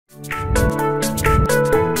Hello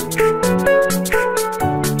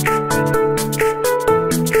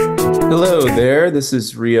there, this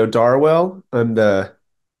is Rio Darwell. I'm the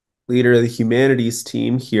leader of the humanities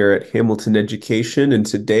team here at Hamilton Education, and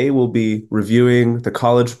today we'll be reviewing the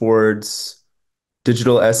College Board's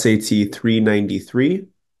Digital SAT 393.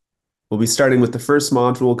 We'll be starting with the first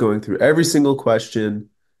module, going through every single question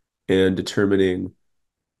and determining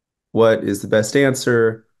what is the best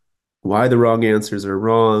answer, why the wrong answers are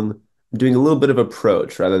wrong. I'm doing a little bit of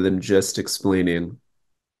approach rather than just explaining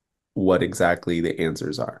what exactly the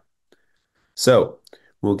answers are. So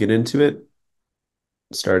we'll get into it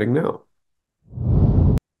starting now.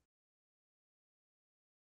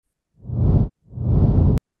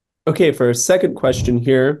 Okay, for our second question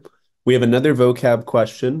here, we have another vocab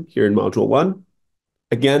question here in Module 1.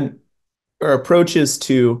 Again, our approach is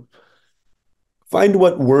to find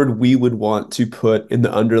what word we would want to put in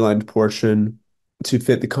the underlined portion to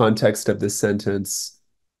fit the context of this sentence.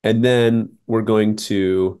 And then we're going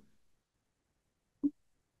to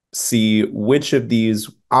see which of these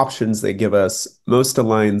options they give us most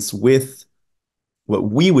aligns with what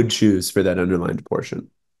we would choose for that underlined portion.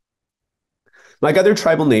 Like other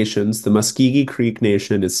tribal nations, the Muscogee Creek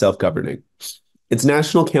Nation is self-governing. Its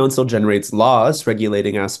national council generates laws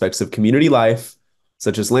regulating aspects of community life,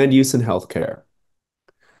 such as land use and healthcare,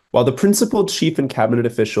 while the principal chief and cabinet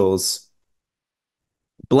officials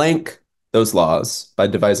blank those laws by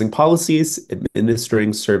devising policies,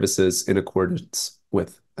 administering services in accordance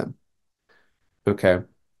with them. Okay.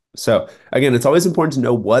 So again, it's always important to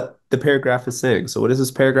know what the paragraph is saying. So what is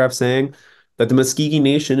this paragraph saying? That the Muscogee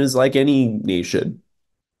Nation is like any nation.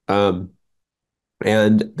 And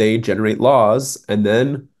they generate laws and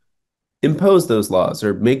then impose those laws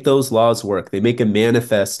or make those laws work. They make a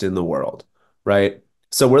manifest in the world, right?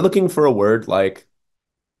 So we're looking for a word like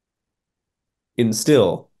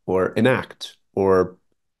instill or enact or,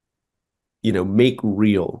 make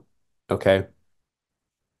real. Okay.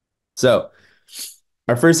 So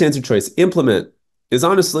our first answer choice, implement, is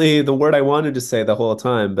honestly the word I wanted to say the whole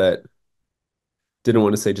time, but didn't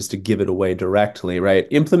want to say just to give it away directly, right?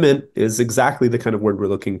 Implement is exactly the kind of word we're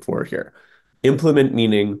looking for here. Implement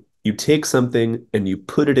meaning you take something and you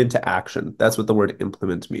put it into action. That's what the word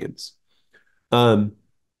implement means. Um,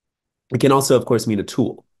 it can also, of course, mean a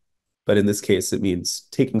tool, but in this case, it means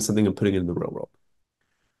taking something and putting it in the real world.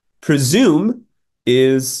 Presume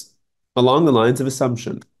is along the lines of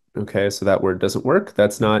assumption. Okay, so that word doesn't work.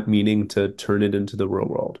 That's not meaning to turn it into the real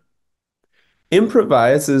world.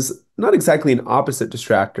 Improvise is not exactly an opposite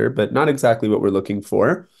distractor, but not exactly what we're looking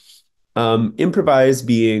for. Improvise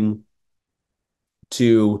being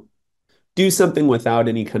to do something without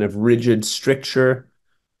any kind of rigid stricture,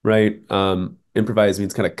 right? Improvise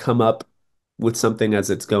means kind of come up with something as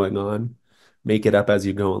it's going on, make it up as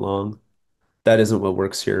you go along. That isn't what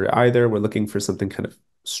works here either. We're looking for something kind of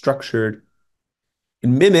structured.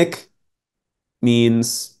 And mimic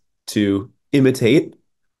means to imitate.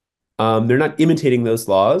 They're not imitating those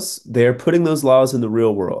laws. They're putting those laws in the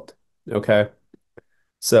real world. Okay.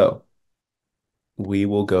 So we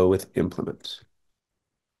will go with implement.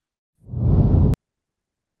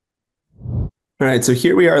 All right. So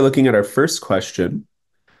here we are looking at our first question.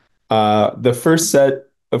 The first set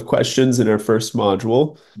of questions in our first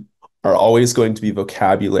module are always going to be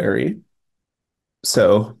vocabulary.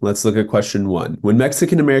 So let's look at question 1. When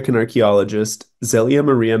Mexican-American archaeologist Zelia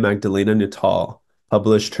Maria Magdalena Natal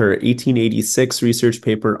published her 1886 research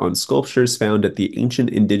paper on sculptures found at the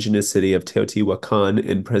ancient indigenous city of Teotihuacan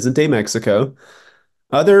in present-day Mexico,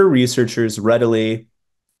 other researchers readily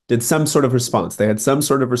did some sort of response. They had some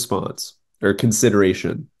sort of response or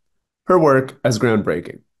consideration. Her work as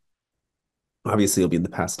groundbreaking. Obviously, it'll be in the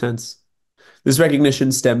past tense. This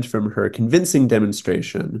recognition stemmed from her convincing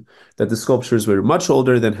demonstration that the sculptures were much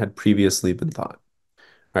older than had previously been thought.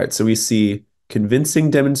 All right, so we see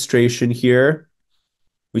convincing demonstration here.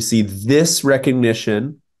 We see this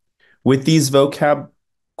recognition. With these vocab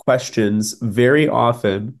questions, very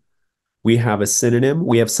often we have a synonym.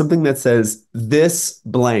 We have something that says this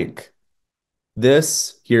blank.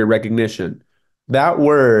 This here, recognition. That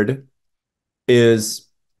word is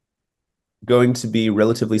going to be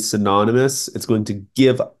relatively synonymous. It's going to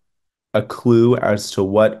give a clue as to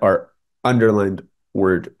what our underlined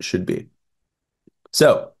word should be.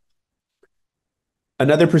 So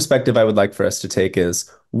another perspective I would like for us to take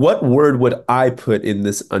is, what word would I put in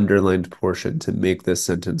this underlined portion to make this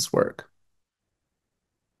sentence work?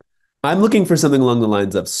 I'm looking for something along the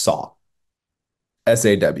lines of saw,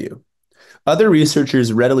 S-A-W. Other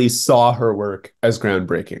researchers readily saw her work as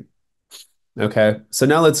groundbreaking. Okay, so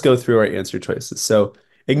now let's go through our answer choices. So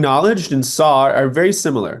Acknowledged and saw are very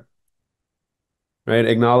similar, right?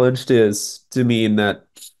 Acknowledged is to mean that,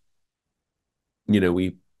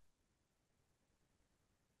 we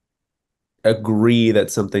agree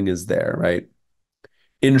that something is there, right?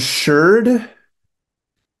 Insured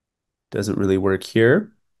doesn't really work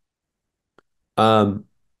here. Um,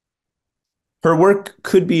 Her work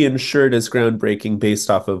could be insured as groundbreaking based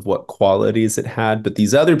off of what qualities it had, but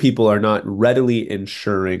these other people are not readily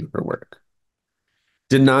insuring her work.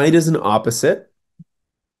 Denied is an opposite.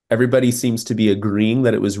 Everybody seems to be agreeing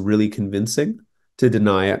that it was really convincing. To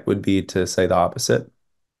deny it would be to say the opposite.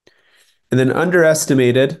 And then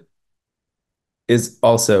underestimated is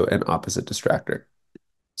also an opposite distractor.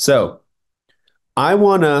 So I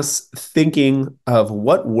want us thinking of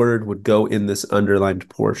what word would go in this underlined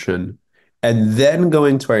portion and then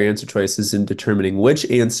going to our answer choices and determining which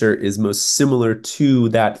answer is most similar to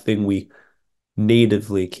that thing we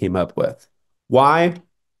natively came up with. Why?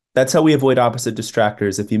 That's how we avoid opposite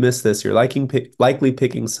distractors. If you miss this, you're likely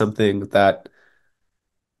picking something that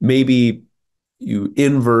maybe you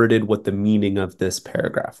inverted what the meaning of this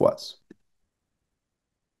paragraph was.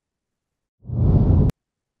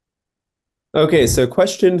 Okay, so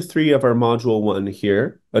question 3 of our module 1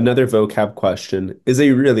 here, another vocab question, is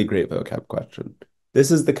a really great vocab question.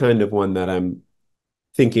 This is the kind of one that I'm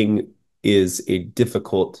thinking is a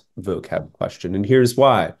difficult vocab question, and here's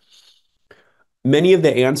why. Many of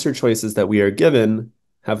the answer choices that we are given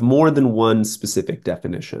have more than one specific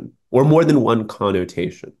definition or more than one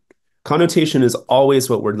connotation. Connotation is always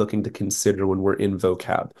what we're looking to consider when we're in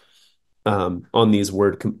vocab on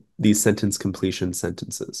these sentence completion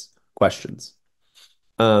questions.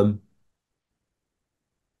 Um,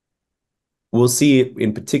 we'll see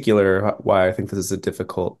in particular why I think this is a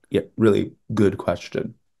difficult yet really good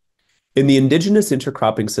question. In the indigenous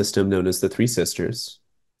intercropping system known as the Three Sisters,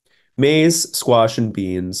 maize, squash, and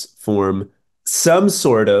beans form some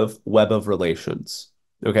sort of web of relations.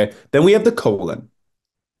 Okay, then we have the colon.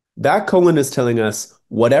 That colon is telling us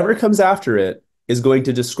whatever comes after it is going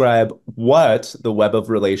to describe what the web of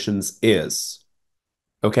relations is.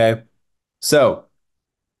 Okay, so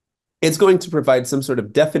it's going to provide some sort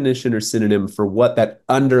of definition or synonym for what that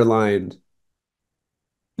underlined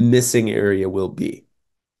missing area will be.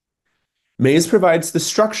 Maize provides the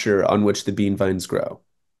structure on which the bean vines grow.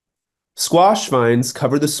 Squash vines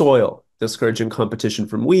cover the soil, discouraging competition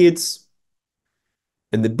from weeds.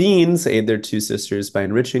 And the beans aid their two sisters by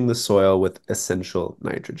enriching the soil with essential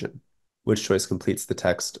nitrogen. Which choice completes the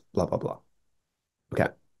text? Blah, blah, blah. Okay,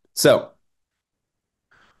 so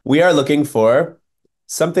we are looking for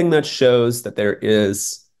something that shows that there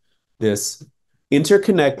is this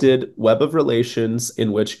interconnected web of relations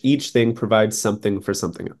in which each thing provides something for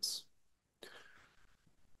something else.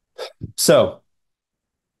 So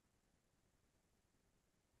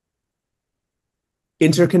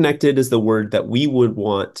interconnected is the word that we would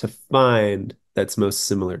want to find that's most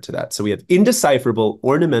similar to that. So we have indecipherable,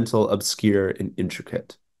 ornamental, obscure, and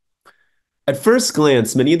intricate. At first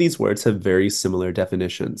glance, many of these words have very similar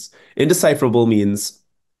definitions. Indecipherable means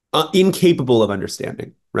incapable of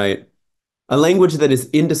understanding, right? A language that is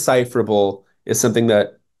indecipherable is something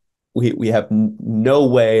that we have no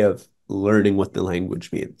way of learning what the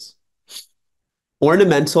language means.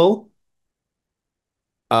 Ornamental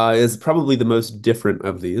is probably the most different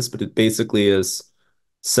of these, but it basically is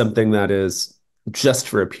something that is just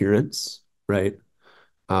for appearance, right?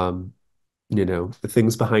 Um, the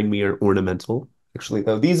things behind me are ornamental. Actually,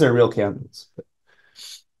 though, these are real candles.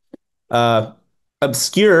 Uh,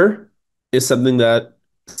 Obscure is something that,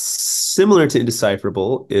 similar to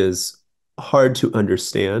indecipherable, is hard to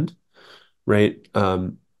understand, right?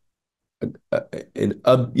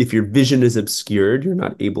 If your vision is obscured, you're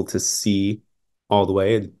not able to see all the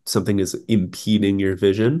way, and something is impeding your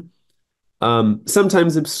vision.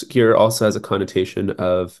 Sometimes obscure also has a connotation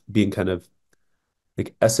of being kind of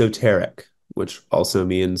like esoteric, which also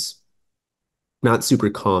means not super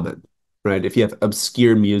common, right? If you have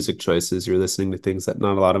obscure music choices, you're listening to things that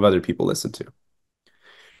not a lot of other people listen to.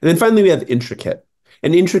 And then finally, we have intricate.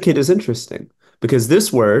 And intricate is interesting because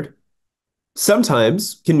this word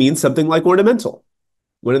sometimes can mean something like ornamental.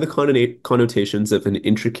 One of the connotations of an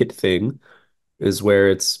intricate thing is where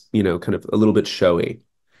it's, kind of a little bit showy.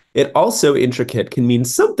 It also, intricate, can mean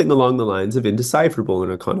something along the lines of indecipherable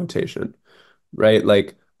in a connotation, right?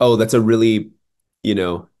 Like, oh, that's a really,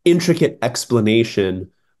 intricate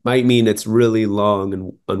explanation might mean it's really long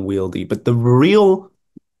and unwieldy. But the real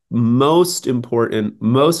most important,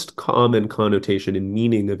 most common connotation and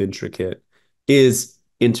meaning of intricate is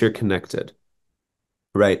interconnected,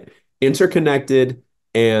 right? Interconnected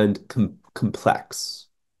and complex.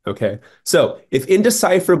 Okay. So if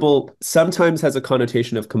indecipherable sometimes has a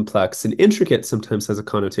connotation of complex and intricate sometimes has a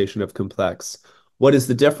connotation of complex, what is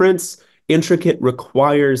the difference? Intricate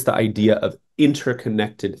requires the idea of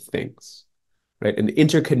interconnected things, right? An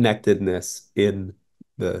interconnectedness in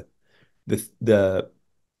the the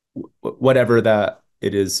whatever that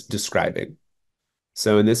it is describing.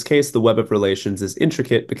 So in this case, the web of relations is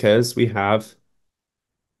intricate because we have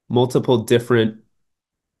multiple different,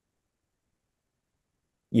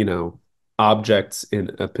 you know, objects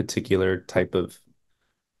in a particular type of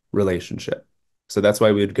relationship. So that's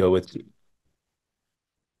why we would go with.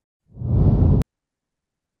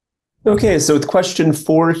 Okay, so with question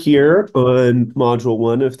 4 here on module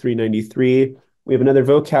 1 of 393, we have another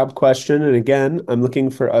vocab question. And again, I'm looking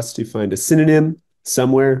for us to find a synonym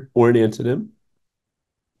somewhere or an antonym.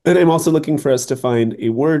 And I'm also looking for us to find a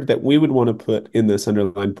word that we would want to put in this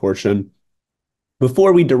underlined portion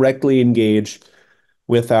before we directly engage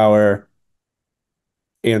with our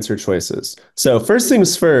answer choices. So first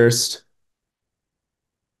things first,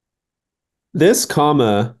 this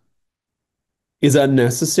comma is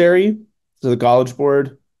unnecessary. So the College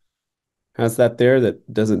Board has that there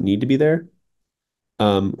that doesn't need to be there.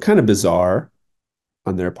 Kind of bizarre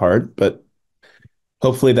on their part, but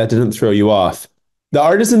hopefully that didn't throw you off. The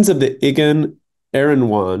artisans of the Igan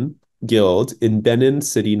Erenwan Guild in Benin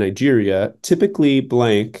City, Nigeria, typically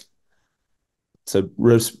blank, so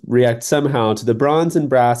react somehow to the bronze and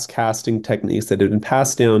brass casting techniques that have been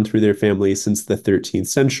passed down through their families since the 13th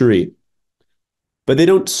century. But they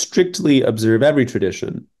don't strictly observe every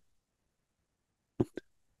tradition.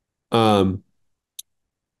 Um,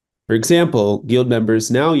 for example, guild members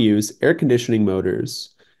now use air conditioning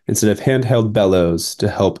motors instead of handheld bellows to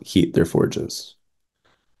help heat their forges.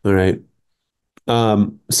 All right.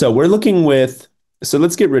 So we're looking with, so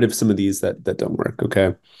let's get rid of some of these that don't work.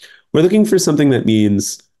 Okay. We're looking for something that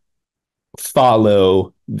means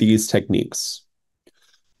follow these techniques.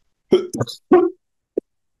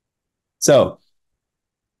 So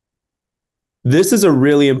this is a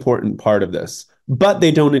really important part of this, but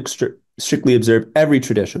they don't strictly observe every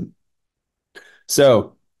tradition.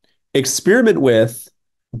 So experiment with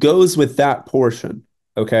goes with that portion.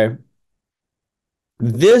 Okay.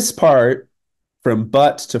 This part from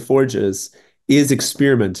but to forges is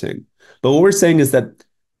experimenting. But what we're saying is that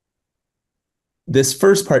this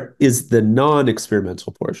first part is the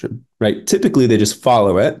non-experimental portion, right? Typically they just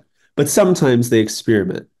follow it, but sometimes they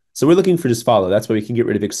experiment. So we're looking for just follow. That's why we can get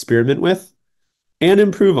rid of experiment with and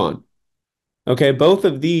improve on. Okay, both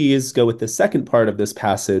of these go with the second part of this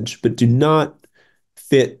passage, but do not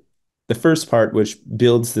fit the first part, which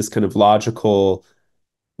builds this kind of logical,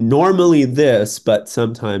 normally this, but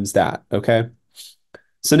sometimes that. Okay.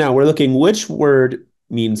 So now we're looking which word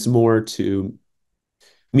means more to,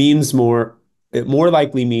 means more, it more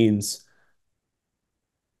likely means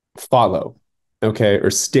follow, okay,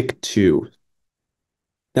 or stick to.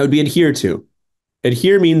 That would be adhere to.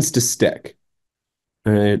 Adhere means to stick.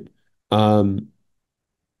 All right. Um,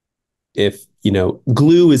 if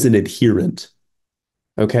glue is an adherent,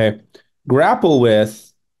 okay. Grapple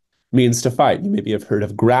with means to fight. You maybe have heard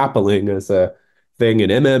of grappling as a thing in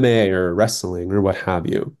MMA or wrestling or what have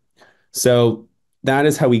you. So that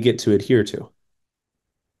is how we get to adhere to.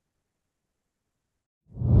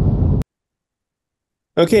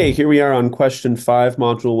 Okay, here we are on question 5,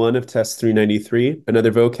 module 1 of test 393.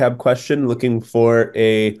 Another vocab question looking for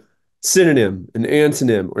a synonym, an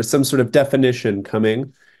antonym, or some sort of definition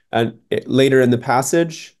coming later in the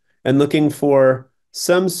passage, and looking for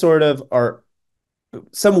some word of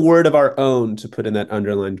our own to put in that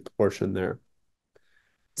underlined portion there.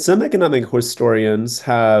 Some economic historians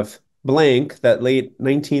have blank that late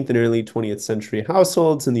 19th and early 20th century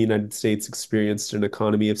households in the United States experienced an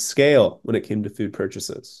economy of scale when it came to food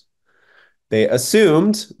purchases. They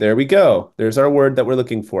assumed, there we go, there's our word that we're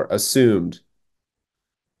looking for, assumed,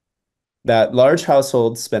 that large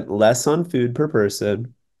households spent less on food per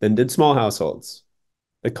person than did small households.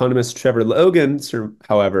 Economist Trevor Logan,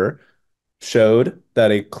 however, showed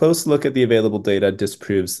that a close look at the available data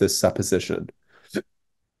disproves this supposition.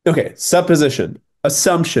 Okay, supposition,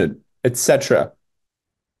 assumption, etc.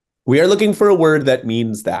 We are looking for a word that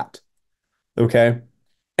means that. Okay?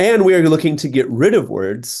 And we are looking to get rid of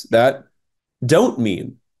words that don't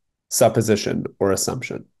mean supposition or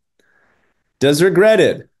assumption. Does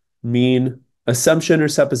regretted mean assumption or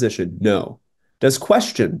supposition? No. Does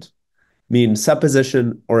questioned mean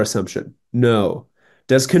supposition or assumption? No.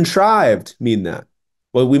 Does contrived mean that?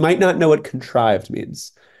 Well, we might not know what contrived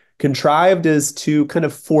means. Contrived is to kind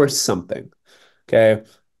of force something. Okay.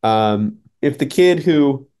 If the kid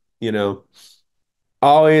who, you know,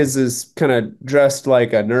 always is kind of dressed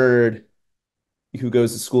like a nerd who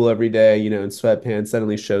goes to school every day, in sweatpants,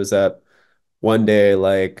 suddenly shows up one day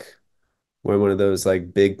like wearing one of those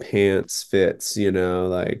like big pants fits,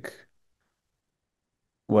 like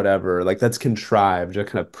whatever. Like that's contrived, just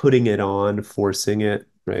kind of putting it on, forcing it,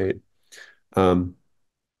 right? Um,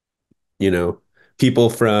 you know, people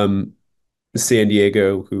from San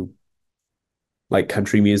Diego who like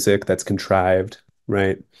country music, that's contrived,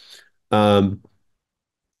 right? Um,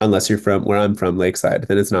 unless you're from where I'm from, Lakeside,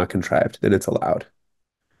 then it's not contrived, then it's allowed.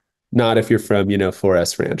 Not if you're from,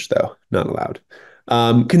 Forest Ranch, though. Not allowed.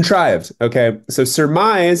 Contrived. Okay. So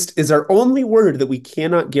surmised is our only word that we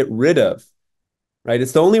cannot get rid of, right?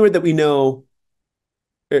 It's the only word that we know.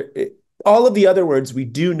 All of the other words we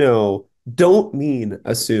do know don't mean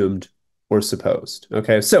assumed or supposed.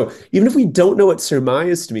 Okay. So even if we don't know what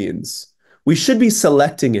surmised means, we should be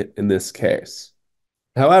selecting it in this case.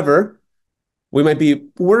 However, we might be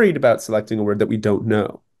worried about selecting a word that we don't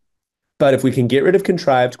know. But if we can get rid of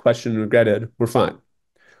contrived, questioned, and regretted, we're fine.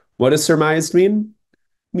 What does surmised mean?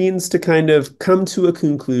 Means to kind of come to a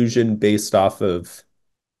conclusion based off of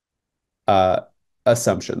uh,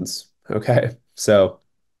 assumptions. Okay. So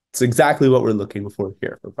it's exactly what we're looking for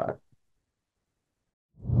here for five.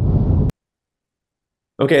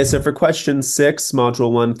 Okay. So for question six,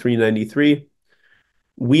 module one, 393,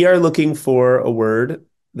 we are looking for a word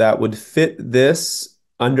that would fit this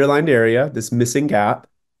underlined area, this missing gap,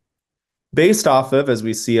 based off of, as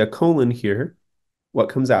we see a colon here, what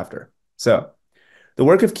comes after. So the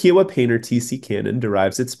work of Kiowa painter T.C. Cannon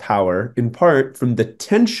derives its power in part from the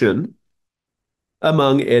tension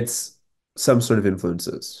among its some sort of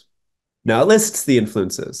influences. Now it lists the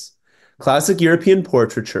influences. Classic European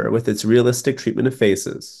portraiture with its realistic treatment of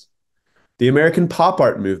faces, the American pop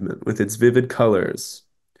art movement with its vivid colors,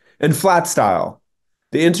 and flat style,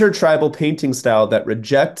 the intertribal painting style that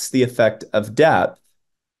rejects the effect of depth,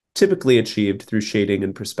 typically achieved through shading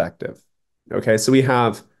and perspective. Okay, so we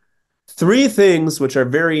have three things which are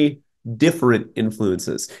very different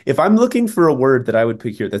influences. If I'm looking for a word that I would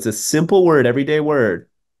pick here that's a simple word, everyday word,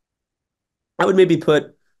 I would maybe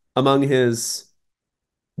put among his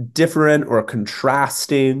different or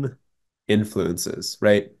contrasting influences,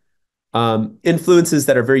 right? Influences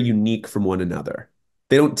that are very unique from one another.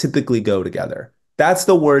 They don't typically go together. That's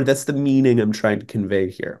the word, that's the meaning I'm trying to convey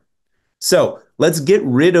here. So let's get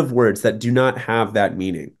rid of words that do not have that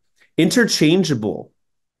meaning. Interchangeable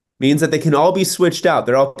means that they can all be switched out.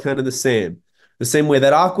 They're all kind of the same. The same way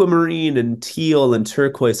that aquamarine and teal and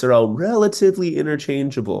turquoise are all relatively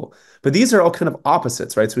interchangeable. But these are all kind of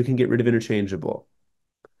opposites, right? So we can get rid of interchangeable.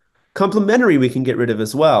 Complementary, we can get rid of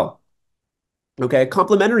as well. Okay,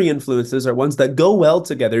 complementary influences are ones that go well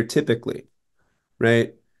together typically,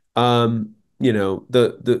 right? The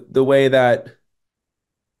way that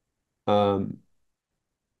um,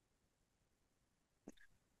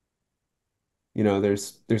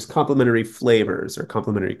 there's complementary flavors or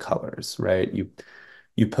complementary colors, right?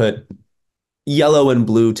 You put yellow and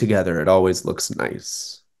blue together, it always looks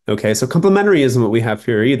nice. Okay, so complementary isn't what we have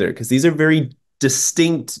here either, because these are very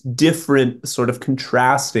distinct, different, sort of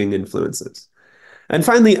contrasting influences. And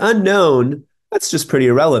finally, unknown, that's just pretty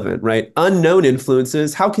irrelevant, right? Unknown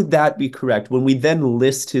influences, how could that be correct when we then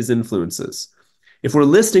list his influences? If we're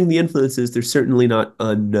listing the influences, they're certainly not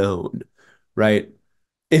unknown, right?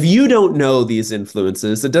 If you don't know these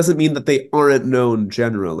influences, it doesn't mean that they aren't known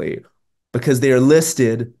generally. Because they are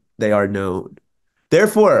listed, they are known.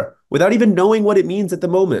 Therefore, without even knowing what it means at the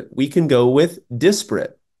moment, we can go with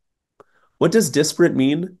disparate. What does disparate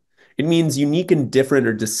mean? It means unique and different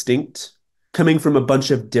or distinct, coming from a bunch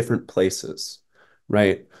of different places,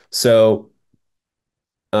 right? So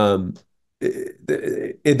um,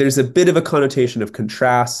 there's a bit of a connotation of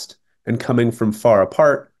contrast and coming from far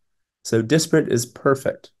apart. So disparate is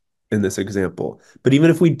perfect in this example. But even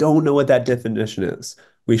if we don't know what that definition is,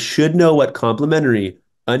 we should know what complementary,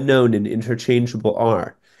 unknown, and interchangeable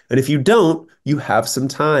are. And if you don't, you have some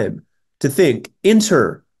time to think.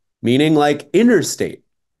 Inter, meaning like interstate,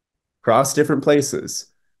 cross different places.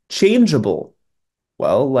 Changeable,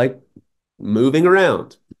 well, like moving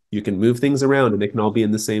around. You can move things around and they can all be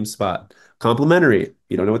in the same spot. Complementary,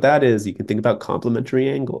 you don't know what that is. You can think about complementary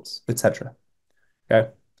angles, etc. Okay.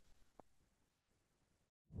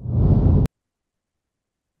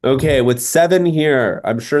 Okay, with seven here,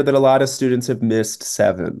 I'm sure that a lot of students have missed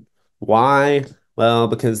seven. Why? Well,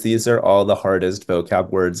 because these are all the hardest vocab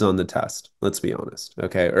words on the test, let's be honest.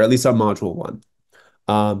 Okay, or at least on module one.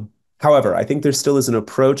 However, I think there still is an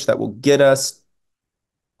approach that will get us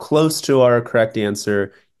close to our correct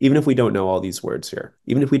answer, even if we don't know all these words here,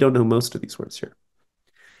 even if we don't know most of these words here.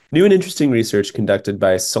 New and interesting research conducted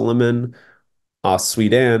by Solomon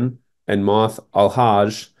Sweden and Moth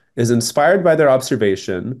Al-Haj is inspired by their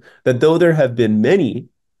observation that though there have been many,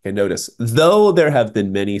 and notice, though there have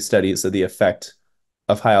been many studies of the effect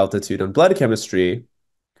of high altitude on blood chemistry,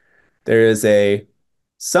 there is a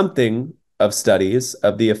something of studies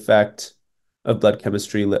of the effect of blood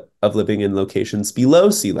chemistry of living in locations below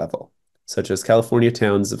sea level, such as California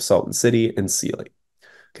towns of Salton City and Sealy.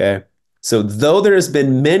 Okay. So though there has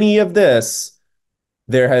been many of this,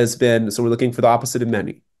 there has been, so we're looking for the opposite of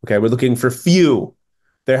many. Okay. We're looking for few.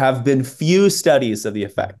 There have been few studies of the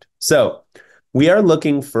effect. So we are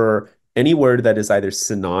looking for any word that is either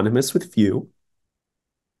synonymous with few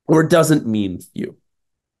or doesn't mean few.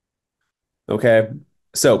 Okay.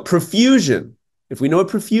 So profusion, if we know what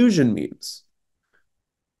profusion means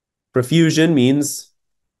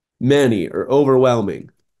many or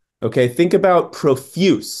overwhelming. Okay. Think about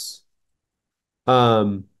profuse,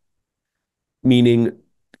 meaning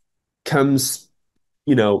comes,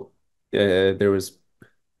 you know, there was,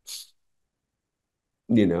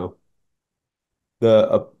 you know,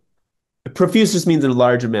 the profuse just means in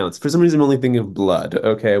large amounts. For some reason, I'm only thinking of blood,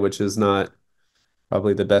 okay, which is not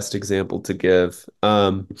probably the best example to give.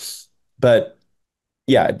 But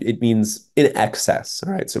yeah, it means in excess.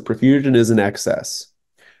 All right. So profusion is in excess.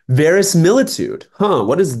 Verisimilitude. Huh.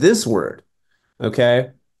 What is this word?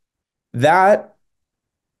 Okay. That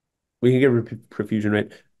we can get profusion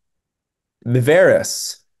right.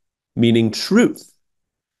 Veris, meaning truth.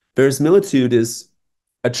 Verisimilitude is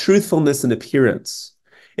a truthfulness in appearance.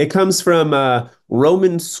 It comes from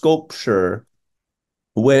Roman sculpture,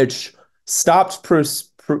 which stopped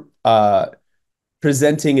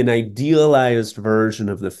presenting an idealized version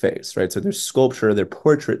of the face, right? So their sculpture, their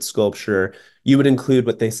portrait sculpture, you would include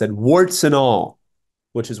what they said, warts and all,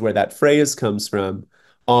 which is where that phrase comes from,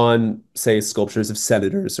 on, say, sculptures of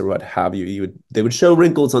senators or what have you. They would show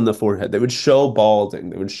wrinkles on the forehead, they would show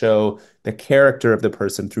balding, they would show the character of the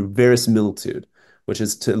person through verisimilitude, which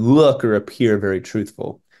is to look or appear very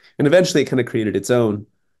truthful. And eventually it kind of created its own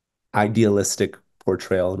idealistic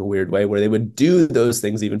portrayal in a weird way where they would do those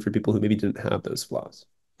things even for people who maybe didn't have those flaws.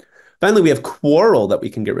 Finally, we have quarrel that we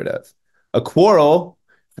can get rid of. A quarrel,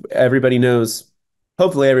 everybody knows,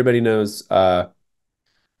 hopefully everybody knows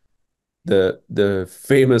the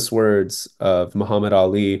famous words of Muhammad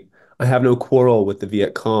Ali. I have no quarrel with the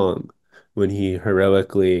Viet Cong, when he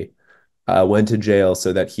heroically went to jail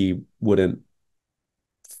so that he wouldn't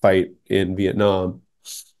fight in Vietnam.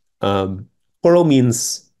 Um, Quarrel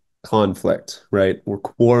means conflict, right? We're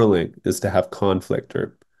quarreling is to have conflict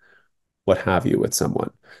or what have you with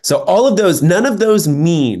someone. So all of those, none of those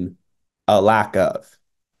mean a lack of.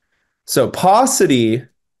 So paucity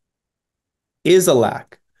is a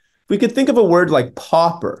lack. We could think of a word like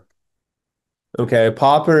pauper. Okay,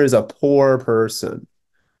 pauper is a poor person.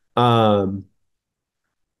 Um,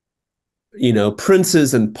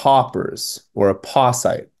 princes and paupers or a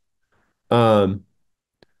paucite. Um,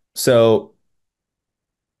 so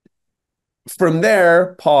from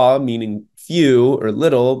there, pa meaning few or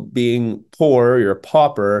little, being poor, you're a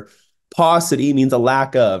pauper. Paucity means a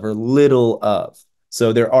lack of or little of.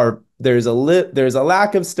 So there's a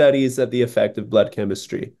lack of studies of the effect of blood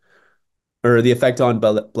chemistry or the effect on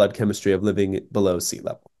blood chemistry of living below sea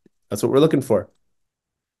level. That's what we're looking for.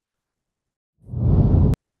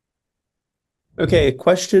 Okay,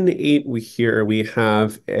 question 8. We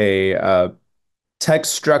have a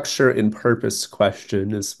text structure and purpose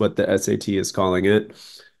question is what the SAT is calling it.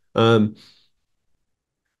 Um,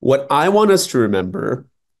 what I want us to remember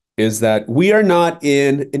is that we are not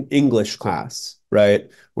in an English class, right?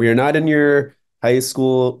 We are not in your high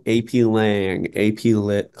school AP Lang, AP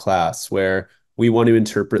Lit class where we want to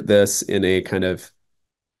interpret this in a kind of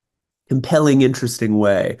compelling, interesting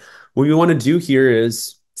way. What we want to do here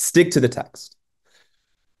is stick to the text.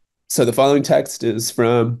 So the following text is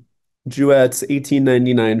from Jouette's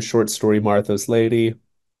 1899 short story, Martha's Lady.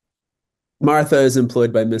 Martha is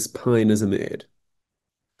employed by Miss Pine as a maid.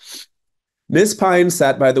 Miss Pine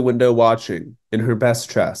sat by the window watching, in her best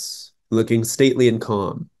dress, looking stately and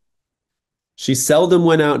calm. She seldom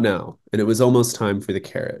went out now, and it was almost time for the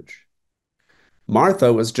carriage.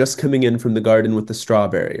 Martha was just coming in from the garden with the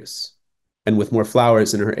strawberries, and with more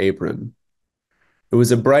flowers in her apron. It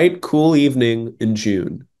was a bright, cool evening in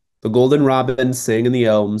June. The golden robin sang in the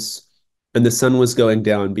elms, and the sun was going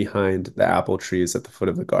down behind the apple trees at the foot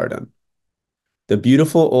of the garden. The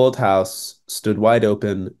beautiful old house stood wide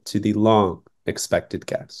open to the long expected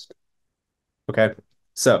guest. Okay,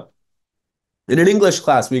 so in an English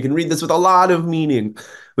class, we can read this with a lot of meaning.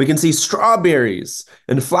 We can see strawberries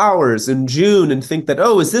and flowers in June and think that,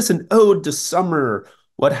 oh, is this an ode to summer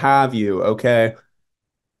what have you, okay?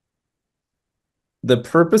 The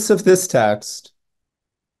purpose of this text,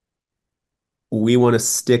 we want to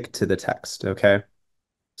stick to the text, okay?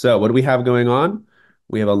 So, what do we have going on?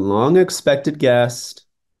 We have a long expected guest.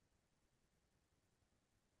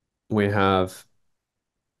 We have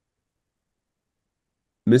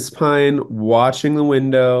Miss Pine watching the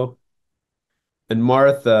window and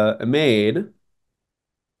Martha, a maid,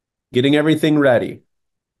 getting everything ready.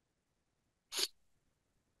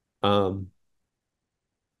 Um,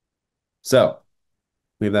 so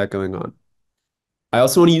we have that going on. I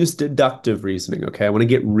also want to use deductive reasoning, okay? I want to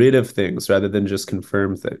get rid of things rather than just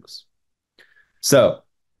confirm things. So,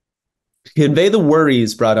 convey the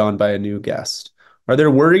worries brought on by a new guest. Are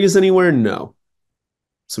there worries anywhere? No.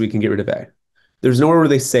 So we can get rid of A. There's nowhere where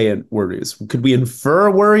they say it worries. Could we infer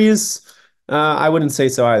worries? I wouldn't say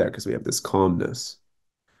so either because we have this calmness.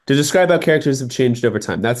 To describe how characters have changed over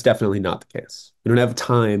time, that's definitely not the case. We don't have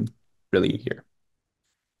time really here.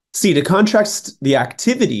 C, to contrast the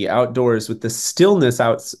activity outdoors with the stillness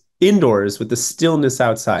indoors with the stillness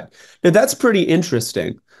outside. Now that's pretty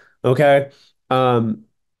interesting. Okay. Um,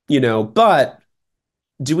 but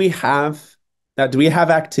do we have do we have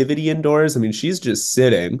activity indoors? I mean, she's just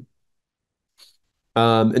sitting.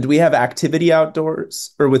 And do we have activity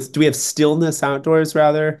outdoors or do we have stillness outdoors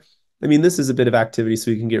rather? I mean, this is a bit of activity,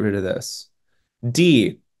 so we can get rid of this.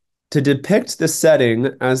 D, to depict the setting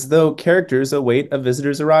as though characters await a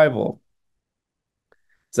visitor's arrival.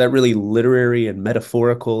 Is that really literary and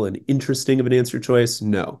metaphorical and interesting of an answer choice?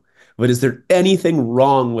 No. But is there anything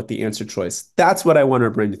wrong with the answer choice? That's what I want our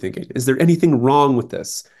brain to thinking. Is there anything wrong with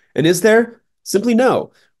this? And is there? Simply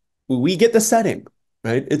no. We get the setting,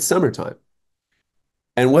 right? It's summertime.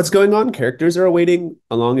 And what's going on? Characters are awaiting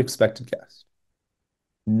a long expected guest.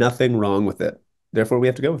 Nothing wrong with it. Therefore, we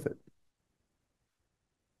have to go with it.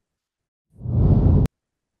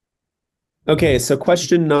 Okay, so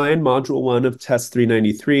question 9, module 1 of test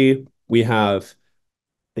 393, we have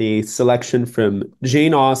a selection from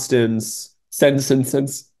Jane Austen's Sense and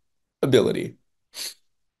Sensibility.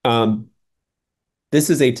 Um, this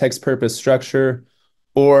is a text purpose structure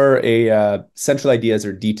or a central ideas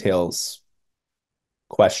or details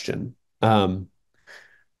question. The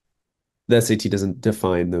SAT doesn't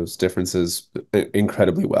define those differences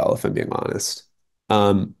incredibly well, if I'm being honest.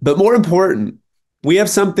 But more important, we have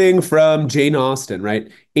something from Jane Austen, right?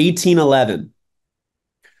 1811.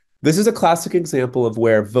 This is a classic example of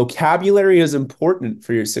where vocabulary is important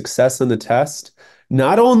for your success on the test,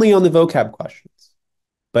 not only on the vocab questions,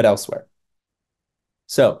 but elsewhere.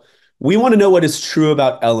 So we want to know what is true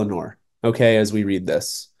about Eleanor, okay, as we read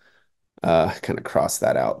this. Kind of cross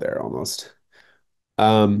that out there almost.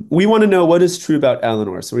 We want to know what is true about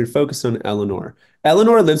Eleanor. So we're focused on Eleanor.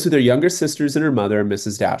 Eleanor lives with her younger sisters and her mother,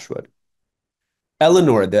 Mrs. Dashwood.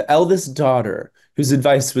 Eleanor, the eldest daughter, whose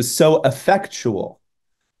advice was so effectual,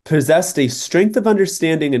 possessed a strength of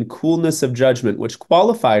understanding and coolness of judgment which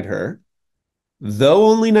qualified her, though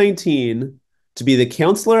only 19, to be the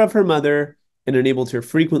counselor of her mother and enabled her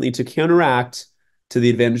frequently to counteract, to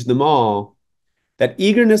the advantage of them all, that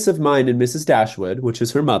eagerness of mind in Mrs. Dashwood, which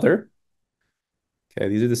is her mother. Okay,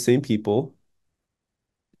 these are the same people.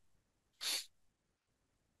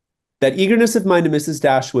 That eagerness of mind in Mrs.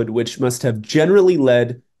 Dashwood, which must have generally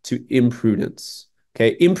led to imprudence.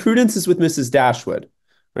 Okay, imprudence is with Mrs. Dashwood.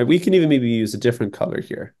 Right, we can even maybe use a different color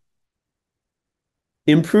here.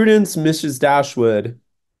 Imprudence, Mrs. Dashwood.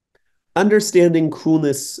 Understanding,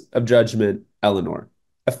 coolness of judgment, Eleanor.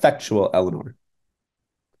 Effectual Eleanor.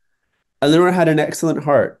 Eleanor had an excellent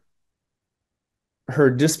heart. Her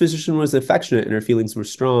disposition was affectionate and her feelings were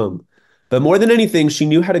strong. But more than anything, she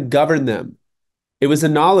knew how to govern them. It was a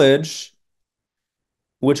knowledge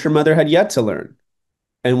which her mother had yet to learn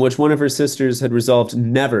and which one of her sisters had resolved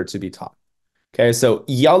never to be taught. Okay, so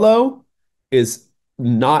yellow is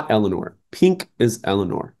not Eleanor. Pink is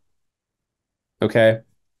Eleanor. Okay,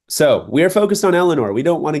 so we are focused on Eleanor. We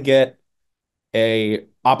don't want to get a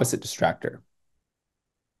opposite distractor.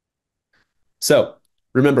 So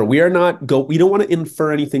remember, we don't want to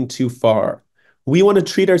infer anything too far. We want to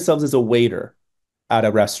treat ourselves as a waiter at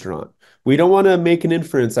a restaurant. We don't want to make an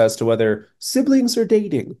inference as to whether siblings are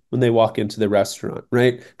dating when they walk into the restaurant,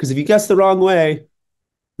 right? Because if you guess the wrong way,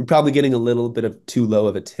 you're probably getting a little bit of too low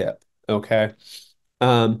of a tip. Okay.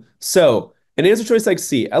 So an answer choice like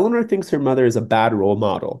C, Eleanor thinks her mother is a bad role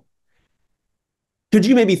model. Could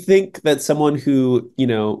you maybe think that someone who,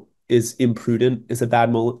 is imprudent is a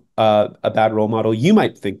bad role model? You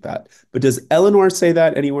might think that. But does Eleanor say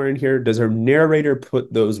that anywhere in here? Does her narrator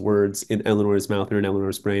put those words in Eleanor's mouth or in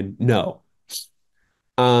Eleanor's brain? No.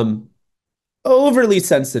 Um, overly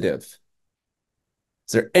sensitive.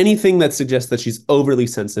 Is there anything that suggests that she's overly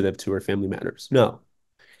sensitive to her family matters? No.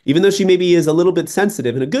 Even though she maybe is a little bit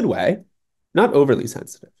sensitive in a good way, not overly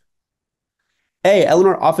sensitive. A,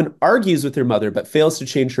 Eleanor often argues with her mother but fails to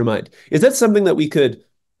change her mind. Is that something that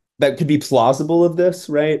could be plausible of this,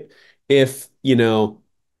 right? If,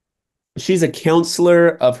 she's a counselor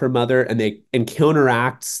of her mother and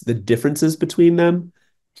counteracts the differences between them,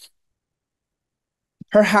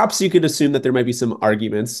 perhaps you could assume that there might be some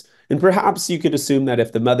arguments. And perhaps you could assume that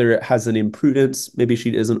if the mother has an imprudence, maybe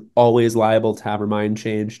she isn't always liable to have her mind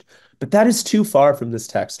changed. But that is too far from this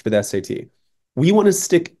text for the SAT. We want to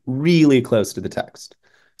stick really close to the text.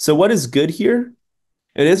 So what is good here?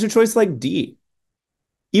 An answer choice like D.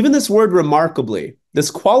 Even this word remarkably, this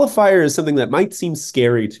qualifier is something that might seem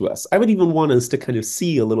scary to us. I would even want us to kind of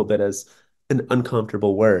see a little bit as an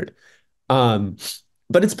uncomfortable word. Um,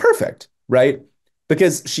 but it's perfect, right?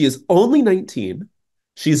 Because she is only 19.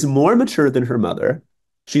 She's more mature than her mother.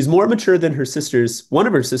 She's more mature than her sisters, one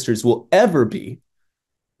of her sisters will ever be,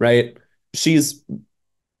 right? She's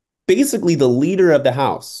basically the leader of the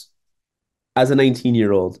house as a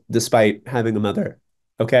 19-year-old, despite having a mother.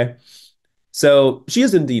 Okay. So she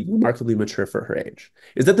is indeed remarkably mature for her age.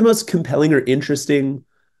 Is that the most compelling or interesting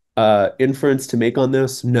inference to make on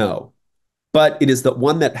this? No. But it is the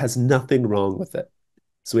one that has nothing wrong with it.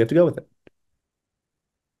 So we have to go with it.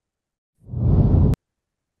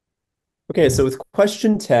 Okay, so with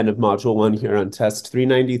question 10 of module 1 here on test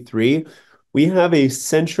 393, we have a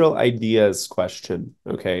central ideas question,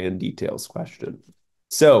 okay, and details question.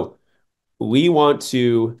 So we want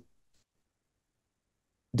to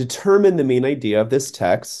determine the main idea of this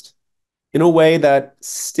text in a way that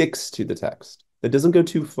sticks to the text, that doesn't go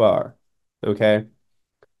too far, okay?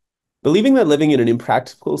 Believing that living in an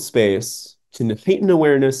impractical space can heighten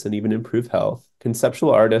awareness and even improve health,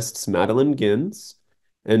 conceptual artists Madeline Gins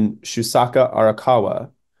and Shusaka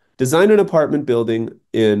Arakawa designed an apartment building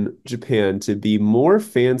in Japan to be more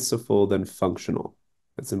fanciful than functional.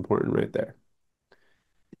 That's important right there.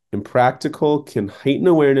 Impractical can heighten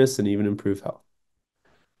awareness and even improve health.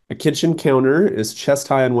 A kitchen counter is chest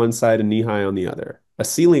high on one side and knee high on the other. A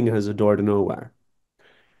ceiling has a door to nowhere.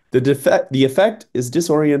 The effect is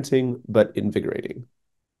disorienting but invigorating.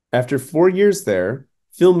 After 4 years there,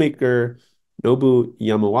 filmmaker Nobu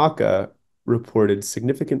Yamawaka reported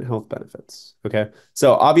significant health benefits. Okay,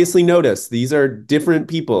 so obviously notice these are different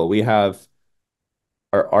people. We have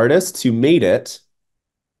our artists who made it,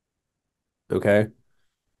 okay,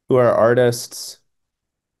 who are artists.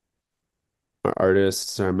 Our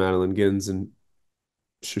artists are Madeline Gins and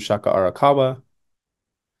Shushaka Arakawa.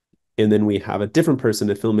 And then we have a different person,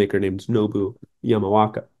 a filmmaker named Nobu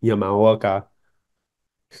Yamawaka,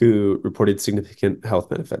 who reported significant health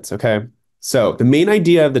benefits. Okay, so the main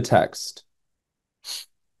idea of the text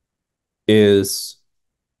is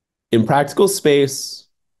impractical space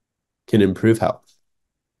can improve health.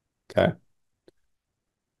 Okay,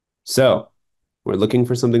 so we're looking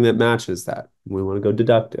for something that matches that. We want to go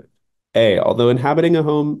deductive. A, although inhabiting a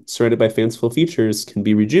home surrounded by fanciful features can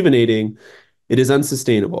be rejuvenating, it is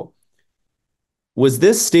unsustainable. Was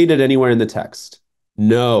this stated anywhere in the text?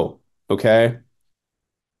 No. Okay.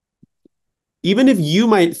 Even if you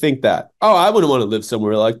might think that, oh, I wouldn't want to live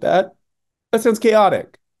somewhere like that. That sounds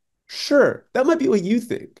chaotic. Sure, that might be what you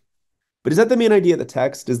think. But is that the main idea of the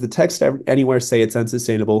text? Does the text anywhere say it's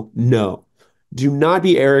unsustainable? No. Do not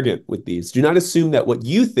be arrogant with these. Do not assume that what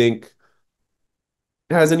you think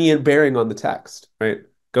has any bearing on the text, right?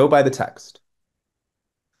 Go by the text.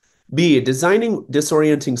 B, designing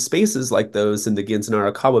disorienting spaces like those in the Gins and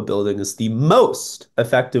Arakawa building is the most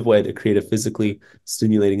effective way to create a physically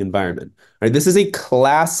stimulating environment. All right, this is a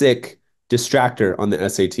classic distractor on the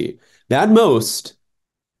SAT. That most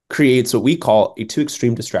creates what we call a too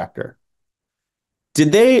extreme distractor.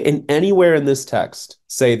 Did they, in anywhere in this text,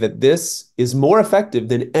 say that this is more effective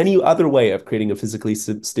than any other way of creating a physically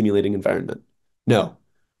stimulating environment? No.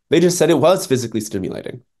 They just said it was physically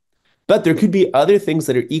stimulating. But there could be other things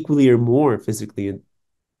that are equally or more physically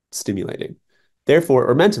stimulating, therefore,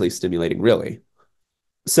 or mentally stimulating, really.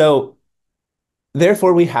 So,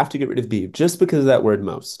 therefore, we have to get rid of B just because of that word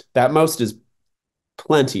most. That most is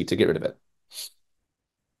plenty to get rid of it.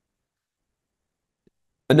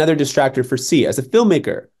 Another distractor for C. As a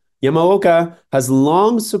filmmaker, Yamaoka has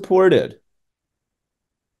long supported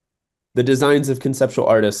the designs of conceptual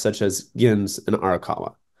artists such as Gins and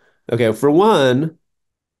Arakawa. Okay, for one,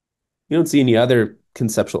 you don't see any other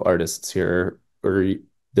conceptual artists here or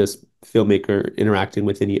this filmmaker interacting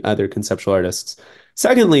with any other conceptual artists.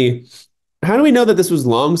 Secondly, how do we know that this was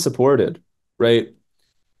long supported, right?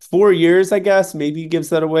 4 years, I guess, maybe gives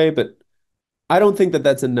that away, but I don't think that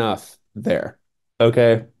that's enough there.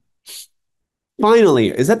 Okay. Finally,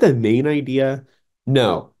 is that the main idea?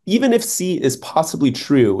 No. Even if C is possibly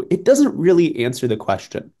true, it doesn't really answer the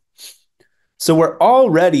question. So we're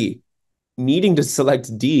already needing to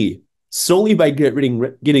select D solely by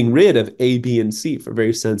getting rid of A, B, and C for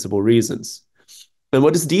very sensible reasons. And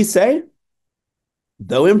what does D say?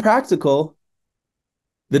 Though impractical,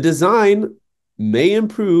 the design may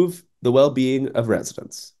improve the well-being of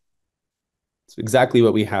residents. It's exactly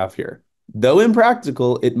what we have here. Though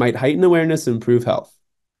impractical, it might heighten awareness and improve health.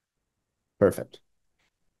 Perfect.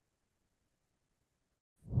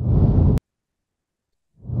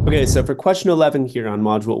 Okay, so for question 11 here on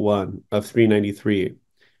module 1 of 393,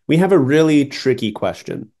 we have a really tricky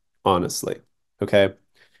question, honestly. Okay.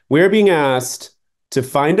 We're being asked to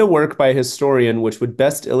find a work by a historian which would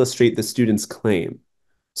best illustrate the student's claim.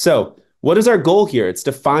 So, what is our goal here? It's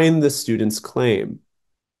to find the student's claim.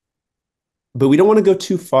 But we don't want to go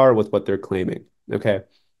too far with what they're claiming. Okay.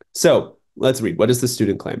 So, let's read. What does the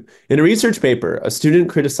student claim? In a research paper, a student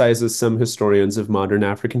criticizes some historians of modern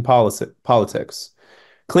African politics,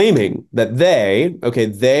 claiming that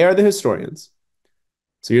they are the historians.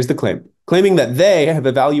 So here's the claim, claiming that they have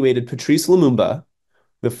evaluated Patrice Lumumba,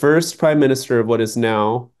 the first prime minister of what is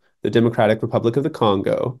now the Democratic Republic of the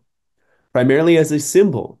Congo, primarily as a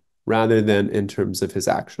symbol rather than in terms of his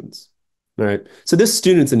actions. All right. So this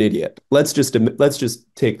student's an idiot. Let's just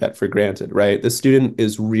take that for granted, right? The student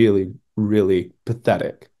is really, really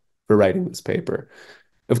pathetic for writing this paper.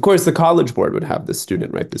 Of course, the College Board would have this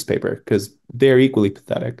student write this paper because they're equally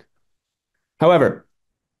pathetic. However,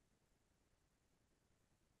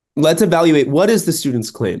 let's evaluate what is the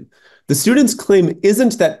student's claim. The student's claim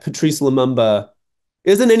isn't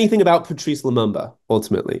anything about Patrice Lumumba,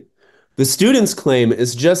 ultimately. The student's claim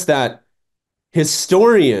is just that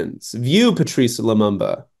historians view Patrice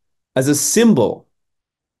Lumumba as a symbol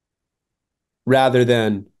rather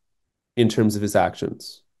than in terms of his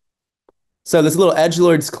actions. So this little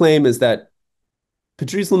edgelord's claim is that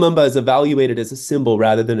Patrice Lumumba is evaluated as a symbol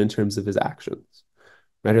rather than in terms of his actions,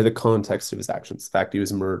 right? Or the context of his actions. The fact he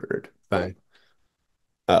was murdered by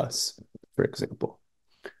us, for example.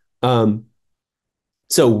 Um,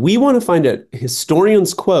 so we want to find a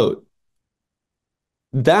historian's quote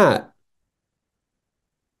that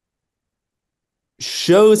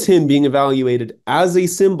shows him being evaluated as a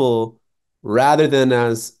symbol rather than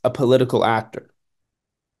as a political actor.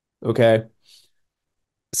 Okay.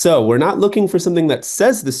 So we're not looking for something that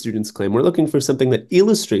says the student's claim. We're looking for something that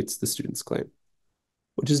illustrates the student's claim,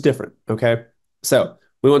 which is different. Okay. So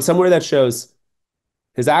we want somewhere that shows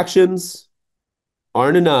his actions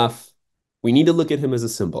aren't enough. We need to look at him as a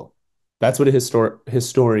symbol. That's what a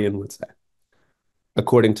historian would say,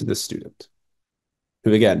 according to this student,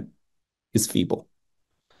 who again is feeble.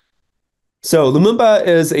 So Lumumba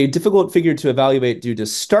is a difficult figure to evaluate due to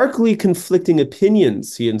starkly conflicting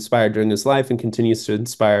opinions he inspired during his life and continues to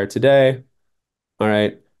inspire today. All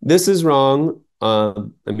right, this is wrong. I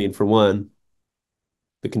mean, for one,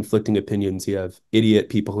 the conflicting opinions, you have idiot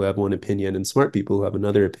people who have one opinion and smart people who have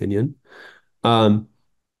another opinion. Um,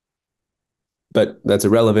 but that's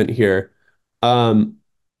irrelevant here. Um,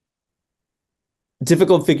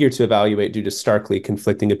 difficult figure to evaluate due to starkly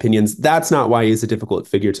conflicting opinions. That's not why he's a difficult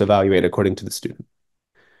figure to evaluate, according to the student.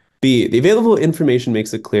 B, the available information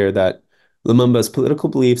makes it clear that Lumumba's political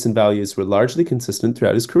beliefs and values were largely consistent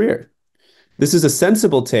throughout his career. This is a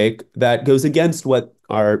sensible take that goes against what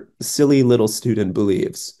our silly little student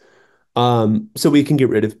believes. So we can get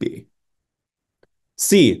rid of B.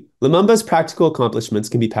 C, Lumumba's practical accomplishments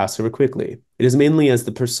can be passed over quickly. It is mainly as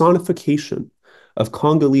the personification of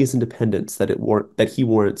Congolese independence that he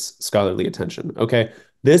warrants scholarly attention. Okay,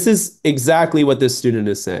 this is exactly what this student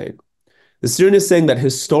is saying. The student is saying that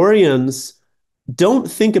historians don't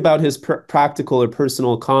think about his practical or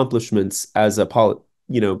personal accomplishments as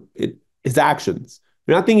his actions.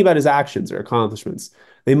 They're not thinking about his actions or accomplishments.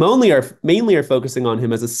 They mainly are focusing on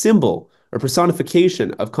him as a symbol or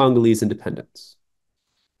personification of Congolese independence.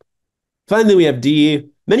 Finally, we have D.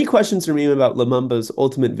 Many questions remain about Lumumba's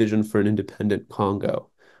ultimate vision for an independent Congo.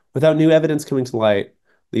 Without new evidence coming to light,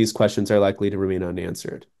 these questions are likely to remain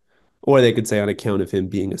unanswered. Or they could say on account of him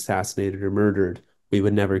being assassinated or murdered, we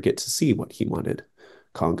would never get to see what he wanted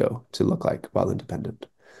Congo to look like while independent.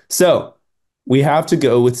 So we have to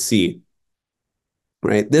go with C,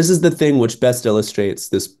 right? This is the thing which best illustrates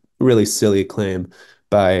this really silly claim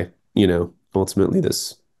by, ultimately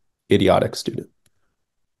this idiotic student.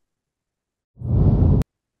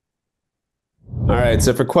 All right,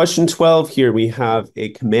 so for question 12 here, we have a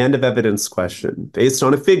command of evidence question based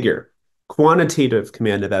on a figure, quantitative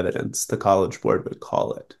command of evidence, the College Board would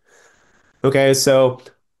call it. Okay, so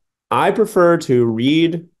I prefer to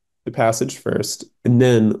read the passage first and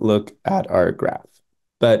then look at our graph.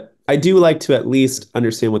 But I do like to at least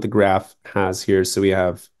understand what the graph has here. So we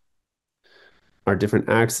have our different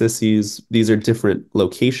axes. These are different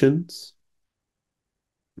locations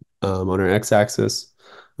on our x-axis.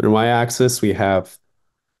 On our y-axis, we have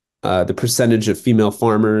the percentage of female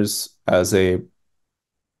farmers as a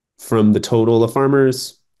from the total of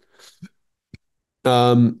farmers.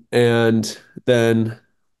 And then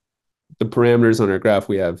the parameters on our graph,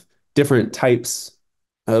 we have different types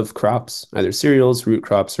of crops, either cereals, root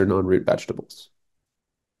crops, or non-root vegetables.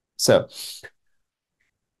 So,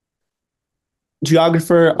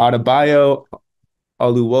 geographer Adebayo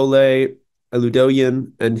Oluwole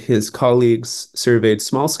Oludoyin and his colleagues surveyed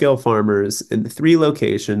small-scale farmers in three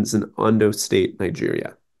locations in Ondo State,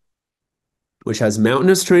 Nigeria, which has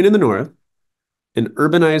mountainous terrain in the north, an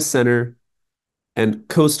urbanized center, and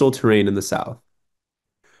coastal terrain in the south.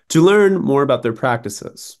 To learn more about their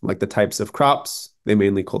practices, like the types of crops they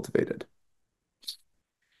mainly cultivated.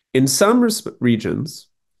 In some regions,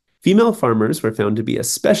 female farmers were found to be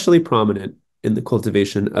especially prominent in the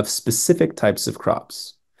cultivation of specific types of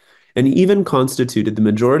crops, and even constituted the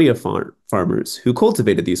majority of farmers who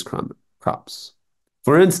cultivated these crops.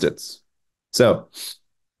 For instance, so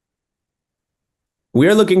we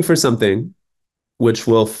are looking for something which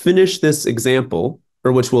will finish this example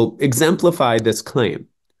or which will exemplify this claim.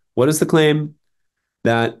 What is the claim?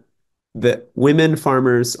 That women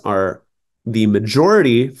farmers are the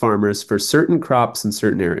majority farmers for certain crops in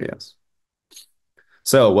certain areas.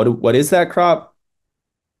 So what is that crop?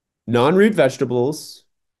 Non-root vegetables,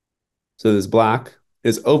 so this black,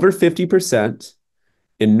 is over 50%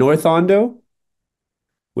 in North Ondo,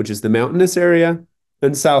 which is the mountainous area,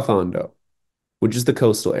 and South Ondo, which is the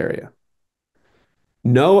coastal area.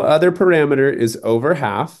 No other parameter is over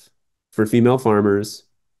half for female farmers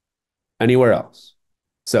anywhere else.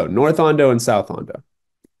 So North Ondo and South Ondo.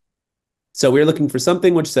 So we're looking for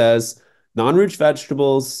something which says non-root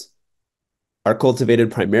vegetables are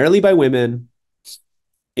cultivated primarily by women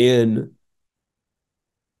in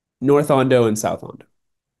North Ondo and South Ondo.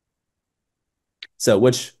 So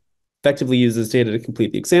which effectively uses data to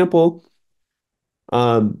complete the example.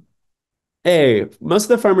 Most of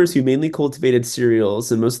the farmers who mainly cultivated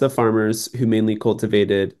cereals and most of the farmers who mainly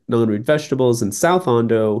cultivated non-root vegetables in South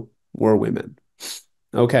Ondo were women.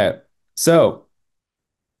 Okay, so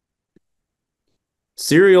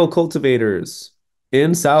cereal cultivators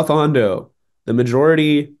in South Ondo, the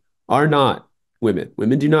majority are not women.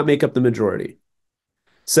 Women do not make up the majority.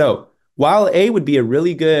 So while A would be a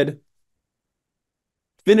really good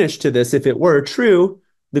finish to this if it were true,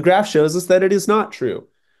 the graph shows us that it is not true.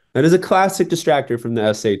 That is a classic distractor from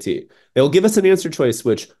the SAT. They will give us an answer choice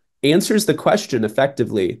which answers the question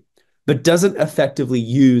effectively, but doesn't effectively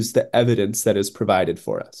use the evidence that is provided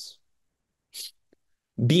for us.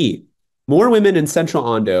 B, more women in Central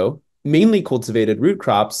Ondo mainly cultivated root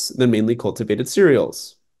crops than mainly cultivated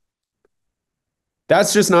cereals.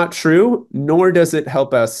 That's just not true, nor does it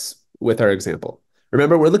help us with our example.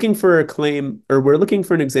 Remember, we're looking for a claim, or we're looking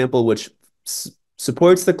for an example which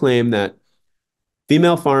supports the claim that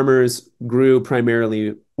female farmers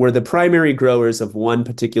were the primary growers of one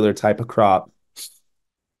particular type of crop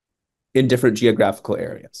in different geographical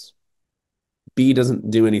areas. B doesn't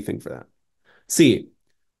do anything for that. C,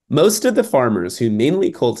 most of the farmers who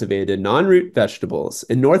mainly cultivated non-root vegetables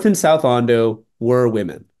in North and South Ondo were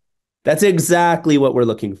women. That's exactly what we're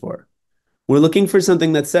looking for. We're looking for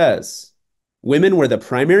something that says women were the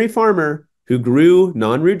primary farmer who grew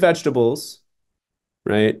non-root vegetables,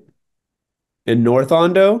 right, in North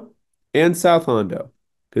Ondo and South Ondo,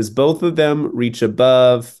 because both of them reach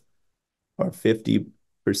above our 50%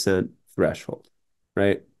 threshold,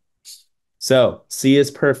 right? So C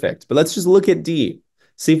is perfect, but let's just look at D.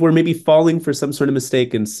 See if we're maybe falling for some sort of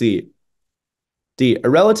mistake in C. D, a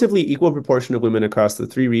relatively equal proportion of women across the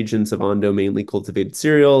three regions of Ondo mainly cultivated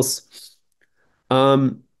cereals.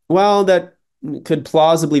 Well, that could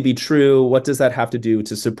plausibly be true. What does that have to do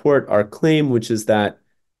to support our claim, which is that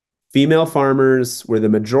female farmers were the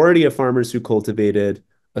majority of farmers who cultivated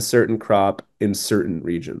a certain crop in certain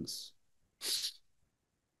regions?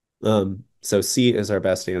 So C is our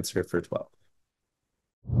best answer for 12.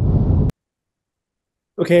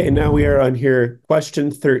 Okay, now we are on here,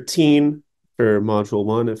 question 13 for module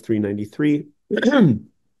 1 of 393.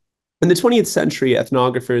 In the 20th century,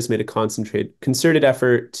 ethnographers made a concerted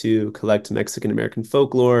effort to collect Mexican-American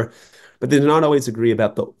folklore, but they did not always agree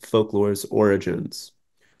about the folklore's origins.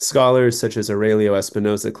 Scholars such as Aurelio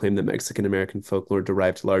Espinosa claim that Mexican-American folklore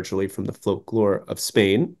derived largely from the folklore of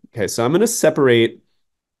Spain. Okay, so I'm going to separate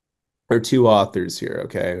are two authors here,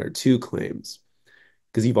 okay, or two claims,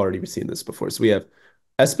 because you've already seen this before. So we have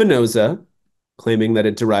Espinosa claiming that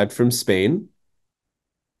it derived from Spain,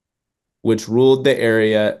 which ruled the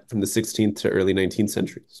area from the 16th to early 19th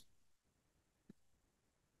centuries.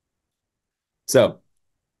 So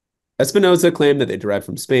Espinosa claimed that they derived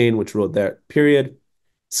from Spain, which ruled that period.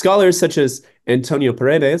 Scholars such as Antonio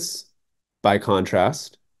Paredes, by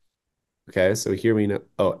contrast, okay, so here we know,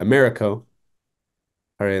 Americo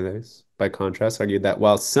Paredes, by contrast, argued that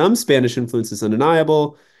while some Spanish influence is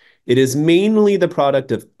undeniable, it is mainly the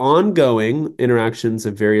product of ongoing interactions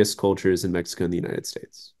of various cultures in Mexico and the United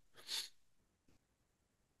States.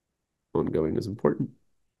 Ongoing is important.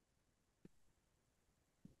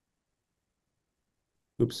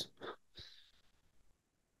 Oops.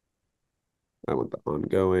 I want the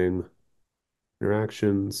ongoing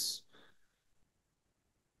interactions.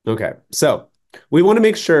 Okay, so we want to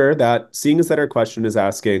make sure that, seeing as that our question is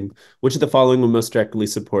asking which of the following will most directly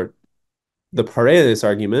support the Paredes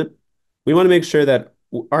argument, we want to make sure that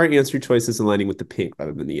our answer choice is aligning with the pink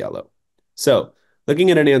rather than the yellow. So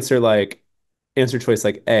looking at an answer choice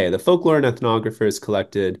like A, the folklore and ethnographers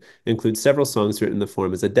collected includes several songs written in the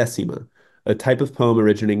form as a decima, a type of poem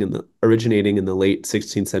originating in the late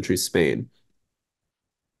 16th century Spain.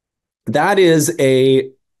 That is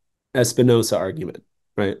a Espinosa argument,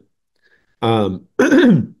 right?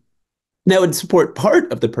 That would support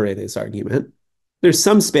part of the Paredes argument. There's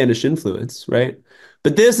some Spanish influence, right?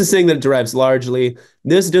 But this is saying that it derives largely.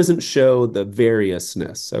 This doesn't show the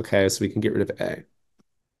variousness, okay? So we can get rid of A.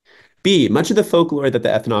 B, much of the folklore that the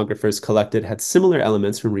ethnographers collected had similar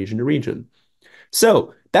elements from region to region.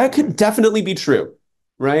 So that could definitely be true,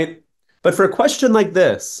 right? But for a question like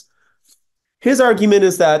this, his argument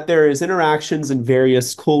is that there is interactions in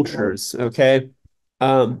various cultures, okay?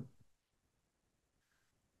 Um,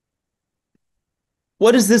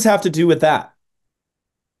 what does this have to do with that?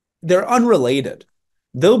 They're unrelated.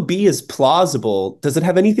 Though B is plausible, does it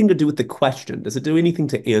have anything to do with the question? Does it do anything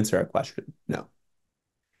to answer our question? No.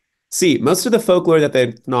 C, most of the folklore that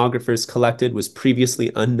the ethnographers collected was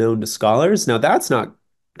previously unknown to scholars. Now, that's not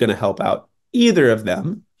going to help out either of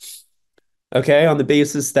them, okay, on the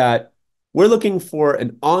basis that we're looking for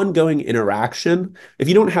an ongoing interaction. If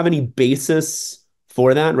you don't have any basis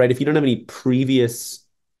for that, right, if you don't have any previous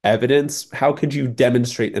evidence, how could you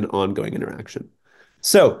demonstrate an ongoing interaction?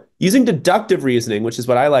 So, using deductive reasoning, which is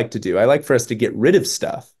what I like to do, I like for us to get rid of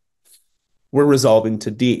stuff. We're resolving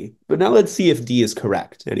to D. But now let's see if D is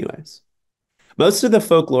correct, anyways. Most of the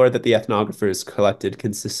folklore that the ethnographers collected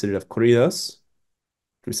consisted of corridos,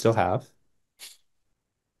 which we still have.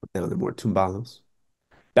 Now they're more tumbalos.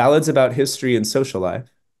 Ballads about history and social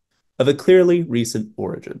life of a clearly recent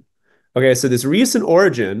origin. Okay, so this recent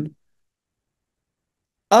origin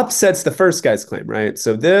upsets the first guy's claim, right?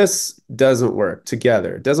 So this doesn't work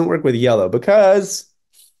together. It doesn't work with yellow because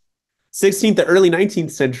 16th to early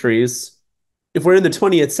 19th centuries, if we're in the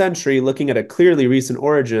 20th century looking at a clearly recent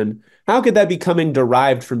origin, how could that be coming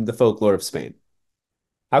derived from the folklore of Spain?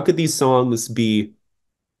 How could these songs be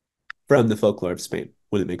from the folklore of Spain?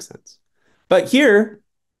 Wouldn't make sense. But here,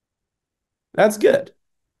 that's good,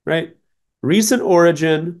 right? Recent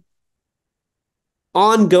origin,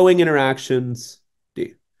 ongoing interactions,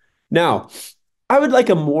 D. Now, I would like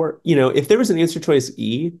a more, if there was an answer choice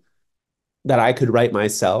E that I could write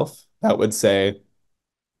myself, that would say,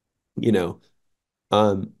 you know,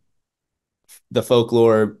 um, the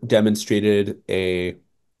folklore demonstrated a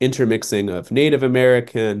intermixing of Native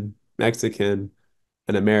American, Mexican,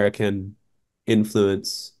 and American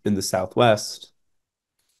influence in the Southwest.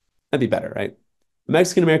 That'd be better, right?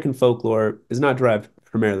 Mexican American folklore is not derived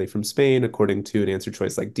primarily from Spain, according to an answer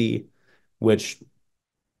choice like D, which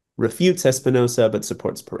refutes Espinosa but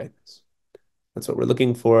supports Paredes. That's what we're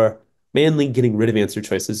looking for. Mainly getting rid of answer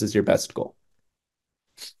choices is your best goal.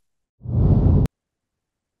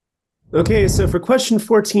 Okay, so for question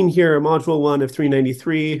 14 here, module 1 of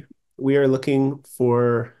 393, we are looking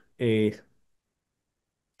for a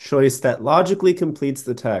choice that logically completes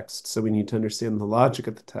the text. So we need to understand the logic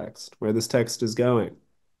of the text, where this text is going.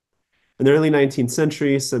 In the early 19th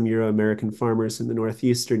century, some Euro-American farmers in the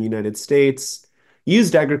northeastern United States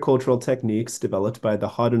used agricultural techniques developed by the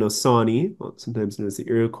Haudenosaunee, sometimes known as the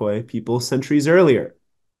Iroquois people, centuries earlier.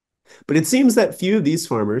 But it seems that few of these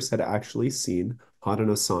farmers had actually seen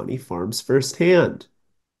Haudenosaunee farms firsthand.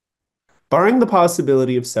 Barring the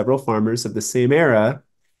possibility of several farmers of the same era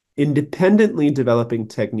independently developing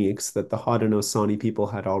techniques that the Haudenosaunee people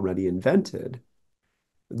had already invented,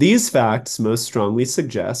 these facts most strongly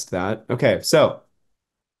suggest that, okay, so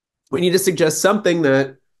we need to suggest something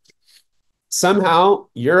that Somehow,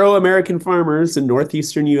 Euro-American farmers in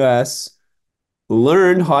northeastern US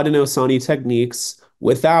learned Haudenosaunee techniques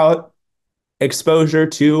without exposure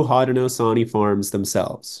to Haudenosaunee farms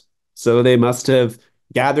themselves. So they must have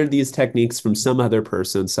gathered these techniques from some other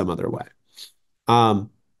person, some other way.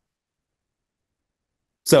 Um,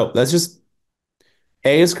 so let's just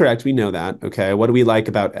A is correct. We know that. Okay. What do we like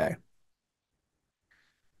about A?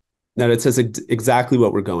 That it says exactly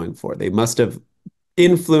what we're going for. They must have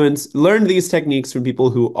learned these techniques from people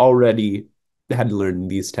who already had learned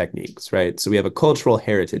these techniques, right? So we have a cultural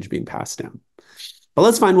heritage being passed down. But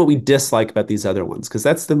let's find what we dislike about these other ones, because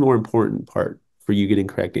that's the more important part for you getting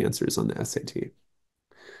correct answers on the SAT.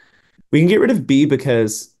 We can get rid of B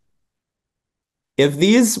because if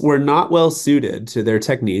these were not well suited to their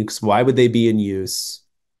techniques, why would they be in use?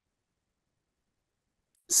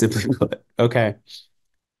 Simply put. Okay.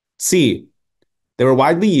 C, they were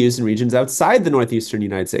widely used in regions outside the northeastern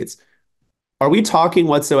United States. Are we talking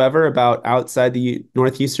whatsoever about outside the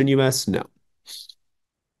northeastern US? No.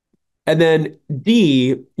 And then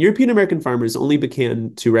D, European American farmers only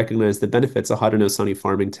began to recognize the benefits of Haudenosaunee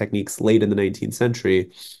farming techniques late in the 19th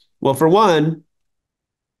century. Well, for one,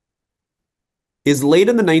 is late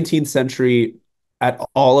in the 19th century at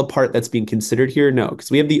all a part that's being considered here? No,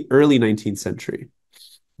 because we have the early 19th century.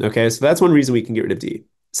 Okay, so that's one reason we can get rid of D.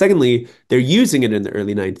 Secondly, they're using it in the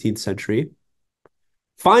early 19th century.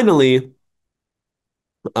 Finally,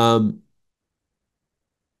 um,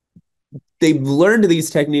 they've learned these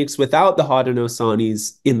techniques without the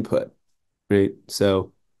Haudenosaunee input, right?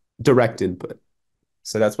 So direct input.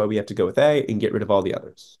 So that's why we have to go with A and get rid of all the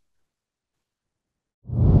others.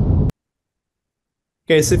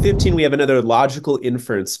 Okay, so 15, we have another logical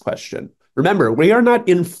inference question. Remember, we are not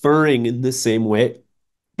inferring in the same way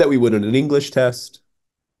that we would in an English test,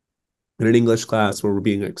 in an English class where we're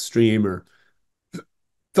being extreme or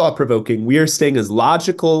thought-provoking. We are staying as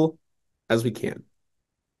logical as we can.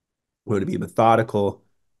 We want to be methodical,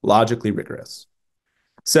 logically rigorous.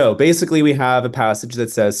 So basically, we have a passage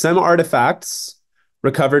that says some artifacts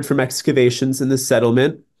recovered from excavations in the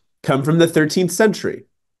settlement come from the 13th century,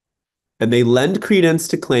 and they lend credence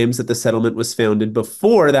to claims that the settlement was founded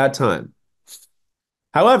before that time.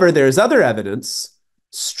 However, there is other evidence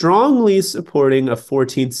strongly supporting a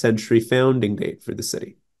 14th century founding date for the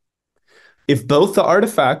city. If both the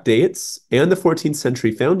artifact dates and the 14th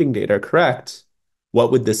century founding date are correct,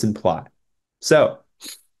 what would this imply? So,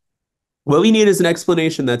 what we need is an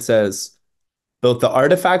explanation that says both the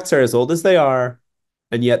artifacts are as old as they are,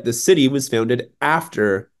 and yet the city was founded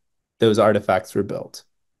after those artifacts were built.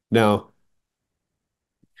 Now,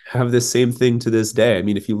 have the same thing to this day. I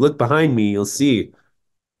mean, if you look behind me, you'll see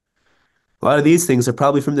a lot of these things are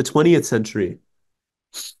probably from the 20th century,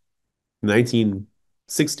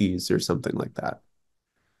 1960s or something like that.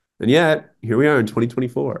 And yet, here we are in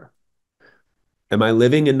 2024. Am I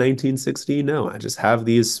living in 1960? No, I just have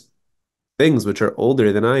these things which are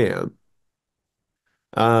older than I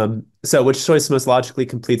am. So which choice most logically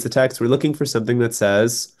completes the text? We're looking for something that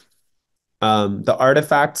says the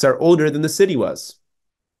artifacts are older than the city was.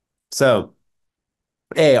 So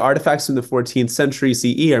A, artifacts from the 14th century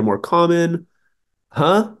CE are more common.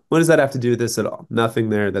 Huh? What does that have to do with this at all? Nothing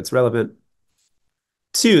there that's relevant.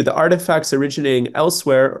 Two, the artifacts originated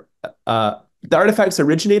elsewhere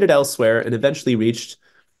and eventually reached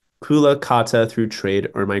Kula Kata through trade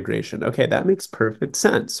or migration. Okay, that makes perfect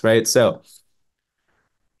sense, right? So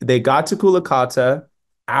they got to Kula Kata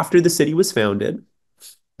after the city was founded,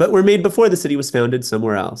 but were made before the city was founded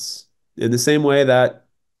somewhere else. In the same way that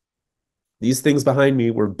these things behind me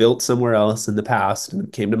were built somewhere else in the past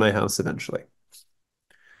and came to my house eventually.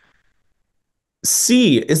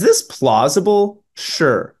 C, is this plausible?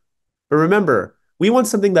 Sure. But remember, we want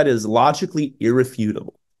something that is logically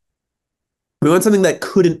irrefutable. We want something that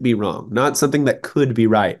couldn't be wrong, not something that could be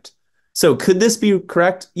right. So could this be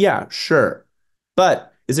correct? Yeah, sure.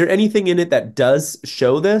 But is there anything in it that does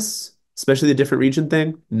show this, especially the different region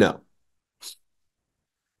thing? No.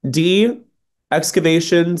 D,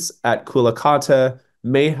 excavations at Kulakata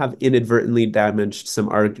may have inadvertently damaged some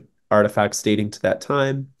artifacts dating to that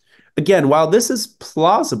time. Again, while this is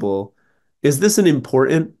plausible, is this an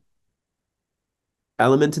important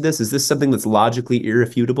element to this? Is this something that's logically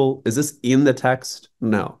irrefutable? Is this in the text?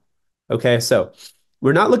 No. Okay, so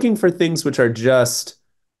we're not looking for things which are just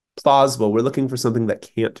plausible. We're looking for something that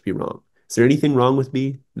can't be wrong. Is there anything wrong with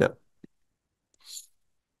B? No.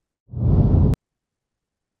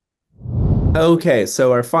 Okay,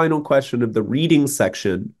 so our final question of the reading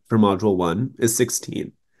section for Module 1 is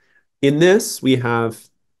 16. In this, we have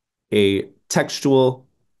a textual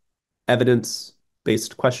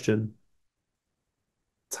evidence-based question.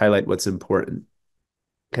 Let's highlight what's important.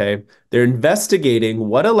 Okay. They're investigating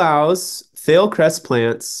what allows Thale cress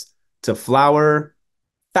plants to flower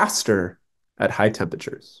faster at high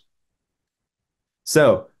temperatures.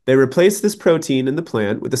 So they replace this protein in the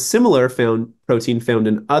plant with a similar protein found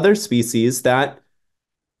in other species that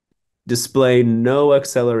display no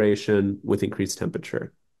acceleration with increased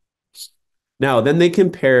temperature. Now, then they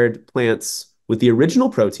compared plants with the original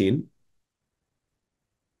protein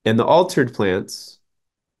and the altered plants.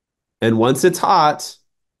 And once it's hot,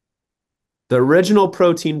 the original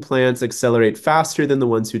protein plants accelerate faster than the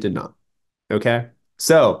ones who did not. Okay?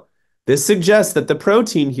 So this suggests that the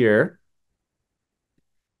protein here,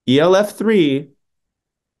 ELF3,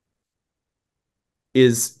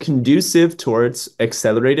 is conducive towards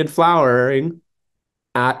accelerated flowering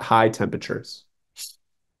at high temperatures.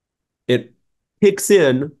 It kicks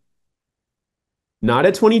in not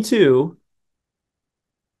at 22,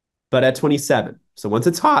 but at 27. So once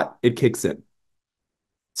it's hot, it kicks in.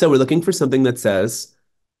 So we're looking for something that says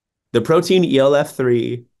the protein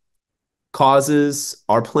ELF3 causes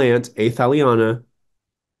our plant, A. thaliana,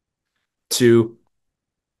 to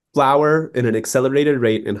flower in an accelerated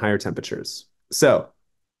rate in higher temperatures. So,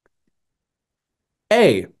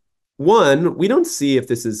 A, one, we don't see if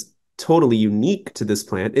this is totally unique to this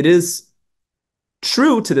plant. It is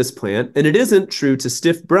true to this plant, and it isn't true to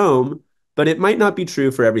stiff brome, but it might not be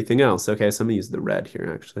true for everything else. Okay, so I'm gonna use the red here,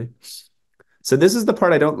 actually. So this is the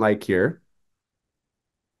part I don't like here.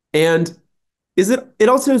 And it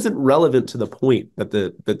also isn't relevant to the point that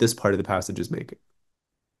this part of the passage is making.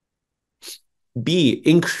 B,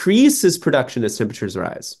 increases production as temperatures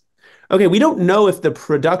rise. Okay, we don't know if the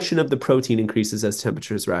production of the protein increases as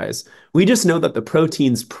temperatures rise. We just know that the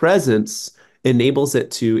protein's presence enables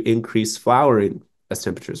it to increase flowering as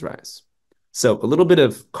temperatures rise. So a little bit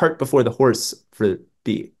of cart before the horse for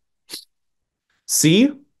B.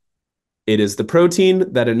 C, it is the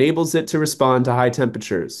protein that enables it to respond to high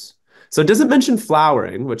temperatures. So it doesn't mention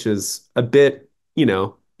flowering, which is a bit,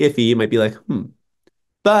 iffy. You might be like,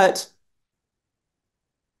 But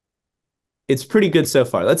it's pretty good so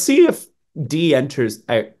far. Let's see if D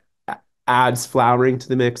adds flowering to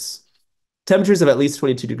the mix. Temperatures of at least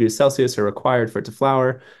 22 degrees Celsius are required for it to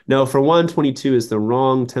flower. No, for 22 is the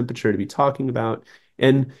wrong temperature to be talking about.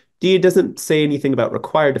 And D doesn't say anything about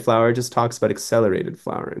required to flower, it just talks about accelerated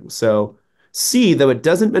flowering. So C, though it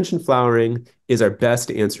doesn't mention flowering, is our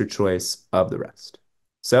best answer choice of the rest.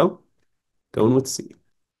 So going with C.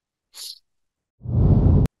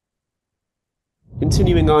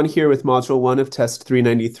 Continuing on here with Module 1 of Test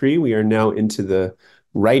 393, we are now into the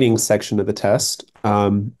writing section of the test.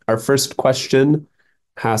 Our first question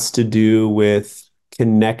has to do with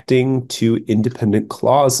connecting two independent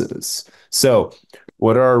clauses. So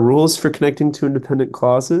what are our rules for connecting two independent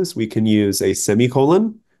clauses? We can use a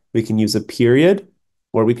semicolon, we can use a period,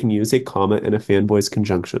 or we can use a comma and a fanboys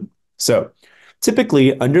conjunction. So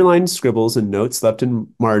typically, underlined scribbles and notes left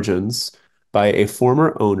in margins by a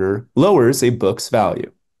former owner lowers a book's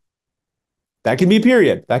value. That can be a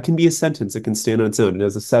period. That can be a sentence. It can stand on its own. It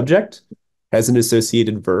has a subject, has an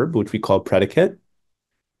associated verb, which we call predicate,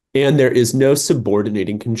 and there is no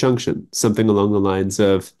subordinating conjunction, something along the lines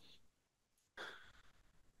of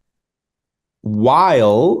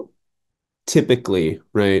while typically,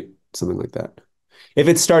 right? Something like that. If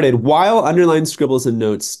it started while underlined scribbles and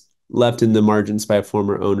notes left in the margins by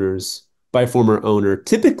former owner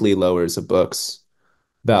typically lowers a book's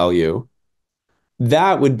value,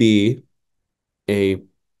 that would be a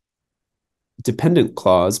dependent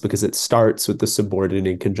clause because it starts with the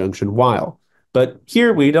subordinating conjunction while. But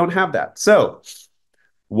here we don't have that. So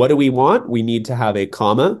what do we want? We need to have a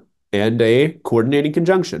comma and a coordinating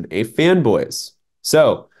conjunction, a fanboys.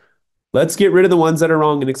 So let's get rid of the ones that are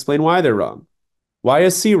wrong and explain why they're wrong. Why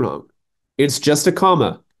is C wrong? It's just a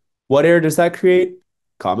comma. What error does that create?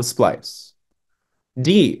 Comma splice.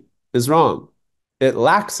 D is wrong. It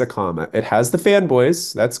lacks a comma. It has the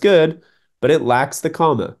fanboys, that's good, but it lacks the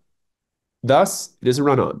comma. Thus, it is a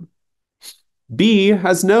run-on. B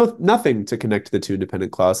has nothing to connect the two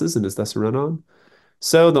independent clauses and is thus a run-on.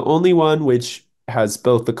 So the only one which has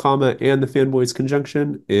both the comma and the fanboys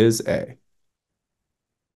conjunction is A.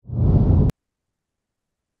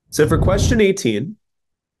 So for question 18,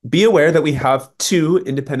 be aware that we have two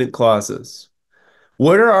independent clauses.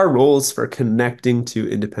 What are our rules for connecting two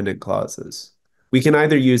independent clauses? We can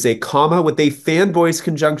either use a comma with a fanboys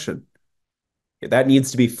conjunction. That needs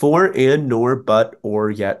to be for, and, nor, but, or,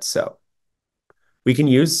 yet, so. We can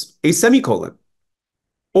use a semicolon.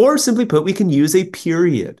 Or simply put, we can use a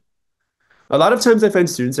period. A lot of times I find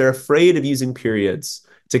students are afraid of using periods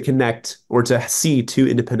to connect or to see two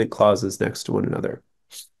independent clauses next to one another.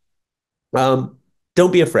 Um,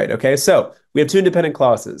 don't be afraid, okay? So we have two independent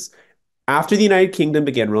clauses. After the United Kingdom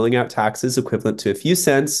began rolling out taxes equivalent to a few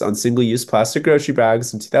cents on single-use plastic grocery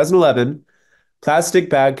bags in 2011, plastic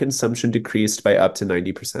bag consumption decreased by up to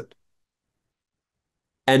 90%.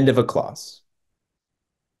 End of a clause.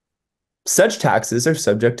 Such taxes are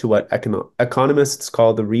subject to what economists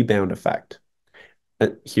call the rebound effect.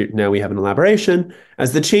 Here now we have an elaboration.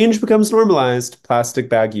 As the change becomes normalized, plastic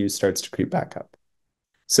bag use starts to creep back up.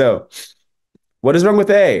 So, what is wrong with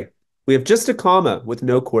A? We have just a comma with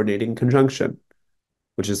no coordinating conjunction,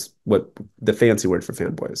 which is what the fancy word for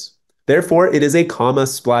fanboys. Therefore, it is a comma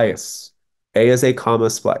splice. A is a comma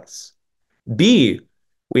splice. B,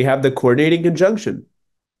 we have the coordinating conjunction,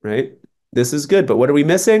 right? This is good, but what are we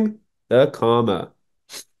missing? The comma.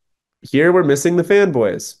 Here we're missing the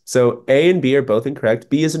fanboys. So A and B are both incorrect.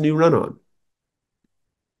 B is a new run-on.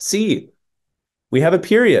 C, we have a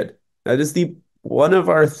period. That is the one of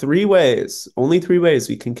our three ways, only three ways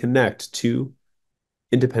we can connect two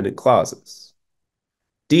independent clauses.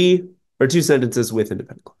 D, or two sentences with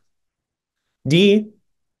independent clauses. D,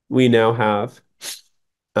 we now have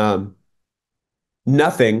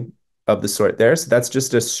nothing of the sort there. So that's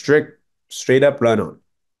just a straight up run-on.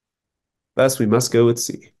 Thus, we must go with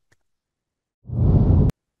C.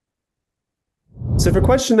 So for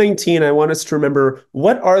question 19, I want us to remember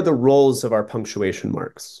what are the roles of our punctuation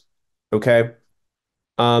marks? Okay.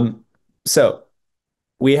 So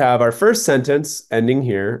we have our first sentence ending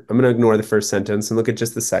here. I'm going to ignore the first sentence and look at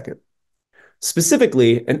just the second.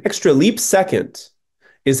 Specifically, an extra leap second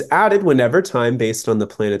is added whenever time based on the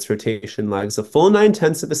planet's rotation lags a full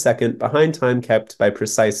 9/10 of a second behind time kept by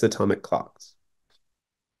precise atomic clocks.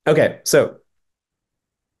 Okay, so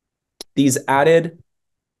these added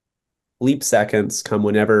leap seconds come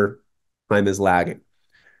whenever time is lagging.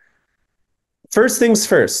 First things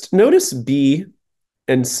first, notice B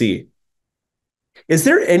and C. Is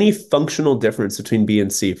there any functional difference between B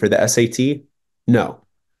and C for the SAT? No.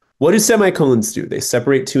 What do semicolons do? They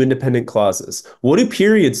separate two independent clauses. What do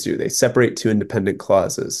periods do? They separate two independent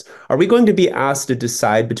clauses. Are we going to be asked to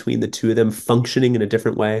decide between the two of them functioning in a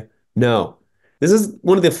different way? No. This is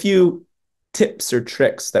one of the few tips or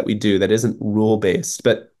tricks that we do that isn't rule-based.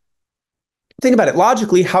 But think about it.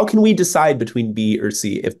 Logically, how can we decide between B or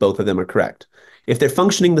C if both of them are correct? If they're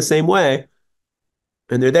functioning the same way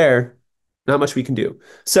and they're there, not much we can do.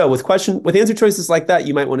 So with answer choices like that,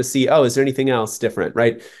 you might want to see, oh, is there anything else different,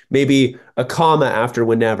 right? Maybe a comma after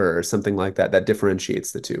whenever or something like that that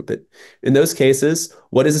differentiates the two. But in those cases,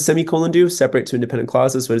 what does a semicolon do? Separate two independent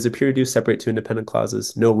clauses. What does a period do? Separate two independent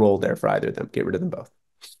clauses. No role there for either of them. Get rid of them both.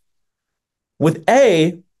 With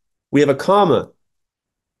A, we have a comma,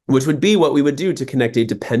 which would be what we would do to connect a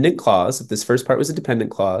dependent clause, if this first part was a dependent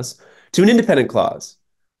clause, to an independent clause.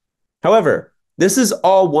 However, this is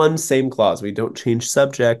all one same clause. We don't change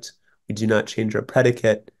subject. We do not change our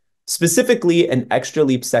predicate. Specifically, an extra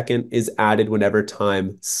leap second is added whenever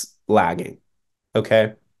time's lagging.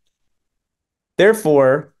 Okay?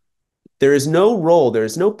 Therefore, there is no role, there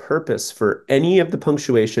is no purpose for any of the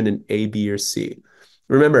punctuation in A, B, or C.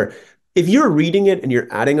 Remember, if you're reading it and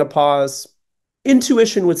you're adding a pause,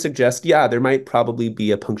 intuition would suggest, yeah, there might probably be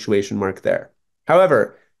a punctuation mark there.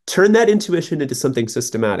 However, turn that intuition into something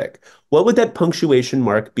systematic. What would that punctuation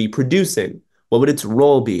mark be producing? What would its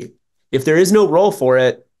role be? If there is no role for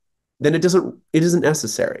it, then it isn't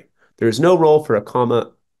necessary. There is no role for a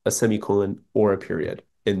comma, a semicolon, or a period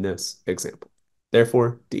in this example.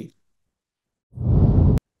 Therefore, D.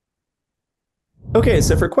 Okay,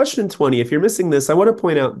 so for question 20, if you're missing this, I want to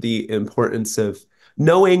point out the importance of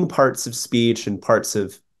knowing parts of speech and parts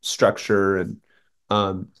of structure and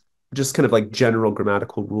just kind of like general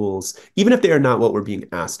grammatical rules, even if they are not what we're being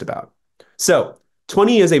asked about. So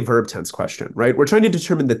 20 is a verb tense question, right? We're trying to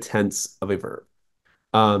determine the tense of a verb,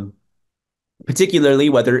 particularly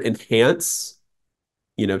whether enhance,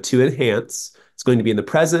 to enhance, it's going to be in the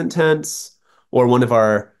present tense or one of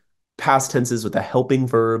our past tenses with a helping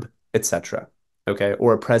verb, etc. Okay,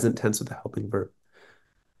 or a present tense with a helping verb.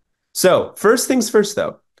 So first things first,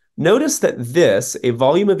 though, notice that this, a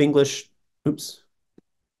volume of English, oops,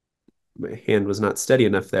 my hand was not steady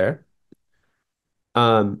enough there.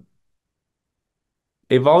 A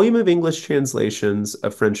volume of English translations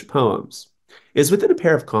of French poems is within a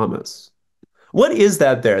pair of commas. What is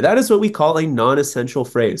that there? That is what we call a non-essential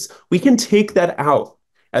phrase. We can take that out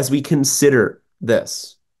as we consider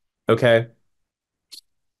this, okay?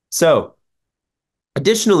 So,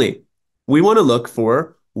 additionally, we want to look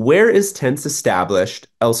for where is tense established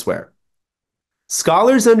elsewhere.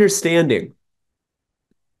 Scholars' understanding,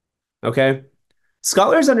 okay?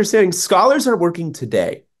 Scholars' understanding, scholars are working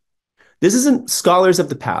today. This isn't scholars of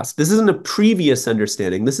the past. This isn't a previous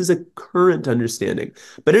understanding. This is a current understanding,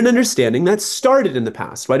 but an understanding that started in the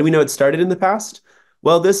past. Why do we know it started in the past?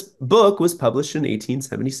 Well, this book was published in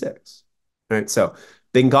 1876. All right, so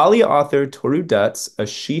Bengali author Toru Dutt's A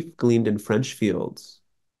Sheaf Gleaned in French Fields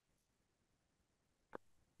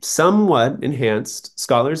somewhat enhanced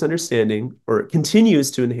scholars' understanding, or continues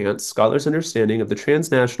to enhance scholars' understanding of the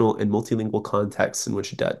transnational and multilingual contexts in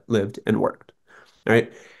which Dutt lived and worked. All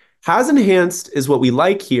right. Has enhanced is what we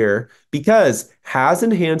like here because has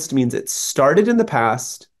enhanced means it started in the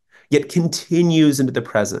past, yet continues into the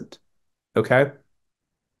present. Okay.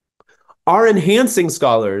 Are enhancing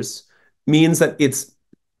scholars means that it's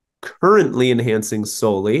currently enhancing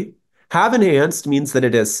solely. Have enhanced means that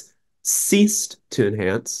it has ceased to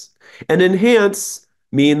enhance. And enhance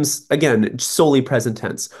means, again, solely present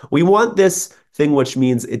tense. We want this thing which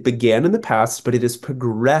means it began in the past, but it has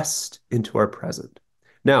progressed into our present.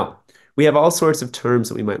 Now, we have all sorts of terms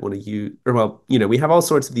that we might want to use, or well, we have all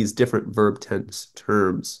sorts of these different verb tense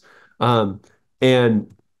terms.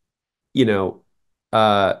 And, you know,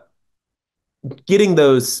 uh, getting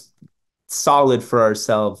those solid for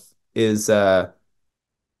ourselves is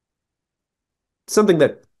something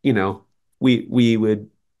that, we would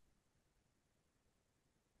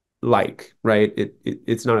like, right?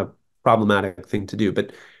 It's not a problematic thing to do,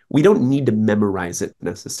 but we don't need to memorize it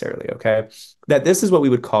necessarily, okay? That this is what we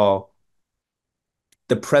would call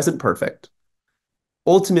the present perfect.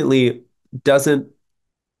 Ultimately, doesn't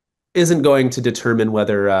isn't going to determine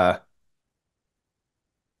whether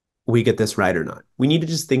we get this right or not. We need to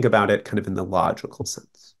just think about it kind of in the logical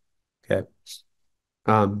sense. Okay.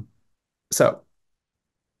 Um, so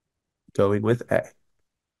going with A.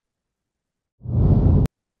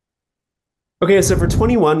 Okay, so for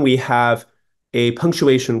 21, we have a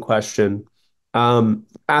punctuation question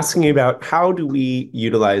asking about how do we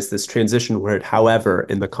utilize this transition word, however,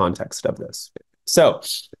 in the context of this. So,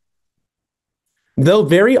 though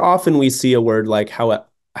very often we see a word like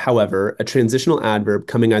however, a transitional adverb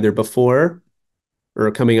coming either before or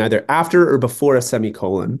coming either after or before a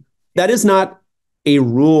semicolon, that is not a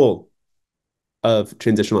rule of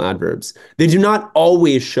transitional adverbs. They do not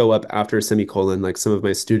always show up after a semicolon, like some of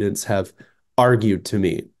my students have argued to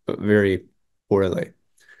me very poorly.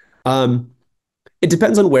 Um, it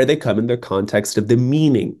depends on where they come in the context of the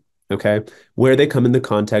meaning, okay? Where they come in the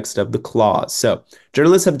context of the clause. So,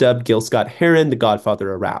 journalists have dubbed Gil Scott Heron the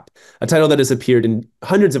Godfather of rap, a title that has appeared in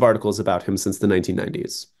hundreds of articles about him since the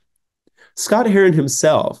 1990s. Scott Heron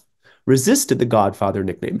himself resisted the Godfather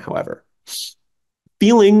nickname, however,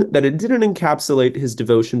 feeling that it didn't encapsulate his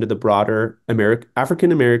devotion to the broader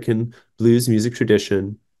African American blues music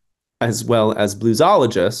tradition, as well as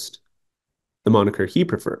bluesologist, the moniker he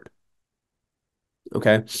preferred.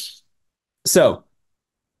 Okay. So,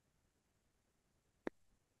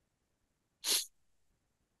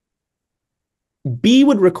 B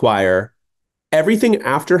would require everything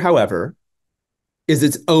after, however, is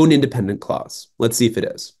its own independent clause. Let's see if it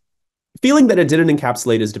is. Feeling that it didn't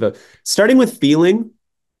encapsulate his devotion. Starting with feeling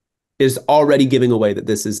is already giving away that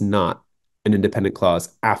this is not an independent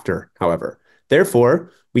clause after, however.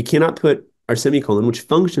 Therefore, we cannot put our semicolon, which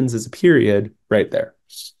functions as a period, right there.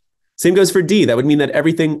 Same goes for D. That would mean that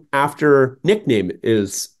everything after nickname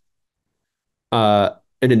is an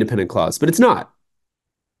independent clause, but it's not.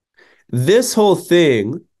 This whole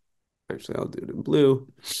thing, actually, I'll do it in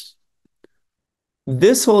blue.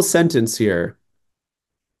 This whole sentence here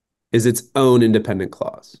is its own independent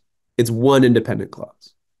clause. It's one independent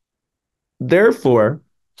clause. Therefore,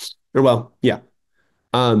 or well, yeah.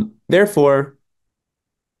 Therefore,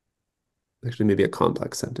 actually, maybe a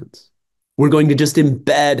complex sentence. We're going to just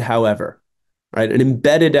embed, however, right? An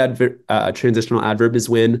embedded transitional adverb is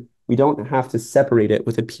when we don't have to separate it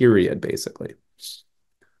with a period, basically.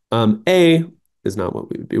 A is not what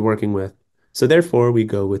we would be working with. So therefore, we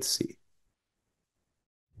go with C.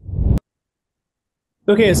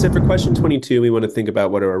 Okay, so for question 22, we want to think about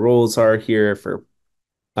what our roles are here for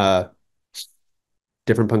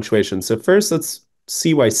different punctuations. So first, let's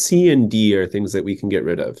see why C and D are things that we can get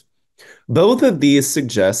rid of. Both of these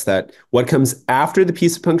suggest that what comes after the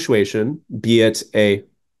piece of punctuation, be it a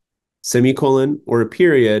semicolon or a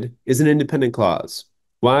period, is an independent clause.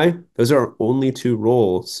 Why? Those are only two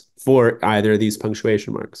roles for either of these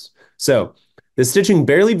punctuation marks. So the stitching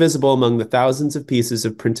barely visible among the thousands of pieces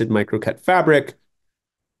of printed microcut fabric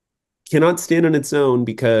cannot stand on its own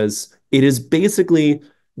because it is basically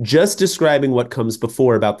just describing what comes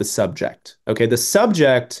before about the subject. Okay, the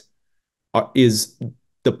subject is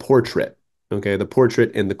the portrait. Okay, the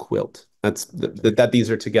portrait and the quilt. That's that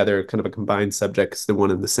these are together, kind of a combined subject, because they're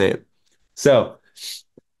one and the same. So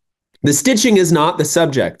The stitching is not the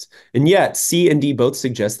subject, and yet C and D both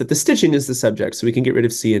suggest that the stitching is the subject, so we can get rid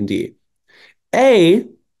of C and D. A,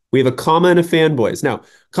 we have a comma and a fanboys. Now,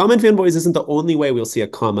 comma and fanboys isn't the only way we'll see a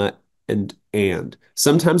comma and.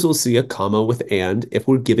 Sometimes we'll see a comma with and if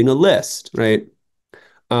we're giving a list, right?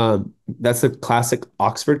 That's the classic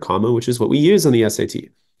Oxford comma, which is what we use on the SAT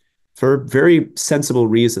for very sensible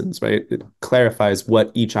reasons, right? It clarifies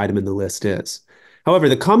what each item in the list is. However,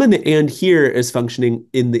 the comma and the and here is functioning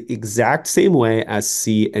in the exact same way as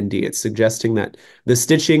C and D. It's suggesting that the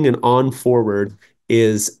stitching and on forward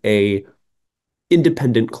is a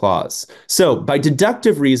independent clause. So by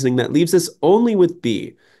deductive reasoning, that leaves us only with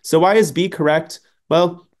B. So why is B correct?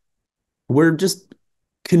 Well, we're just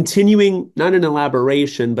continuing, not an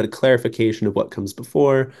elaboration, but a clarification of what comes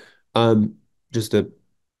before. Just a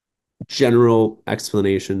general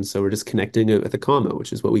explanation. So we're just connecting it with a comma,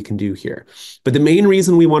 which is what we can do here. But the main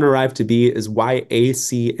reason we want to arrive to B is why A,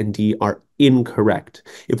 C, and D are incorrect.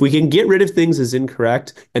 If we can get rid of things as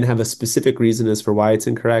incorrect and have a specific reason as for why it's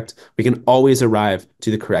incorrect, we can always arrive to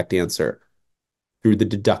the correct answer through the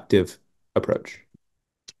deductive approach.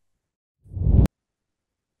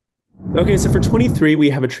 Okay, so for 23, we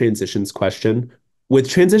have a transitions question. With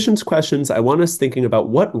transitions questions, I want us thinking about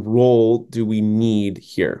what role do we need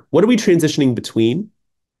here? What are we transitioning between,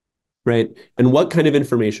 right? And what kind of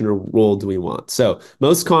information or role do we want? So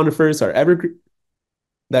most conifers are evergreen.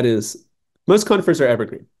 That is, most conifers are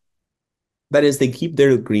evergreen. That is, they keep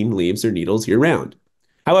their green leaves or needles year round.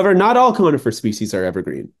 However, not all conifer species are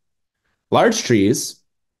evergreen. Large trees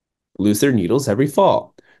lose their needles every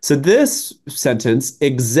fall. So this sentence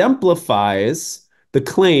exemplifies the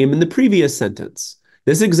claim in the previous sentence.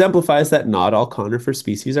 This exemplifies that not all conifer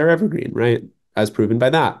species are evergreen, right? As proven by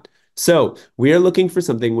that. So we are looking for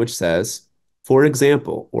something which says, for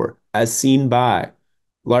example, or as seen by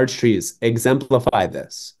large trees, exemplify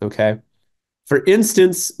this, okay? For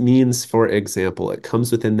instance means for example. It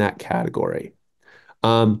comes within that category.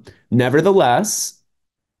 Nevertheless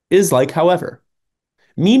is like however.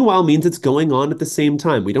 Meanwhile means it's going on at the same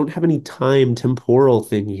time. We don't have any time temporal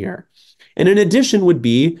thing here. And in addition would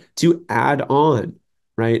be to add on,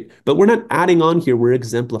 right? But we're not adding on here, we're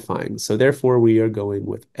exemplifying. So therefore we are going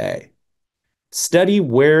with A. Study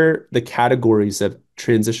where the categories of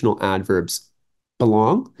transitional adverbs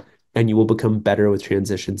belong, and you will become better with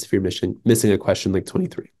transitions if you're missing a question like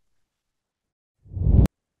 23.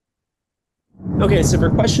 Okay, so for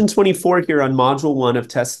question 24 here on module 1 of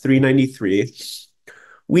test 393,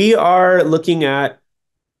 we are looking at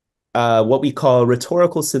what we call a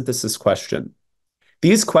rhetorical synthesis question.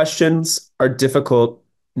 These questions are difficult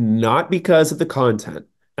not because of the content,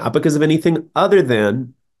 not because of anything other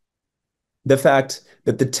than the fact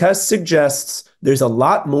that the test suggests there's a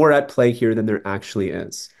lot more at play here than there actually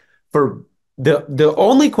is. For the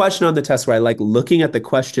only question on the test where I like looking at the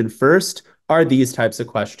question first are these types of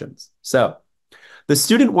questions. So the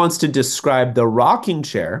student wants to describe the rocking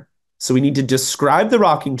chair. So we need to describe the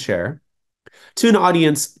rocking chair to an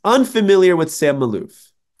audience unfamiliar with Sam Maloof.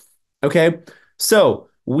 Okay, so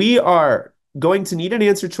we are going to need an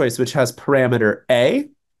answer choice which has parameter A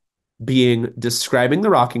being describing the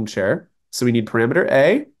rocking chair. So we need parameter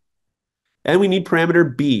A, and we need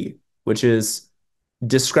parameter B, which is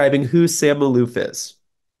describing who Sam Maloof is.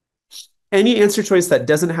 Any answer choice that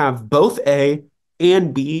doesn't have both A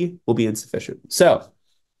and B will be insufficient. So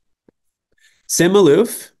Sam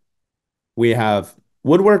Maloof, we have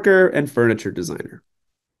woodworker and furniture designer.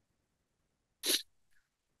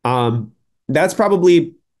 That's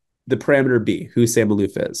probably the parameter B, who Sam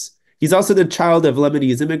Maloof is. He's also the child of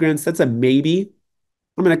Lebanese immigrants. That's a maybe.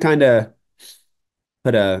 I'm going to kind of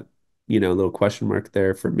put a, little question mark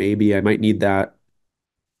there for maybe. I might need that.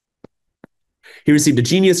 He received a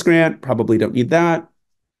Genius Grant. Probably don't need that.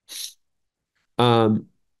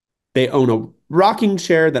 They own a rocking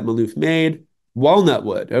chair that Maloof made. Walnut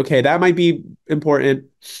wood. Okay, that might be important.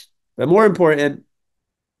 But more important,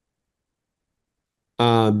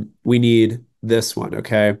 we need this one,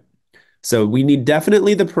 okay? So we need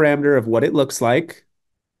definitely the parameter of what it looks like,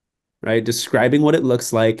 right? Describing what it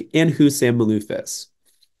looks like and who Sam Maloof is.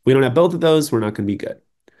 If we don't have both of those, we're not going to be good.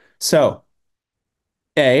 So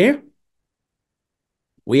A,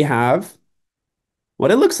 we have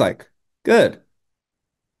what it looks like. Good.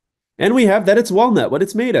 And we have that it's walnut, what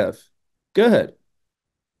it's made of. Good.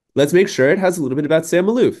 Let's make sure it has a little bit about Sam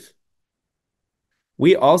Maloof.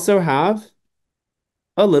 We also have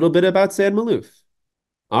a little bit about Sam Maloof.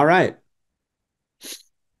 All right.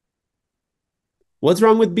 What's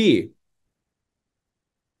wrong with B?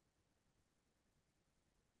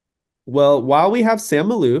 Well, while we have Sam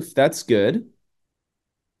Maloof, that's good.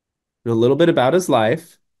 And a little bit about his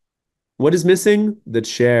life. What is missing? The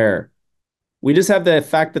chair. We just have the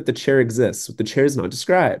fact that the chair exists. The chair is not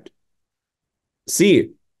described.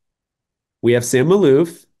 C, we have Sam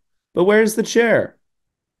Maloof, but where's the chair?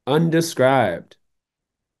 Undescribed.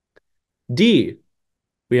 D,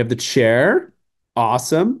 we have the chair.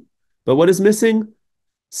 Awesome. But what is missing?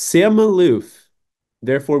 Sam Maloof.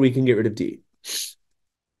 Therefore, we can get rid of D.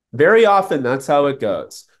 Very often, that's how it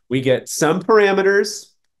goes. We get some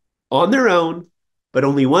parameters on their own, but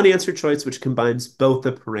only one answer choice, which combines both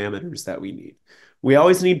the parameters that we need. We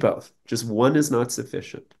always need both. Just one is not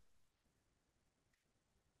sufficient.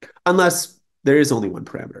 Unless there is only one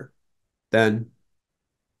parameter. Then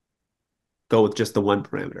go with just the one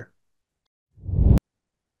parameter.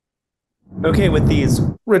 Okay, with these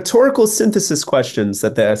rhetorical synthesis questions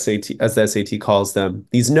that the SAT, as the SAT calls them,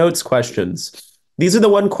 these notes questions, these are the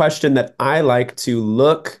one question that I like to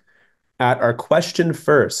look at our question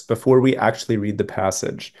first before we actually read the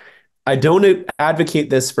passage. I don't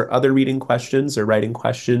advocate this for other reading questions or writing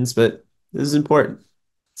questions, but this is important.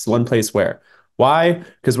 It's one place where. Why?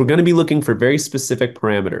 Because we're going to be looking for very specific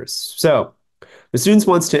parameters. So the students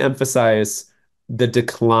wants to emphasize the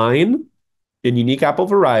decline in unique apple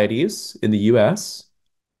varieties in the US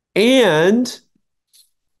and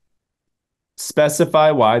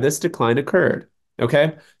specify why this decline occurred.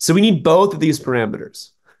 Okay, so we need both of these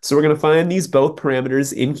parameters. So we're going to find these both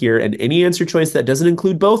parameters in here, and any answer choice that doesn't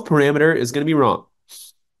include both parameter is going to be wrong.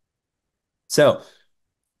 So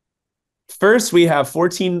first we have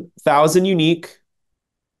 14,000 unique,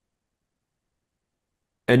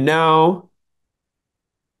 and now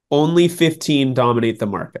only 15 dominate the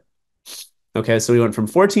market. Okay, so we went from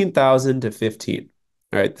 14,000 to 15.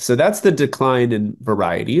 All right, so that's the decline in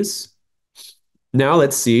varieties. Now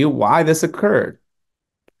let's see why this occurred.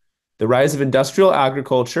 The rise of industrial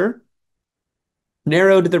agriculture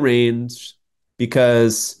narrowed the range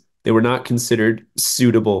because they were not considered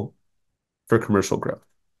suitable for commercial growth.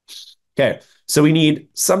 Okay, so we need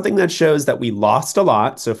something that shows that we lost a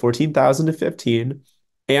lot, so 14,000 to 15,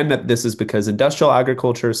 and that this is because industrial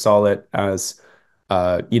agriculture saw it as,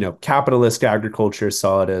 capitalist agriculture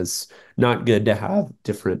saw it as not good to have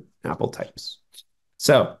different apple types.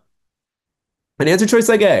 So an answer choice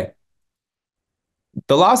like A,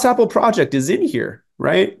 the Lost Apple Project is in here,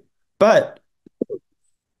 right? But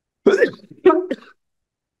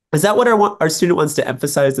is that what our student wants to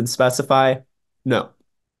emphasize and specify? No.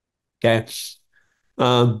 Okay.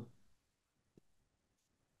 Um,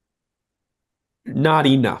 not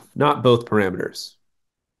enough, not both parameters.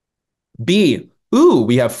 B, ooh,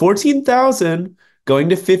 we have 14,000 going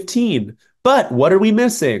to 15. But what are we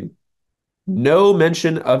missing? No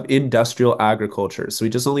mention of industrial agriculture. So we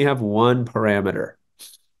just only have one parameter.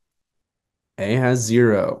 A has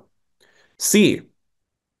 0. C.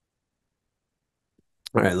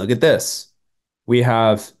 All right, look at this. We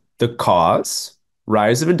have the cause,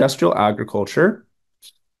 rise of industrial agriculture,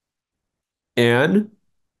 and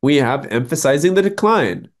we have emphasizing the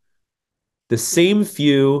decline. The same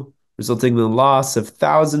few resulting in the loss of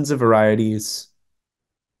thousands of varieties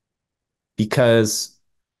because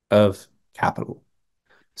of capital.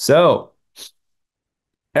 So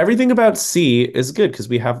everything about C is good because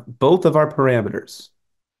we have both of our parameters.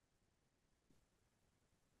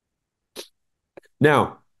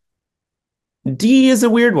 Now, D is a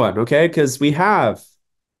weird one, okay? Because we have,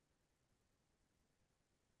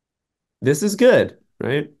 this is good,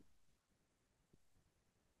 right?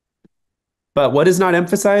 But what is not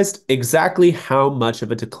emphasized? Exactly how much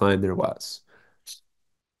of a decline there was.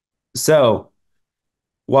 So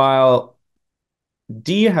while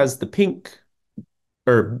D has the pink,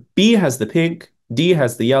 or B has the pink, D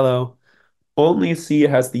has the yellow, only C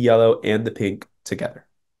has the yellow and the pink together.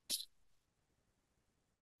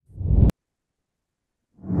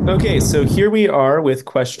 Okay, so here we are with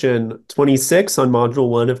question 26 on module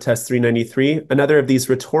 1 of test 393, another of these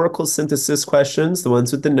rhetorical synthesis questions, the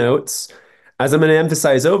ones with the notes. As I'm going to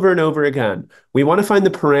emphasize over and over again, we want to find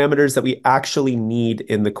the parameters that we actually need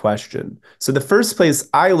in the question. So the first place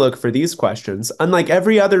I look for these questions, unlike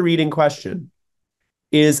every other reading question,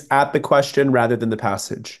 is at the question rather than the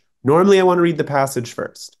passage. Normally I want to read the passage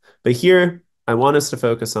first, but here I want us to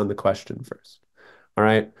focus on the question first. All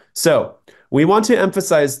right, so we want to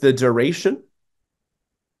emphasize the duration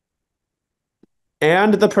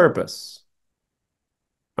and the purpose.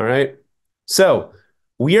 All right, so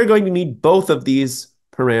we are going to need both of these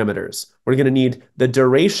parameters. We're going to need the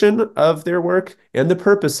duration of their work and the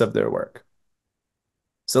purpose of their work.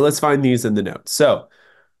 So let's find these in the notes. So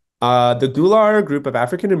the Gula are a group of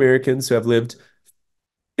African Americans who have lived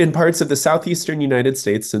in parts of the southeastern United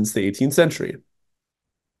States since the 18th century.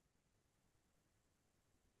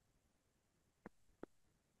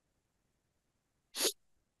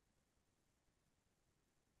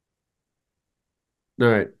 All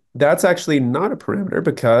right. That's actually not a parameter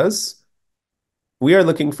because we are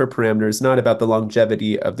looking for parameters not about the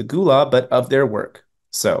longevity of the Gula, but of their work.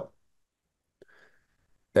 So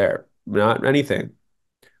there, not anything.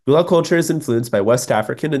 Gula culture is influenced by West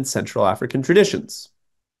African and Central African traditions.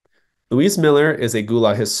 Louise Miller is a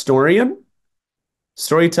Gula historian,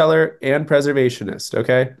 storyteller, and preservationist.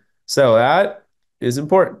 Okay. So that is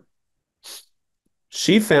important.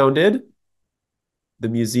 She founded the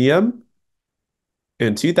museum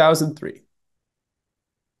in 2003.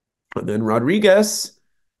 And then Rodriguez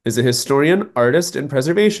is a historian, artist, and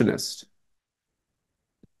preservationist.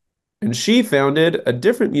 And she founded a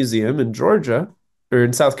different museum in Georgia or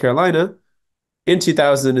in South Carolina in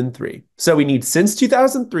 2003. So we need since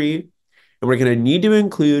 2003, and we're going to need to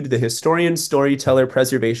include the historian, storyteller,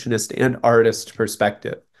 preservationist, and artist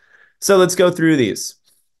perspective. So let's go through these.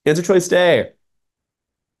 Answer choice A.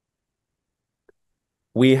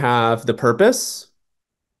 We have the purpose,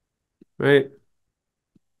 right?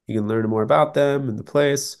 You can learn more about them and the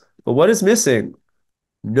place. But what is missing?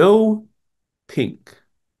 No pink.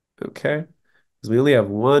 Okay. Because we only have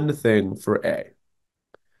one thing for A.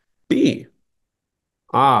 B.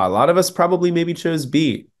 A lot of us probably maybe chose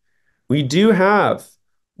B. We do have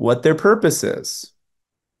what their purpose is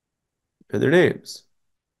and their names.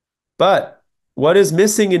 But what is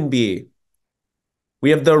missing in B? We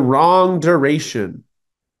have the wrong duration.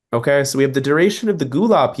 Okay, so we have the duration of the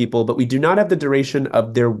Gula people, but we do not have the duration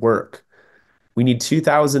of their work. We need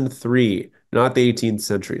 2003, not the 18th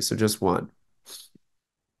century, so just one.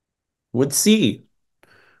 With C,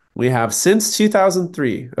 we have since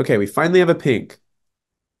 2003. Okay, we finally have a pink.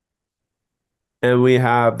 And we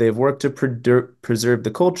have, they've worked to preserve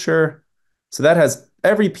the culture. So that has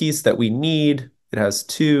every piece that we need. It has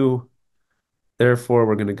two. Therefore,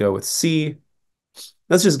 we're going to go with C.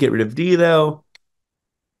 Let's just get rid of D, though.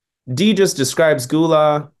 D just describes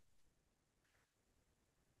Gula.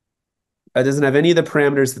 It doesn't have any of the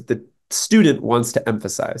parameters that the student wants to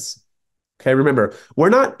emphasize. Okay, remember, we're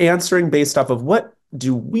not answering based off of what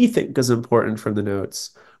do we think is important from the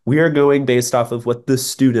notes. We are going based off of what the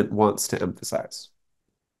student wants to emphasize.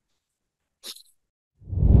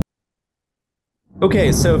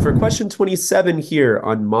 Okay, so for question 27 here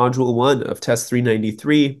on module 1 of test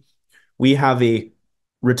 393, we have a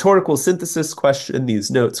rhetorical synthesis question,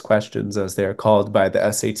 these notes questions as they're called by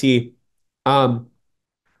the SAT.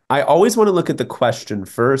 I always want to look at the question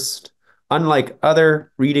first. Unlike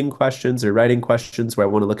other reading questions or writing questions where I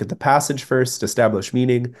want to look at the passage first, establish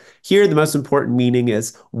meaning, here the most important meaning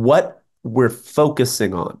is what we're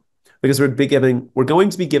focusing on. Because we're going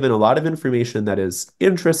to be given a lot of information that is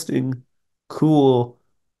interesting, cool,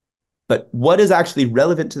 but what is actually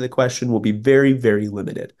relevant to the question will be very, very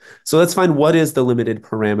limited. So let's find what is the limited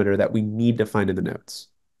parameter that we need to find in the notes.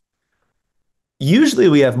 Usually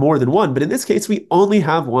we have more than one, but in this case, we only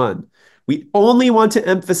have one. We only want to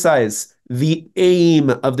emphasize the aim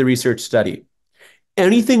of the research study.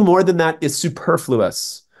 Anything more than that is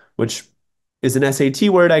superfluous, which is an SAT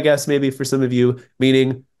word, I guess, maybe for some of you,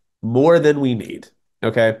 meaning more than we need.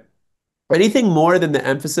 Okay. Anything more than the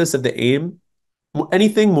emphasis of the aim,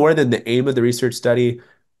 anything more than the aim of the research study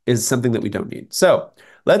is something that we don't need. So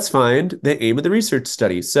let's find the aim of the research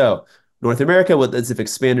study. So North America was have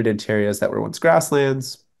expanded into areas that were once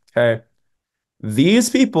grasslands. Okay. These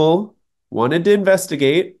people wanted to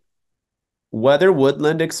investigate whether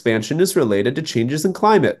woodland expansion is related to changes in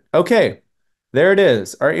climate. Okay, there it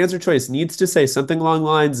is. Our answer choice needs to say something along the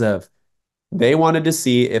lines of they wanted to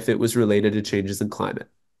see if it was related to changes in climate.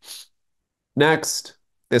 Next,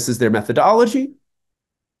 this is their methodology.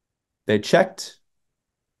 They checked.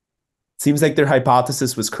 Seems like their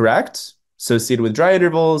hypothesis was correct, associated with dry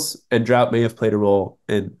intervals, and drought may have played a role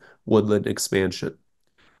in woodland expansion.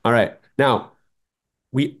 All right, now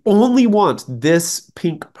we only want this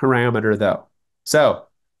pink parameter though. So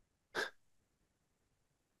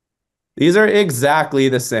these are exactly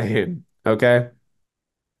the same, okay?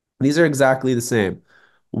 These are exactly the same.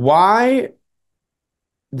 Why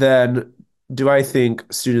then do I think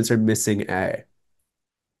students are missing A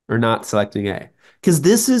or not selecting A? Because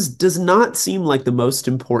does not seem like the most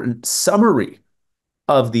important summary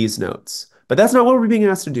of these notes. But that's not what we're being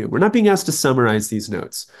asked to do. We're not being asked to summarize these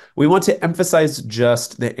notes. We want to emphasize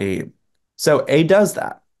just the aim. So A does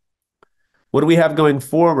that. What do we have going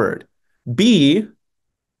forward? B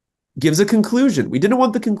gives a conclusion. We didn't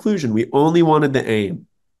want the conclusion. We only wanted the aim.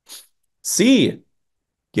 C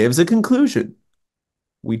gives a conclusion.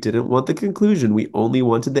 We didn't want the conclusion. We only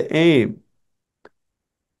wanted the aim.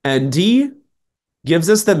 And D gives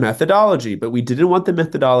us the methodology, but we didn't want the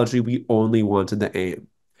methodology. We only wanted the aim.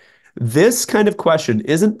 This kind of question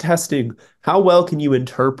isn't testing how well can you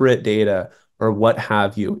interpret data or what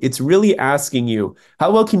have you. It's really asking you,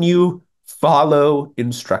 how well can you follow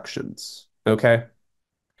instructions? Okay.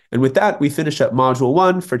 And with that, we finish up module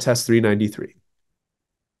one for test 393.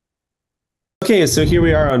 Okay, so here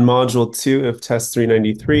we are on module two of test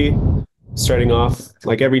 393, starting off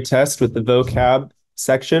like every test with the vocab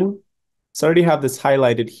section. So I already have this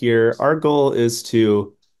highlighted here.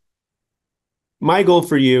 My goal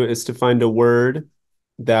for you is to find a word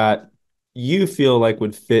that you feel like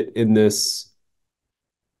would fit in this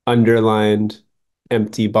underlined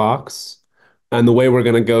empty box. And the way we're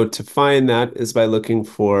going to go to find that is by looking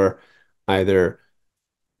for either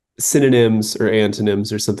synonyms or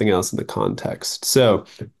antonyms or something else in the context. So,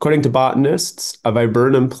 according to botanists, a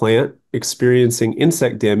viburnum plant experiencing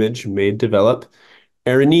insect damage may develop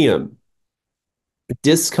erinium,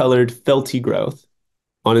 discolored felty growth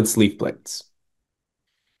on its leaf blades.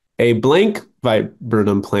 A blank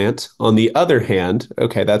viburnum plant, on the other hand,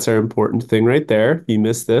 okay, that's our important thing right there. If you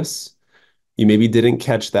missed this, you maybe didn't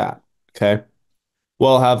catch that. Okay.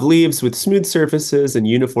 Will have leaves with smooth surfaces and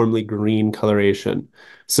uniformly green coloration.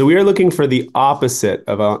 So we are looking for the opposite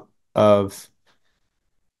of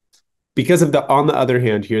because of the on the other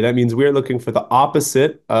hand here, that means we're looking for the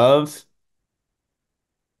opposite of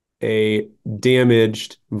a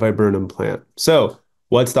damaged viburnum plant. So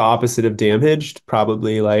what's the opposite of damaged?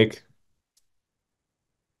 Probably like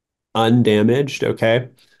undamaged, okay?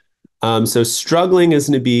 So struggling is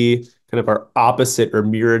going to be kind of our opposite or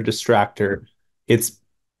mirror distractor. It's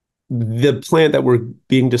the plant that we're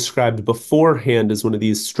being described beforehand as one of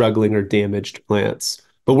these struggling or damaged plants,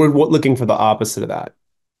 but we're looking for the opposite of that.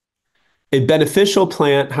 A beneficial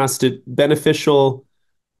plant beneficial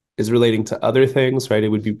is relating to other things, right? It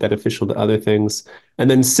would be beneficial to other things.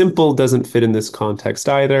 And then simple doesn't fit in this context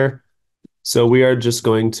either. So we are just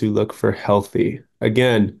going to look for healthy.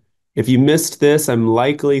 Again, if you missed this, I'm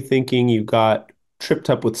likely thinking you got tripped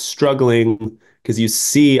up with struggling because you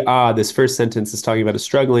see, this first sentence is talking about a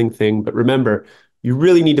struggling thing. But remember, you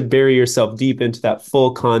really need to bury yourself deep into that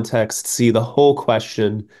full context, see the whole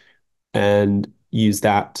question, and use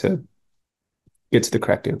that to get to the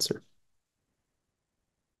correct answer.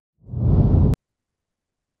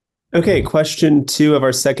 Okay, question two of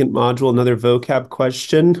our second module, another vocab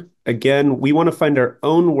question. Again, we want to find our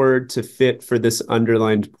own word to fit for this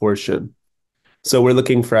underlined portion. So we're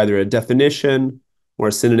looking for either a definition or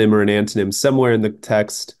a synonym or an antonym somewhere in the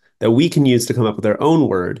text that we can use to come up with our own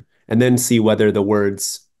word and then see whether the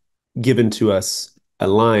words given to us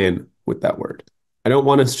align with that word. I don't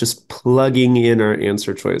want us just plugging in our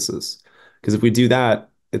answer choices because if we do that,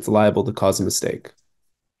 it's liable to cause a mistake.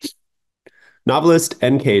 Novelist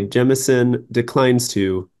N.K. Jemisin declines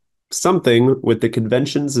to something with the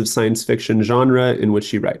conventions of science fiction genre in which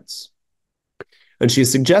she writes. And she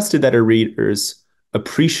suggested that her readers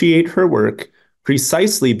appreciate her work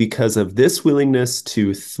precisely because of this willingness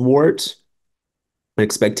to thwart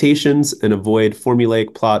expectations and avoid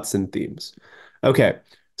formulaic plots and themes. Okay,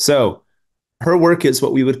 so her work is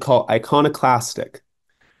what we would call iconoclastic.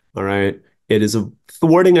 All right. It is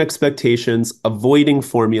thwarting expectations, avoiding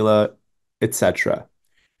formula, etc.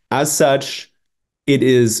 As such, it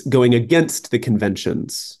is going against the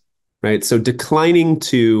conventions, right? So declining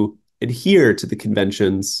to adhere to the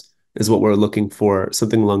conventions is what we're looking for,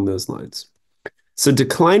 something along those lines. So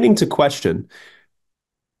declining to question,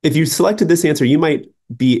 if you selected this answer, you might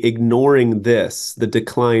be ignoring this, the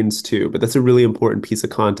declines to, but that's a really important piece of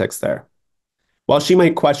context there. While she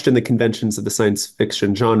might question the conventions of the science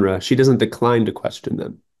fiction genre, she doesn't decline to question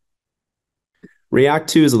them. React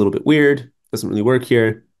to is a little bit weird, doesn't really work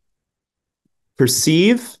here.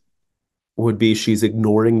 Perceive would be she's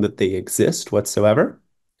ignoring that they exist whatsoever.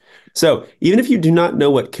 So even if you do not know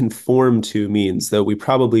what conform to means, though we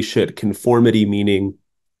probably should, conformity meaning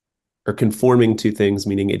or conforming to things,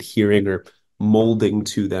 meaning adhering or molding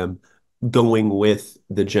to them, going with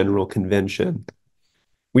the general convention.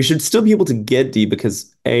 We should still be able to get D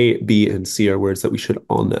because A, B, and C are words that we should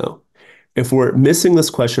all know. If we're missing this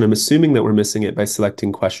question, I'm assuming that we're missing it by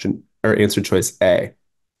selecting question or answer choice A.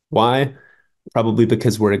 Why? Probably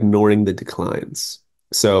because we're ignoring the declines.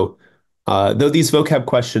 So though these vocab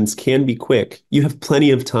questions can be quick, you have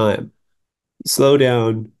plenty of time. Slow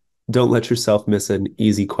down. Don't let yourself miss an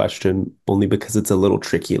easy question only because it's a little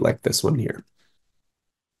tricky like this one here.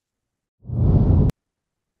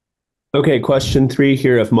 Okay, question three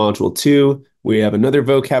here of module two. We have another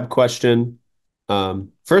vocab question.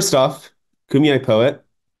 First off, Kumeyaay Poet,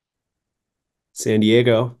 San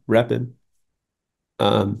Diego, reppin'.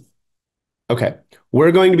 Okay,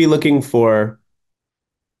 we're going to be looking for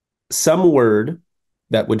some word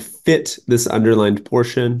that would fit this underlined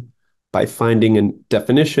portion by finding a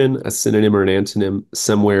definition, a synonym, or an antonym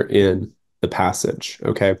somewhere in the passage.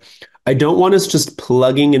 Okay. I don't want us just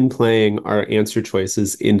plugging and playing our answer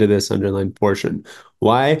choices into this underlined portion.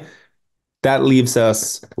 Why? That leaves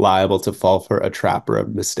us liable to fall for a trap or a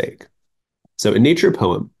mistake. So in Nature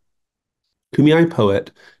Poem, Kumeyaay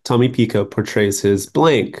poet Tommy Pico portrays his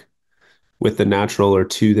blank with the natural or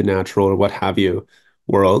to the natural or what have you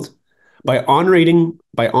world by honoring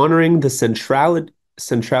the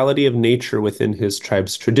centrality of nature within his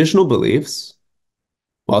tribe's traditional beliefs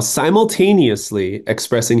while simultaneously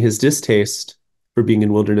expressing his distaste for being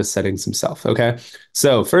in wilderness settings himself. Okay.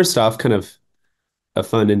 So first off, kind of a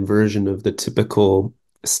fun inversion of the typical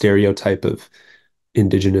stereotype of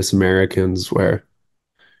indigenous Americans where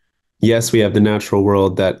yes, we have the natural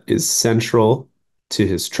world that is central to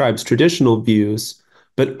his tribe's traditional views,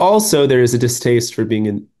 but also there is a distaste for being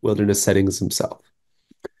in wilderness settings himself.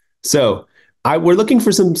 So we're looking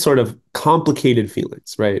for some sort of complicated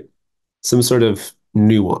feelings, right? Some sort of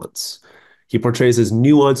nuance. He portrays his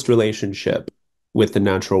nuanced relationship with the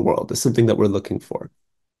natural world as something that we're looking for.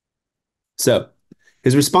 So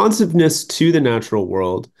his responsiveness to the natural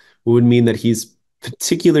world would mean that he's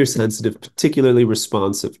particularly sensitive, particularly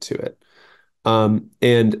responsive to it.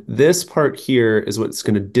 And this part here is what's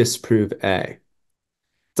going to disprove A.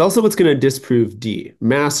 It's also what's going to disprove D,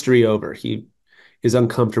 mastery over. He is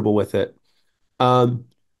uncomfortable with it. Um,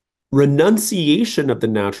 Renunciation of the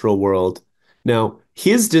natural world. Now,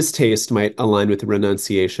 his distaste might align with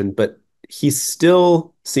renunciation, but he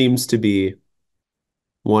still seems to be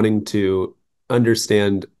wanting to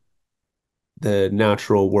understand the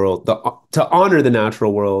natural world, to honor the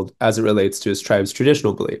natural world as it relates to his tribe's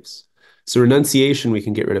traditional beliefs. So renunciation we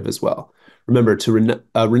can get rid of as well. Remember,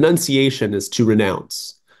 renunciation is to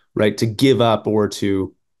renounce, right? To give up or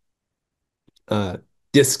to uh,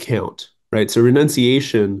 discount, right? So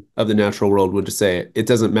renunciation of the natural world would just say it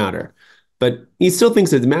doesn't matter. But he still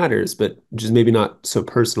thinks it matters, but just maybe not so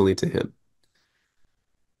personally to him.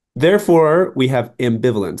 Therefore, we have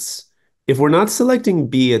ambivalence. If we're not selecting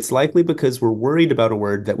B, it's likely because we're worried about a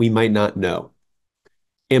word that we might not know.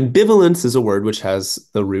 Ambivalence is a word which has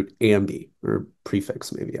the root ambi or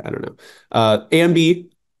prefix, maybe. I don't know. Ambi,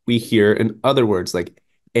 we hear in other words like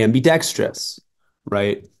ambidextrous,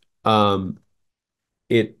 right?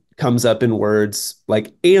 It comes up in words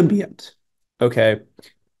like ambient. Okay.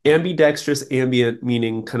 Ambidextrous, ambient,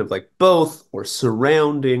 meaning kind of like both or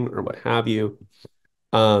surrounding or what have you.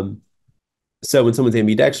 Um, so when someone's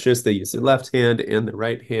ambidextrous, they use their left hand and the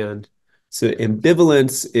right hand. So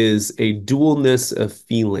ambivalence is a dualness of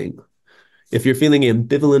feeling. If you're feeling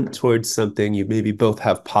ambivalent towards something, you maybe both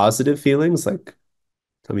have positive feelings, like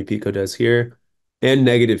Tommy Pico does here, and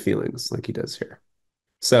negative feelings, like he does here.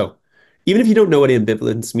 So even if you don't know what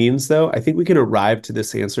ambivalence means, though, I think we can arrive to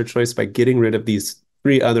this answer choice by getting rid of these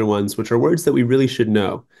three other ones, which are words that we really should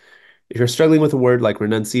know. If you're struggling with a word like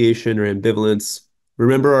renunciation or ambivalence,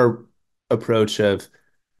 remember our approach of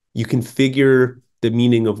you can figure the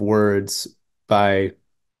meaning of words by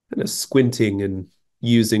kind of squinting and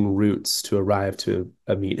using roots to arrive to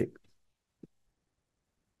a meaning.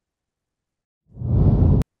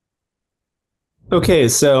 Okay,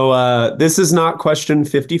 so this is not question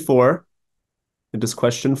 54. It is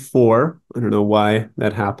question 4. I don't know why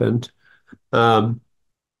that happened. Um,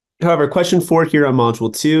 However, question 4 here on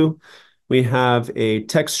module 2, we have a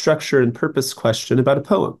text structure and purpose question about a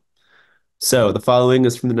poem. So the following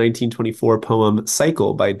is from the 1924 poem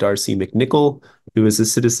Cycle by D'Arcy McNicoll, who is a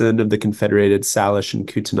citizen of the Confederated Salish and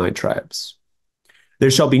Kootenai tribes.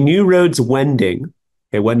 There shall be new roads wending.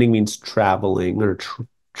 Okay, wending means traveling or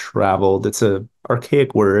traveled. It's an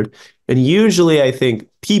archaic word. And usually I think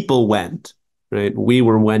people went, right? We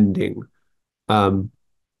were wending. Um,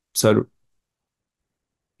 so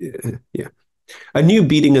yeah. A new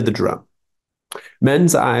beating of the drum.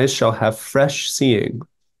 Men's eyes shall have fresh seeing.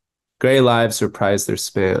 Gray lives surprise their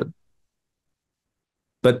span.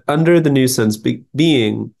 But under the new sun's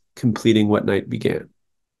being, completing what night began.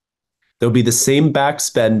 There'll be the same backs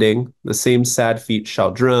bending, the same sad feet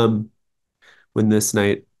shall drum. When this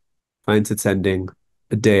night finds its ending,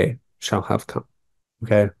 a day shall have come.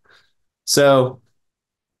 Okay. So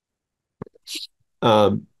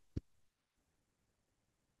um,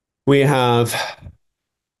 we have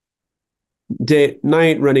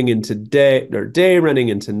night running into day, or day running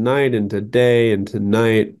into night, into day, into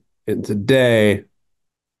night, into day.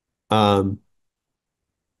 Um,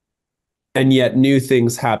 and yet new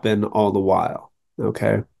things happen all the while.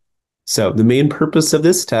 Okay. So the main purpose of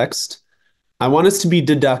this text, I want us to be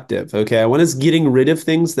deductive. Okay. I want us getting rid of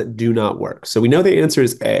things that do not work. So we know the answer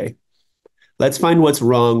is A. Let's find what's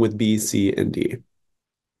wrong with B, C, and D.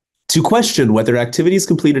 To question whether activities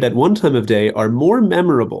completed at one time of day are more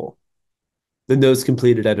memorable than those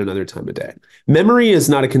completed at another time of day. Memory is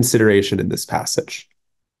not a consideration in this passage.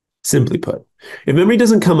 Simply put, if memory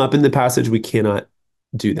doesn't come up in the passage, we cannot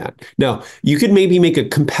do that. Now, you could maybe make a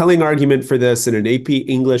compelling argument for this in an AP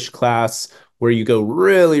English class where you go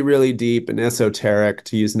really, really deep and esoteric,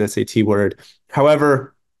 to use an SAT word.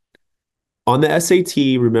 However, on the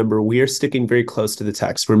SAT, remember, we are sticking very close to the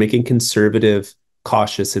text. We're making conservative,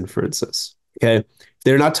 cautious inferences. Okay. If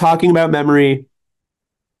they're not talking about memory,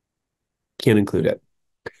 can't include it.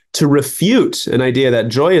 To refute an idea that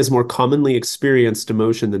joy is more commonly experienced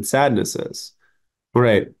emotion than sadness is. All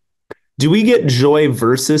right. Do we get joy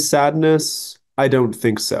versus sadness? I don't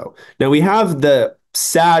think so. Now we have the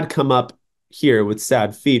sad come up here with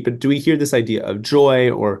sad feet, but do we hear this idea of joy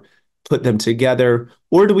or put them together?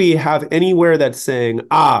 Or do we have anywhere that's saying,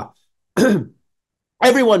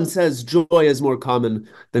 everyone says joy is more common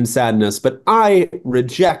than sadness, but I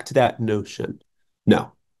reject that notion?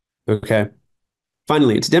 No. Okay.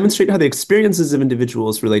 Finally, to demonstrate how the experiences of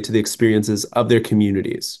individuals relate to the experiences of their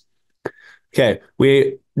communities. Okay,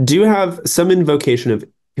 we do have some invocation of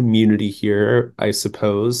community here, I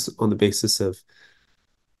suppose, on the basis of,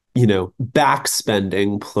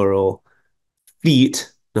 backspending, plural,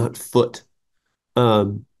 feet, not foot.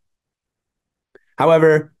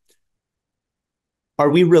 However, are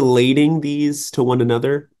we relating these to one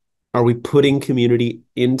another? Are we putting community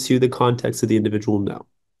into the context of the individual? No.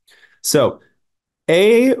 So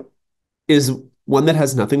A is one that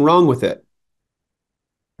has nothing wrong with it.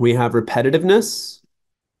 We have repetitiveness,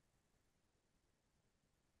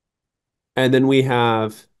 and then we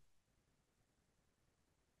have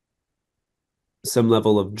some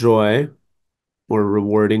level of joy or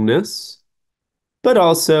rewardingness, but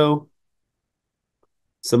also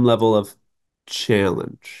some level of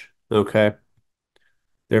challenge. Okay.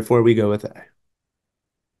 Therefore, we go with A.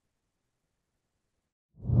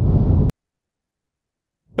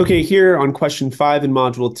 Okay, here on question 5 in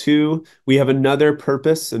module 2, we have another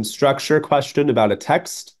purpose and structure question about a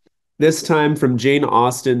text, this time from Jane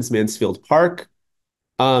Austen's Mansfield Park.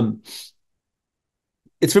 It's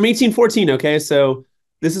from 1814, okay? So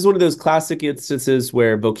this is one of those classic instances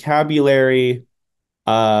where vocabulary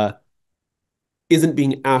isn't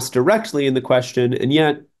being asked directly in the question, and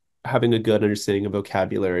yet having a good understanding of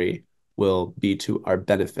vocabulary will be to our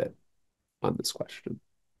benefit on this question.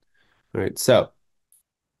 All right, so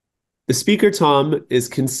the speaker, Tom, is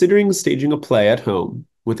considering staging a play at home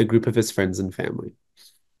with a group of his friends and family.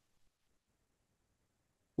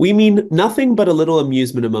 We mean nothing but a little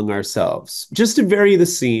amusement among ourselves, just to vary the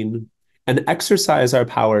scene and exercise our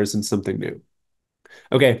powers in something new.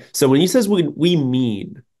 Okay, so when he says we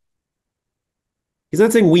mean, he's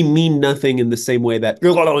not saying we mean nothing in the same way that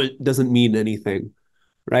it doesn't mean anything,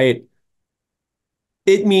 right?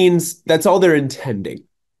 It means that's all they're intending.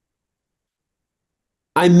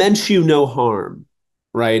 I meant you no harm,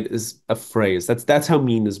 right? Is a phrase. That's how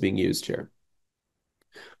mean is being used here.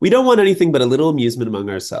 We don't want anything but a little amusement among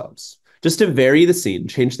ourselves, just to vary the scene,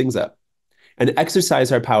 change things up, and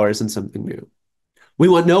exercise our powers in something new. We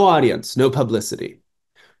want no audience, no publicity.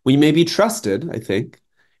 We may be trusted, I think,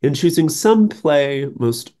 in choosing some play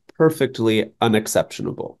most perfectly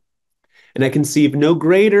unexceptionable. And I conceive no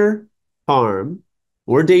greater harm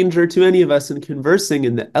or danger to any of us in conversing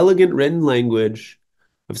in the elegant written language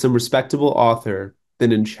of some respectable author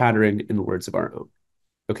than in chattering in words of our own.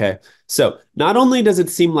 Okay, so not only does it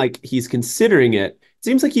seem like he's considering it, it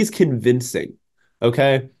seems like he's convincing.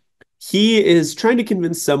 Okay, he is trying to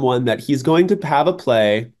convince someone that he's going to have a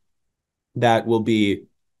play that will be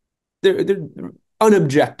they're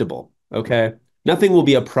unobjectable. Okay, nothing will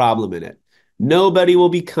be a problem in it. Nobody will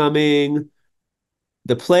be coming.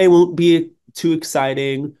 The play won't be too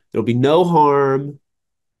exciting. There'll be no harm.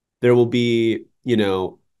 There will be,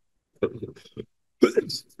 it'll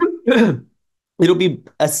be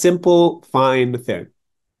a simple, fine thing.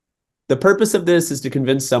 The purpose of this is to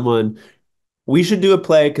convince someone we should do a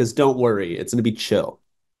play because don't worry, it's going to be chill,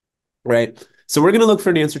 right? So we're going to look for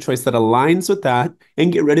an answer choice that aligns with that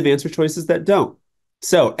and get rid of answer choices that don't.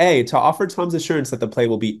 So A, to offer Tom's assurance that the play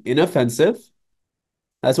will be inoffensive.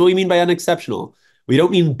 That's what we mean by unexceptional. We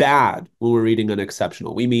don't mean bad when we're reading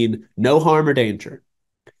unexceptional. We mean no harm or danger.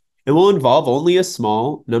 It will involve only a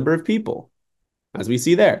small number of people, as we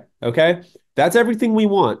see there, okay? That's everything we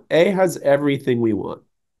want. A has everything we want,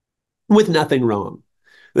 with nothing wrong.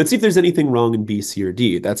 Let's see if there's anything wrong in B, C, or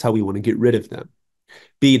D. That's how we want to get rid of them.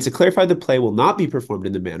 B, to clarify the play will not be performed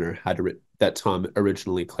in the manner that Tom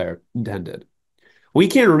originally intended. We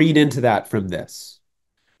can't read into that from this.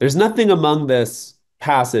 There's nothing among this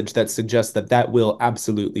passage that suggests that that will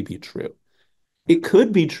absolutely be true. It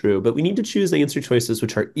could be true, but we need to choose answer choices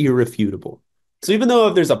which are irrefutable. So even though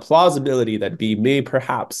if there's a plausibility that B may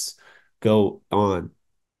perhaps go on,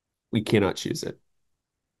 we cannot choose it.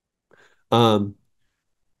 Um,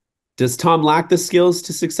 does Tom lack the skills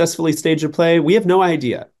to successfully stage a play? We have no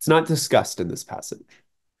idea. It's not discussed in this passage.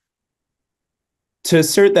 To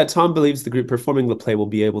assert that Tom believes the group performing the play will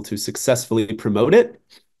be able to successfully promote it,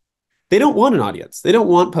 they don't want an audience. They don't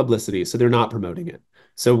want publicity, so they're not promoting it.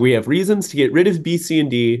 So we have reasons to get rid of B, C,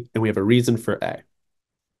 and D, and we have a reason for A.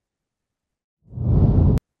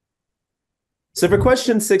 So for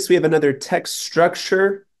question 6, we have another text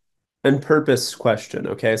structure and purpose question.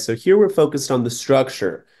 Okay, so here we're focused on the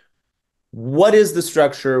structure. What is the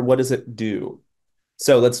structure? What does it do?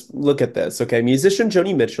 So let's look at this. Okay, musician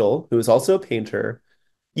Joni Mitchell, who is also a painter,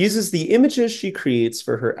 uses the images she creates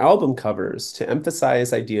for her album covers to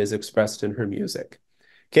emphasize ideas expressed in her music.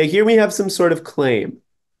 Okay, here we have some sort of claim.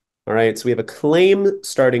 All right, so we have a claim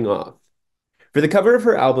starting off. For the cover of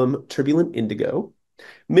her album, Turbulent Indigo,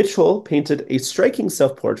 Mitchell painted a striking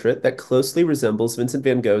self-portrait that closely resembles Vincent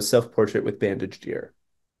van Gogh's self-portrait with bandaged ear.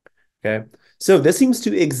 Okay, so this seems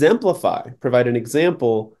to provide an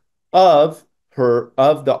example of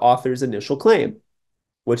the author's initial claim,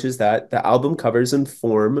 which is that the album covers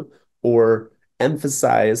inform or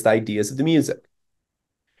emphasize the ideas of the music.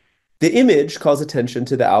 The image calls attention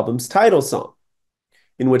to the album's title song,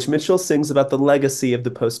 in which Mitchell sings about the legacy of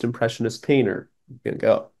the post-impressionist painter, Van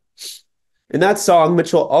Gogh. In that song,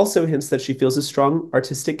 Mitchell also hints that she feels a strong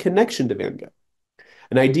artistic connection to Van Gogh,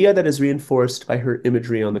 an idea that is reinforced by her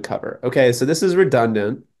imagery on the cover. Okay, so this is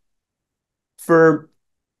redundant for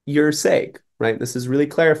your sake, right? This is really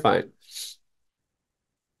clarifying.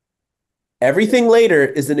 Everything later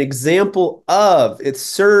is an example of, it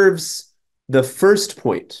serves the first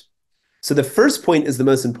point. So the first point is the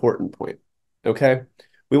most important point, okay?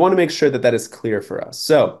 We want to make sure that that is clear for us.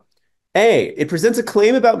 So A, it presents a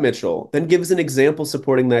claim about Mitchell, then gives an example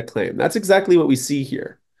supporting that claim. That's exactly what we see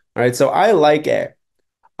here. All right, so I like A.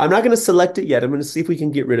 I'm not going to select it yet. I'm going to see if we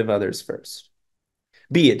can get rid of others first.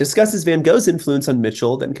 B, it discusses Van Gogh's influence on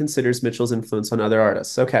Mitchell, then considers Mitchell's influence on other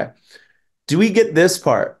artists. Okay. Do we get this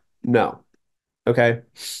part? No. Okay.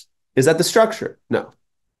 Is that the structure? No.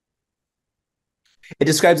 It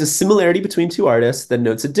describes a similarity between two artists, then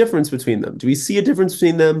notes a difference between them. Do we see a difference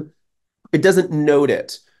between them? It doesn't note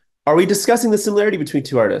it. Are we discussing the similarity between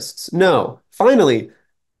two artists? No. Finally,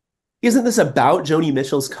 isn't this about Joni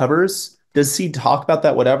Mitchell's covers? Does he talk about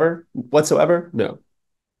that whatsoever? No.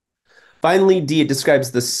 Finally, D, it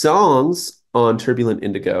describes the songs on Turbulent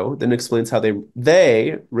Indigo, then explains how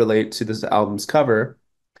they relate to this album's cover.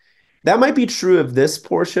 That might be true of this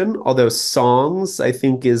portion, although songs, I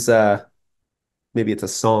think, is maybe it's a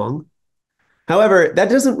song. However, that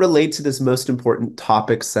doesn't relate to this most important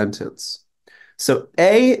topic sentence. So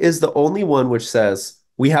A is the only one which says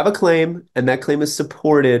we have a claim, and that claim is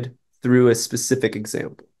supported through a specific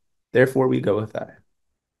example. Therefore, we go with that.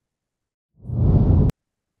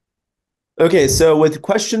 Okay, so with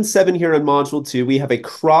question 7 here on module 2, we have a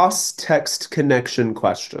cross-text connection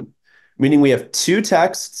question, meaning we have two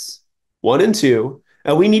texts, 1 and 2,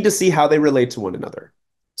 and we need to see how they relate to one another.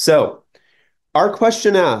 So our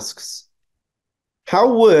question asks,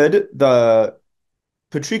 how would the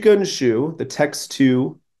Patrika and Shu, the text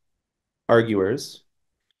 2 arguers,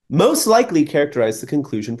 most likely characterize the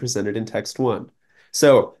conclusion presented in text 1?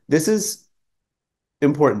 So this is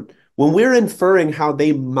important. When we're inferring how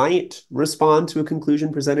they might respond to a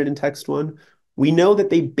conclusion presented in text 1, we know that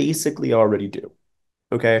they basically already do.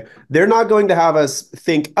 Okay? They're not going to have us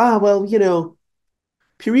think, well,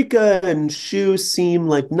 Pirika and Shu seem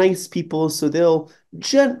like nice people, so they'll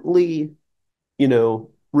gently,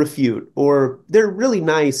 refute, or they're really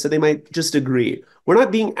nice, so they might just agree. We're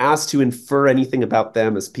not being asked to infer anything about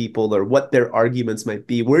them as people or what their arguments might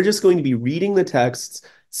be. We're just going to be reading the texts,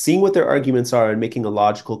 seeing what their arguments are, and making a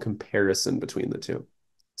logical comparison between the two.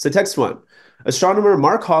 So text 1, astronomer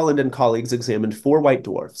Mark Holland and colleagues examined 4 white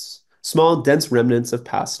dwarfs, small, dense remnants of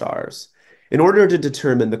past stars, in order to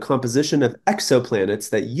determine the composition of exoplanets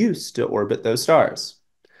that used to orbit those stars.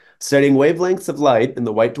 Studying wavelengths of light in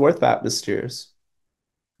the white dwarf atmospheres,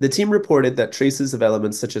 the team reported that traces of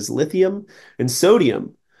elements such as lithium and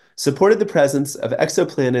sodium supported the presence of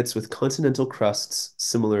exoplanets with continental crusts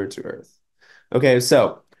similar to Earth. Okay,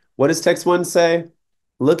 so what does text 1 say?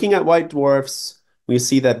 Looking at white dwarfs, we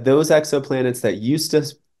see that those exoplanets that used to,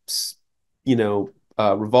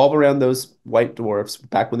 revolve around those white dwarfs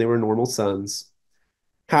back when they were normal suns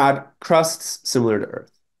had crusts similar to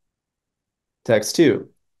Earth. Text 2.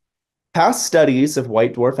 Past studies of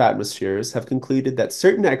white dwarf atmospheres have concluded that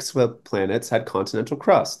certain exoplanets had continental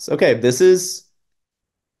crusts. Okay,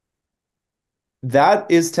 that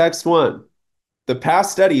is text one. The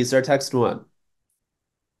past studies are text one.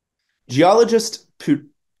 Geologist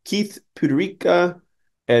Keith Puderica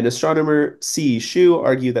and astronomer C. Shu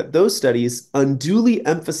argue that those studies unduly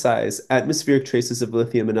emphasize atmospheric traces of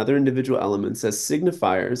lithium and other individual elements as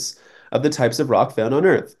signifiers of the types of rock found on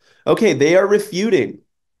Earth. Okay, they are refuting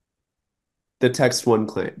the text one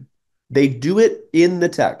claim. They do it in the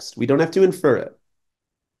text. We don't have to infer it.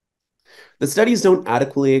 The studies don't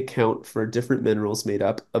adequately account for different minerals made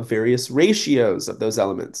up of various ratios of those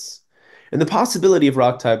elements, and the possibility of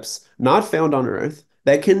rock types not found on Earth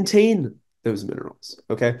that contain those minerals.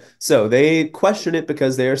 Okay, so they question it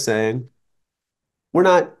because they are saying we're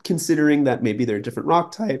not considering that maybe there are different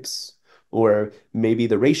rock types, or maybe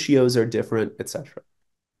the ratios are different, etc.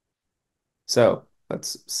 So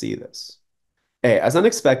let's see this. A, as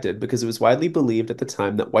unexpected, because it was widely believed at the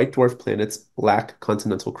time that white dwarf planets lack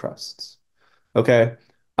continental crusts. Okay.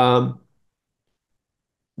 Um,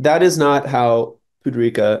 that is not how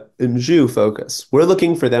Pudrika and Zhu focus. We're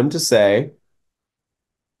looking for them to say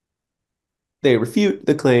they refute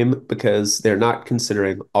the claim because they're not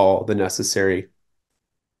considering all the necessary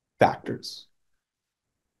factors.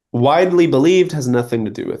 Widely believed has nothing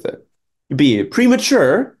to do with it. B,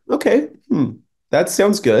 premature. Okay. That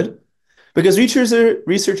sounds good. Because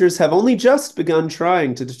researchers have only just begun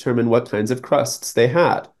trying to determine what kinds of crusts they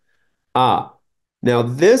had. Ah, now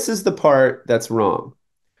this is the part that's wrong.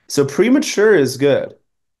 So premature is good,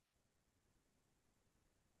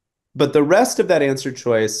 but the rest of that answer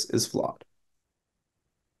choice is flawed.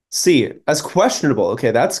 C, as questionable.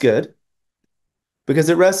 Okay, that's good because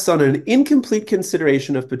it rests on an incomplete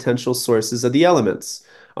consideration of potential sources of the elements.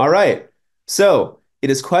 All right, so it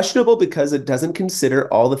is questionable because it doesn't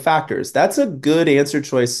consider all the factors. That's a good answer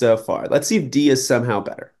choice so far. Let's see if D is somehow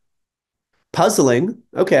better. Puzzling.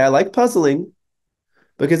 Okay, I like puzzling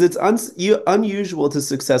because it's unusual to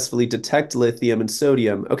successfully detect lithium and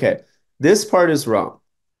sodium. Okay, this part is wrong.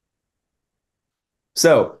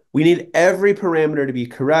 So we need every parameter to be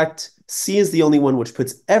correct. C is the only one which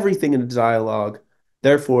puts everything into dialogue.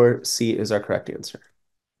 Therefore, C is our correct answer.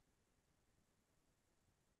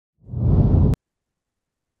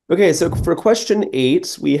 Okay, so for question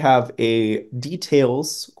 8, we have a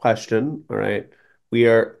details question. All right. We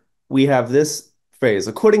have this phrase,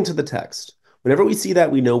 according to the text. Whenever we see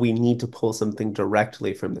that, we know we need to pull something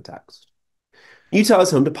directly from the text. Utah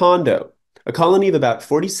is home to Pondo, a colony of about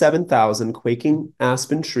 47,000 quaking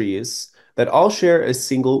aspen trees that all share a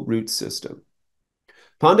single root system.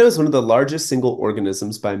 Pondo is one of the largest single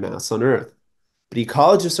organisms by mass on Earth, but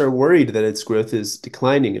ecologists are worried that its growth is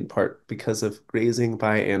declining in part because of grazing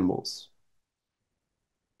by animals.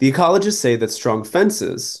 The ecologists say that strong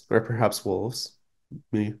fences, or perhaps wolves,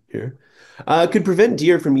 me here, could prevent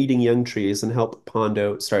deer from eating young trees and help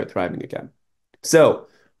Pondo start thriving again. So,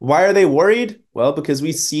 why are they worried? Well, because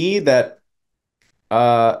we see that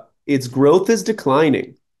its growth is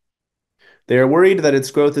declining. They are worried that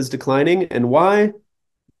its growth is declining, and why?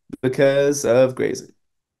 Because of grazing,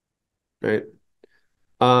 right?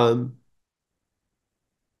 Um,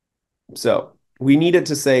 so we need it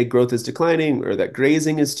to say growth is declining or that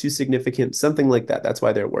grazing is too significant, something like that. That's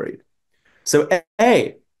why they're worried. So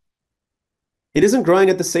A, it isn't growing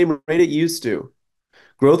at the same rate it used to.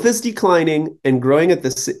 Growth is declining and growing at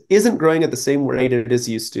this isn't growing at the same rate it is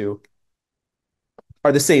used to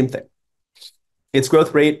are the same thing. Its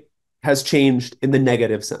growth rate has changed in the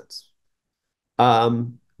negative sense.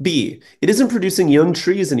 B, it isn't producing young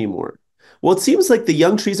trees anymore. Well, it seems like the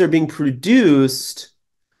young trees are being produced,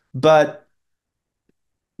 but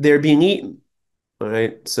they're being eaten. All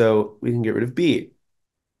right, so we can get rid of B.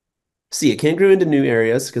 C, it can't grow into new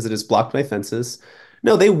areas because it is blocked by fences.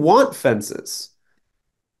 No, they want fences.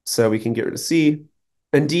 So we can get rid of C.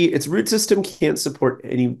 And D, its root system can't support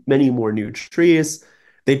many more new trees.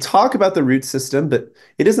 They talk about the root system, but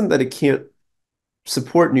it isn't that it can't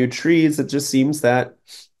support new trees. It just seems that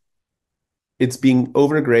it's being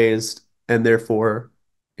overgrazed and therefore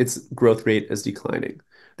its growth rate is declining.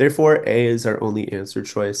 Therefore, A is our only answer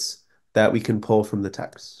choice that we can pull from the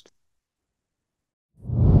text.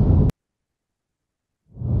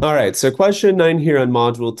 All right, so question 9 here on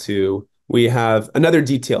module 2, we have another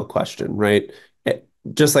detail question, right?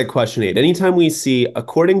 Just like question 8. Anytime we see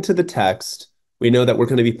according to the text, we know that we're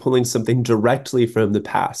going to be pulling something directly from the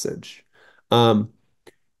passage.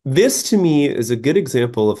 This to me is a good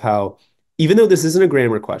example of how, even though this isn't a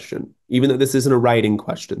grammar question, even though this isn't a writing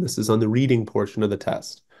question, this is on the reading portion of the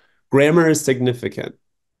test, grammar is significant.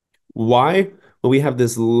 Why? Well, we have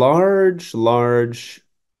this large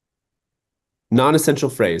non-essential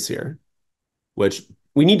phrase here, which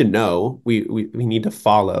we need to know, we need to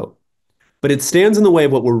follow. But it stands in the way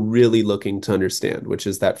of what we're really looking to understand, which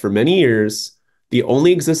is that for many years, the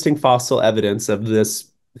only existing fossil evidence of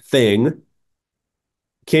this thing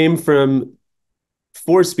came from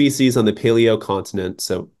four species on the paleocontinent,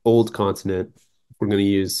 so old continent. We're going to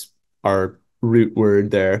use our root word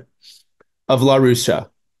there of Laurussia.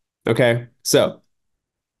 Okay, so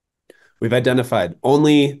we've identified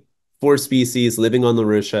only four species living on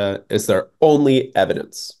Laurussia is their only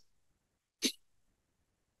evidence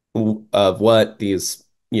of what these,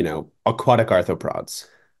 aquatic arthropods.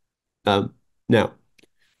 Um, Now,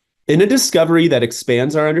 in a discovery that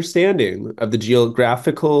expands our understanding of the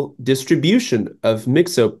geographical distribution of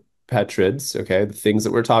mixopetrids, okay, the things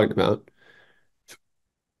that we're talking about.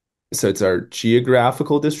 So it's our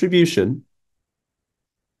geographical distribution,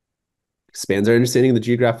 expands our understanding of the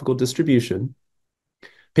geographical distribution.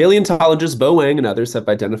 Paleontologists Bo Wang and others have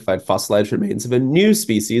identified fossilized remains of a new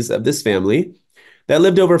species of this family that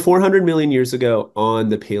lived over 400 million years ago on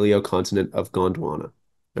the paleocontinent of Gondwana.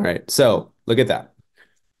 All right, so look at that.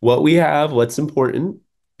 What we have, what's important,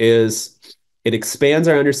 is it expands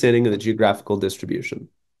our understanding of the geographical distribution.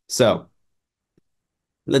 So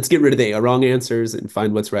let's get rid of the wrong answers and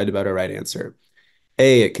find what's right about our right answer.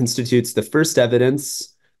 A, it constitutes the first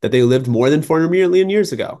evidence that they lived more than 400 million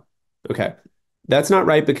years ago. Okay, that's not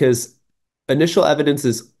right because initial evidence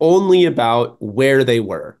is only about where they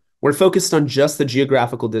were. We're focused on just the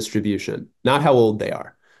geographical distribution, not how old they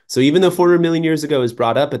are. So even though 400 million years ago is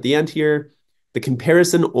brought up at the end here, the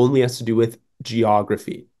comparison only has to do with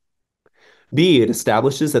geography. B, it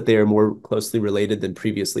establishes that they are more closely related than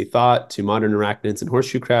previously thought to modern arachnids and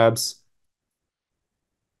horseshoe crabs.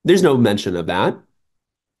 There's no mention of that.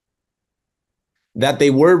 That they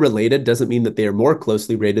were related doesn't mean that they are more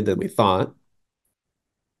closely related than we thought.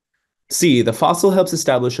 C, the fossil helps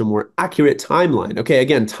establish a more accurate timeline. Okay,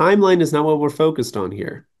 again, timeline is not what we're focused on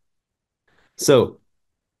here. So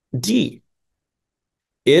D,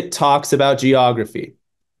 it talks about geography.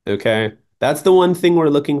 Okay, that's the one thing we're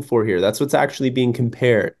looking for here. That's what's actually being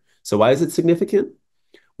compared. So why is it significant?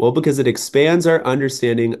 Well, because it expands our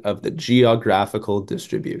understanding of the geographical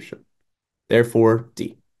distribution. Therefore,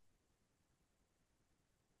 D.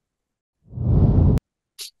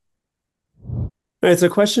 All right, so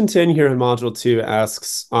question 10 here in module 2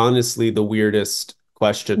 asks, honestly, the weirdest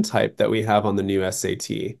question type that we have on the new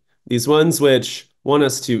SAT. These ones which want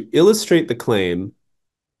us to illustrate the claim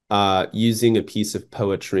using a piece of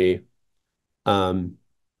poetry. I'm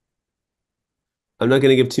not going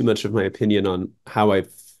to give too much of my opinion on how I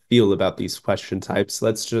feel about these question types.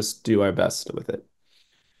 Let's just do our best with it.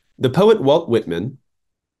 The poet Walt Whitman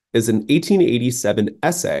is an 1887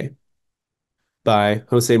 essay by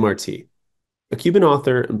Jose Marti, a Cuban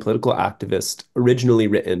author and political activist originally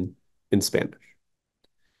written in Spanish.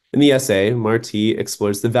 In the essay, Marti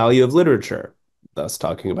explores the value of literature, thus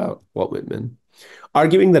talking about Walt Whitman,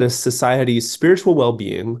 arguing that a society's spiritual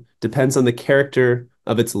well-being depends on the character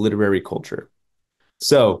of its literary culture.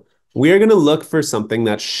 So we are going to look for something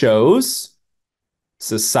that shows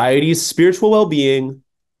society's spiritual well-being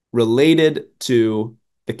related to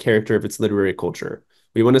the character of its literary culture.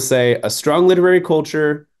 We want to say a strong literary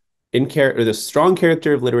culture or the strong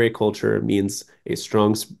character of literary culture means a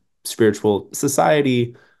strong spiritual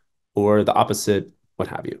society, or the opposite, what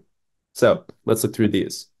have you. So let's look through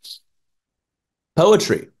these.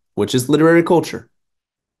 Poetry, which is literary culture,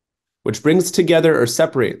 which brings together or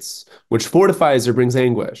separates, which fortifies or brings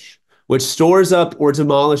anguish, which stores up or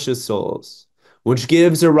demolishes souls, which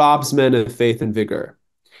gives or robs men of faith and vigor,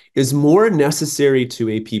 is more necessary to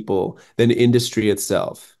a people than industry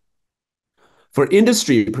itself. For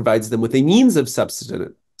industry provides them with a means of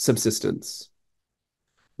subsistence,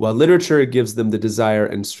 while literature gives them the desire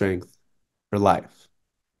and strength for life.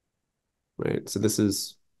 Right? So this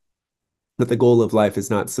is that the goal of life is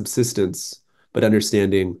not subsistence, but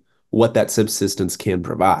understanding what that subsistence can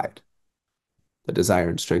provide. The desire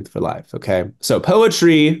and strength for life. Okay. So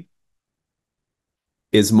poetry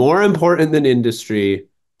is more important than industry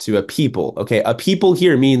to a people. Okay. A people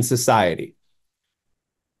here means society,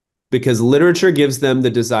 because literature gives them the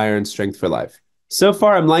desire and strength for life. So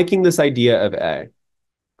far, I'm liking this idea of A.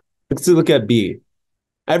 Let's look at B.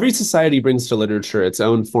 Every society brings to literature its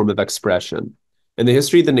own form of expression, and the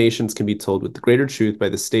history of the nations can be told with greater truth by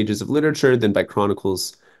the stages of literature than by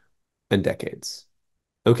chronicles and decades.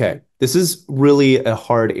 Okay, this is really a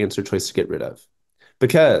hard answer choice to get rid of,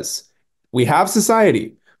 because we have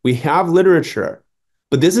society, we have literature,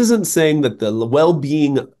 but this isn't saying that the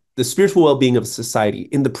well-being the spiritual well-being of society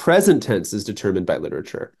in the present tense is determined by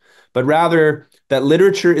literature, but rather that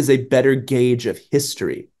literature is a better gauge of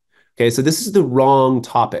history. Okay, so this is the wrong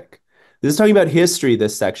topic. This is talking about history,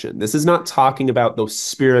 this section. This is not talking about the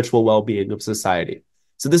spiritual well-being of society.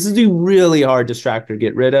 So this is a really hard distractor to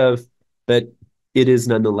get rid of, but it is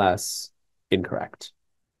nonetheless incorrect.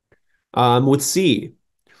 With C,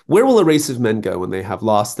 where will a race of men go when they have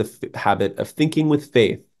lost the habit of thinking with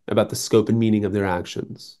faith about the scope and meaning of their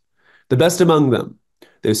actions? The best among them,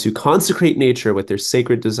 those who consecrate nature with their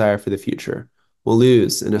sacred desire for the future, will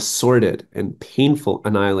lose in a sordid and painful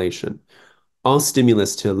annihilation all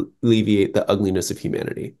stimulus to alleviate the ugliness of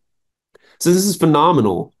humanity. So this is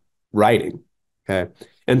phenomenal writing, okay?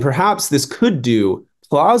 And perhaps this could do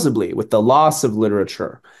plausibly with the loss of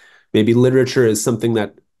literature. Maybe literature is something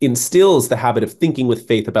that instills the habit of thinking with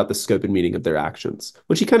faith about the scope and meaning of their actions,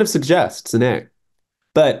 which he kind of suggests in A.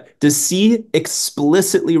 But does C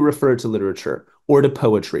explicitly refer to literature or to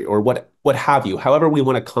poetry or what have you, however we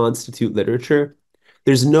want to constitute literature?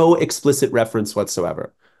 There's no explicit reference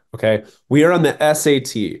whatsoever. Okay. We are on the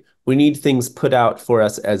SAT. We need things put out for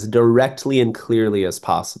us as directly and clearly as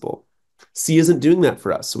possible. C isn't doing that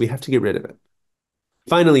for us, so we have to get rid of it.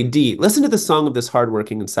 Finally, D, listen to the song of this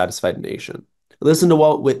hardworking and satisfied nation. Listen to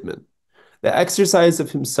Walt Whitman. The exercise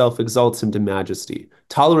of himself exalts him to majesty.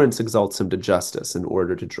 Tolerance exalts him to justice and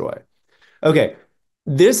order to joy. Okay,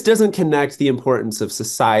 this doesn't connect the importance of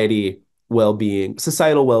society well-being,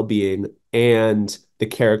 societal well-being, and the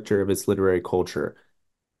character of its literary culture.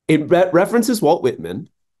 It references Walt Whitman,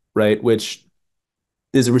 right, which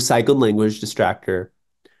is a recycled language distractor.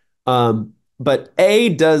 But A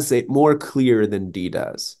does it more clear than D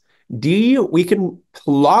does. D, we can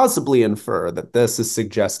plausibly infer that this is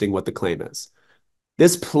suggesting what the claim is.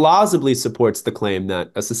 This plausibly supports the claim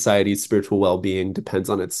that a society's spiritual well-being depends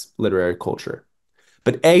on its literary culture.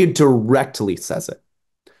 But A directly says it.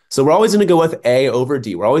 So we're always going to go with A over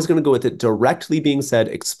D. We're always going to go with it directly being said,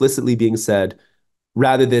 explicitly being said,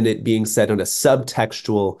 rather than it being said on a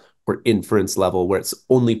subtextual or inference level where it's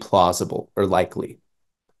only plausible or likely.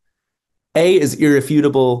 A is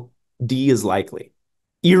irrefutable, D is likely.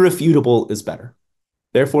 Irrefutable is better.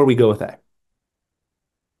 Therefore, we go with A.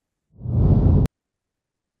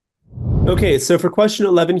 Okay, so for question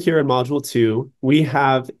 11 here in module 2, we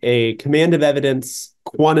have a command of evidence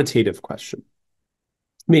quantitative question,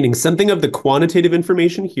 meaning something of the quantitative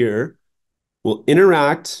information here will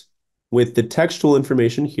interact with the textual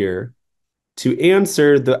information here to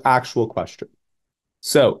answer the actual question.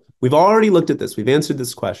 So we've already looked at this. We've answered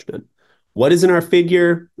this question. What is in our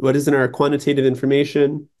figure? What is in our quantitative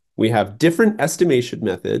information? We have different estimation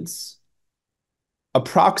methods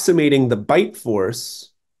approximating the bite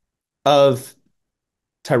force of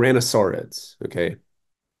tyrannosaurids, okay?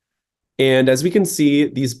 And as we can see,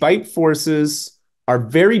 these bite forces are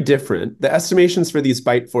very different. The estimations for these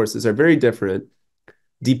bite forces are very different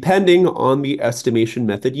depending on the estimation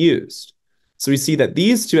method used. So we see that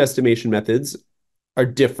these two estimation methods are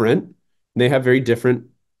different. And they have very different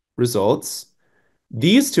results.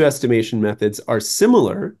 These two estimation methods are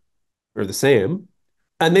similar or the same,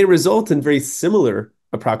 and they result in very similar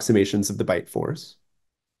approximations of the bite force.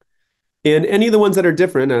 And any of the ones that are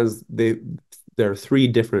different, as there are 3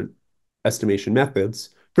 different estimation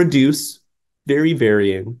methods, produce very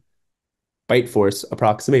varying bite force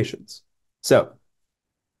approximations. So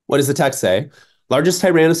what does the text say? Largest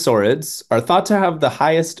tyrannosaurids are thought to have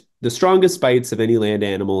the strongest bites of any land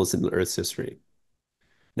animals in Earth's history.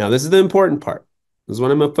 Now, this is the important part. This is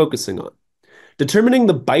what I'm focusing on. Determining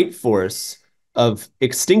the bite force of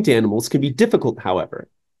extinct animals can be difficult, however.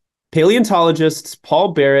 Paleontologists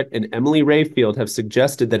Paul Barrett and Emily Rayfield have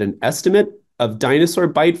suggested that an estimate of dinosaur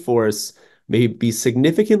bite force may be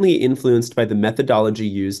significantly influenced by the methodology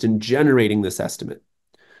used in generating this estimate.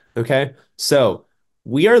 Okay, so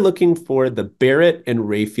we are looking for the Barrett and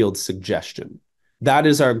Rayfield suggestion. That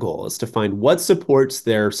is our goal, is to find what supports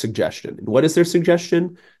their suggestion. And what is their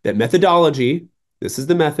suggestion? That methodology, this is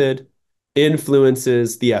the method,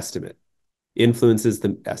 influences the estimate.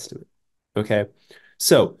 Okay,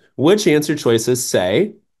 so which answer choices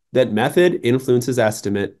say that method influences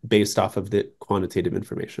estimate based off of the quantitative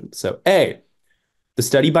information? So A, the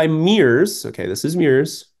study by Mears, okay, this is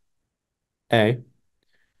Mears, A,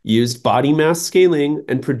 used body mass scaling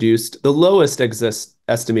and produced the lowest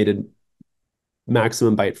estimated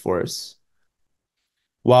maximum bite force,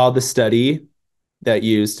 while the study that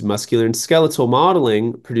used muscular and skeletal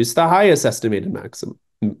modeling produced the highest estimated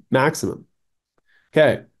maximum.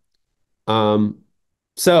 Okay.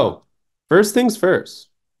 So first things first.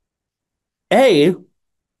 A,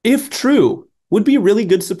 if true, would be really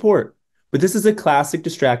good support. But this is a classic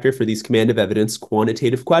distractor for these command of evidence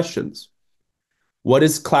quantitative questions. What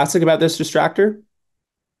is classic about this distractor?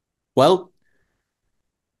 Well,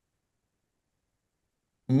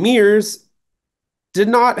 Mears did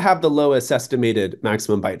not have the lowest estimated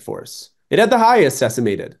maximum bite force. It had the highest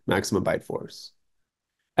estimated maximum bite force.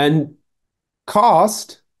 And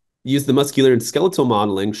Cost used the muscular and skeletal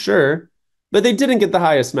modeling, sure, but they didn't get the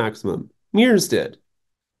highest maximum. Mears did.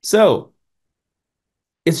 So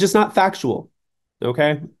it's just not factual,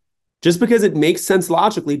 okay? Just because it makes sense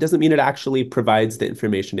logically doesn't mean it actually provides the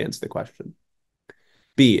information to answer the question.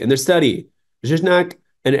 B, in their study, Ziznak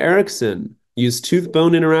and Erickson used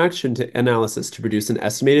tooth-bone interaction analysis to produce an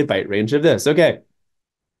estimated bite range of this. Okay,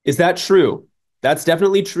 is that true? That's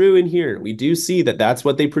definitely true in here. We do see that that's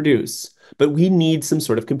what they produce, but we need some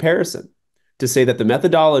sort of comparison to say that the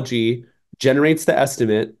methodology generates the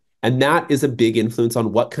estimate, and that is a big influence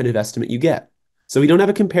on what kind of estimate you get. So we don't have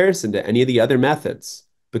a comparison to any of the other methods.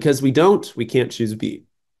 Because we don't, we can't choose B.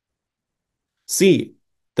 C,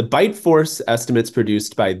 the bite force estimates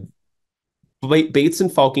produced by Bates and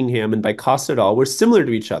Falkingham and by Cost et al. Were similar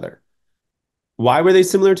to each other. Why were they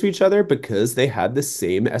similar to each other? Because they had the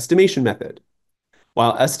same estimation method.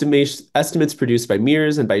 While estimates produced by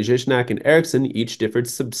Mears and by Ziznak and Erickson each differed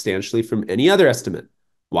substantially from any other estimate.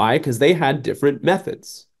 Why? Because they had different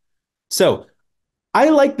methods. So I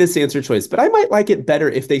like this answer choice, but I might like it better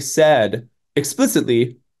if they said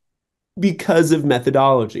explicitly because of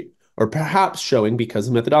methodology, or perhaps showing because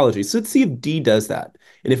of methodology. So let's see if D does that.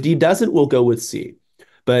 And if D doesn't, we'll go with C.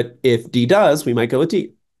 But if D does, we might go with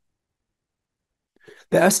D.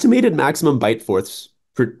 The estimated maximum bite force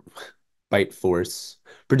produced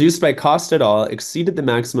by Cost et al. Exceeded the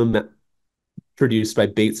maximum produced by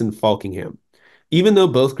Bates and Falkingham, even though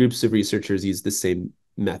both groups of researchers used the same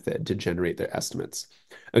method to generate their estimates.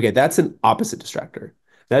 Okay, that's an opposite distractor.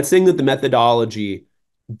 That's saying that the methodology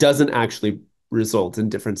doesn't actually result in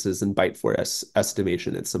differences in bite force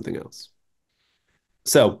estimation. It's something else.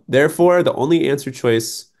 So therefore, the only answer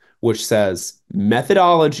choice which says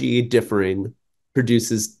methodology differing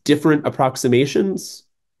produces different approximations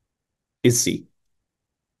is C.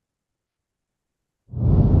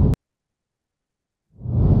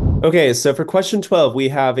 Okay, so for question 12, we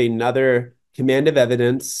have another command of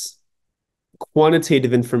evidence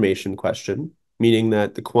quantitative information question, meaning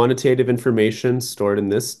that the quantitative information stored in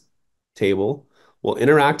this table will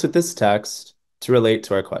interact with this text to relate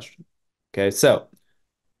to our question. Okay, so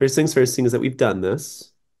first things is that we've done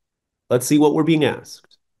this. Let's see what we're being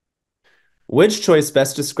asked. Which choice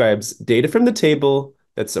best describes data from the table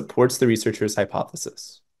that supports the researcher's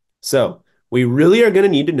hypothesis? So we really are going to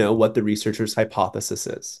need to know what the researcher's hypothesis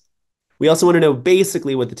is. We also want to know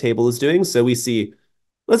basically what the table is doing. So we see,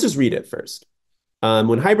 let's just read it first.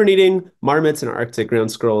 When hibernating, marmots and Arctic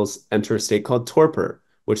ground squirrels enter a state called torpor,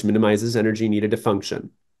 which minimizes energy needed to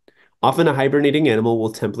function. Often a hibernating animal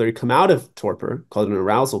will temporarily come out of torpor, called an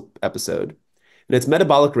arousal episode, and its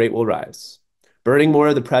metabolic rate will rise, burning more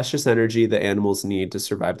of the precious energy the animals need to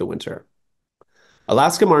survive the winter.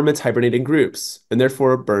 Alaska marmots hibernate in groups, and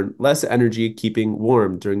therefore burn less energy keeping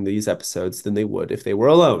warm during these episodes than they would if they were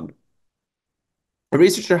alone. A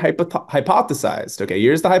researcher hypothesized, okay,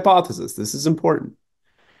 here's the hypothesis, this is important,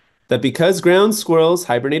 that because ground squirrels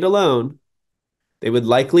hibernate alone, they would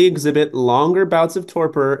likely exhibit longer bouts of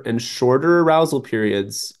torpor and shorter arousal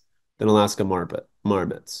periods than Alaska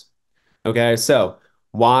marmots. Okay, so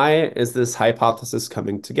why is this hypothesis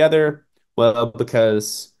coming together? Well,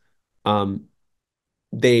 because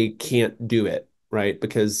they can't do it, right?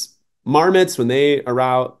 Because marmots, when they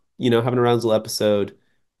arouse, have an arousal episode,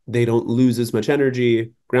 they don't lose as much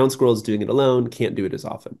energy. Ground squirrels doing it alone can't do it as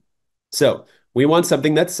often. So we want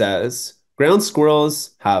something that says ground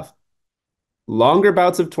squirrels have longer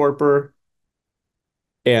bouts of torpor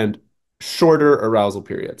and shorter arousal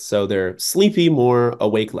periods. So they're sleepy more,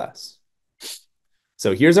 awake less.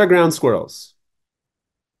 So here's our ground squirrels.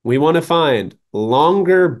 We want to find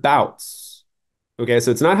longer bouts. Okay,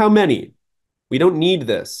 so it's not how many. We don't need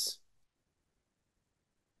this.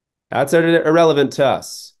 That's irrelevant to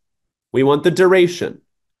us. We want the duration.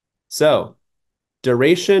 So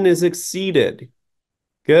duration is exceeded.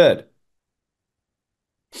 Good.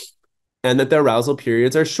 And that the arousal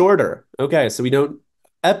periods are shorter. Okay, so we don't,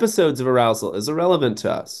 episodes of arousal is irrelevant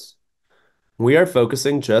to us. We are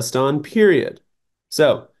focusing just on period.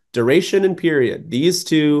 So duration and period, these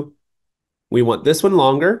two, we want this one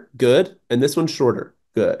longer, good, and this one shorter,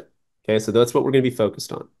 good. Okay, so that's what we're going to be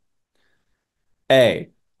focused on. A,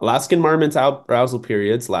 Alaskan marmots' arousal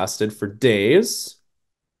periods lasted for days,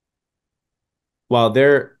 while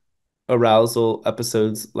their arousal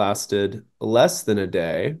episodes lasted less than a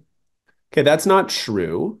day. Okay, that's not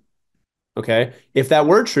true. Okay, if that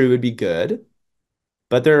were true, it would be good.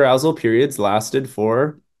 But their arousal periods lasted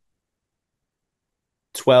for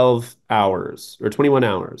 12 hours or 21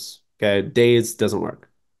 hours. Okay, days doesn't work.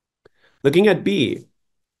 Looking at B,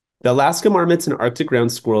 the Alaska marmots and Arctic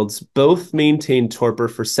ground squirrels both maintained torpor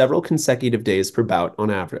for several consecutive days per bout on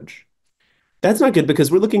average. That's not good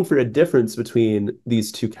because we're looking for a difference between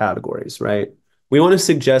these two categories, right? We want to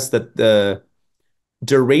suggest that the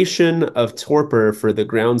duration of torpor for the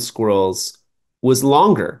ground squirrels was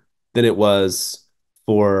longer than it was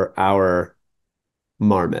for our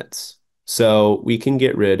marmots. So we can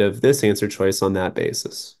get rid of this answer choice on that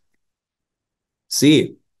basis.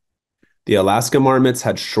 C, the Alaska marmots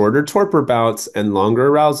had shorter torpor bouts and longer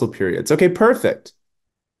arousal periods. Okay, perfect.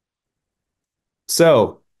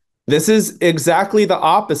 So this is exactly the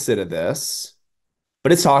opposite of this,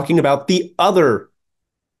 but it's talking about the other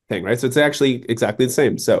thing, right? So it's actually exactly the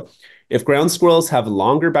same. So if ground squirrels have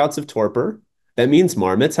longer bouts of torpor, that means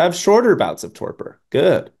marmots have shorter bouts of torpor.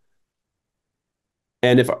 Good.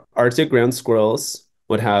 And if Arctic ground squirrels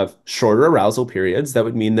would have shorter arousal periods, that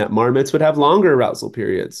would mean that marmots would have longer arousal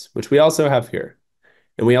periods, which we also have here.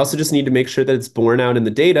 And we also just need to make sure that it's borne out in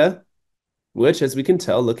the data, which, as we can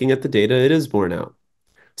tell, looking at the data, it is borne out.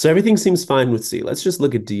 So everything seems fine with C. Let's just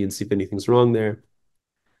look at D and see if anything's wrong there.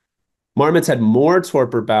 Marmots had more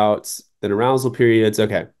torpor bouts than arousal periods.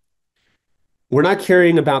 Okay. We're not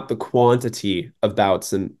caring about the quantity of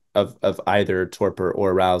bouts and of either torpor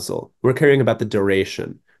or arousal. We're caring about the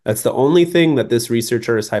duration. That's the only thing that this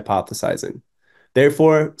researcher is hypothesizing.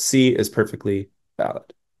 Therefore, C is perfectly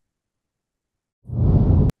valid.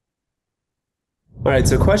 All right,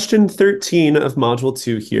 so question 13 of module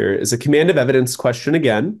 2 here is a command of evidence question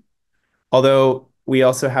again, although we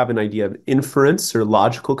also have an idea of inference or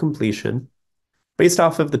logical completion based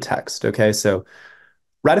off of the text. Okay, so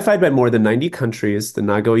ratified by more than 90 countries, the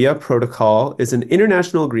Nagoya Protocol is an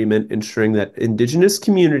international agreement ensuring that indigenous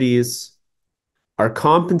communities are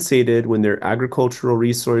compensated when their agricultural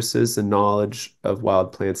resources and knowledge of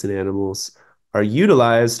wild plants and animals are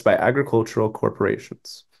utilized by agricultural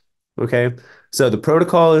corporations. Okay, so the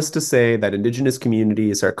protocol is to say that indigenous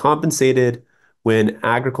communities are compensated when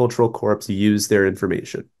agricultural corps use their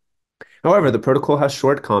information. However, the protocol has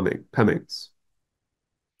shortcomings.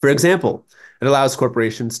 For example, it allows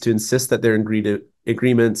corporations to insist that their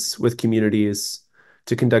agreements with communities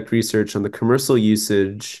to conduct research on the commercial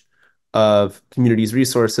usage of communities'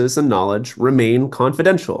 resources and knowledge remain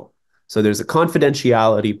confidential. So there's a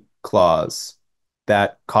confidentiality clause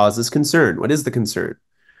that causes concern. What is the concern?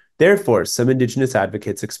 Therefore, some Indigenous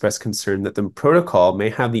advocates express concern that the protocol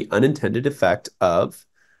may have the unintended effect of,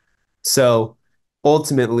 so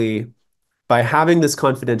ultimately, by having this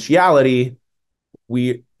confidentiality,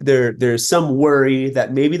 there's some worry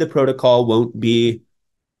that maybe the protocol won't be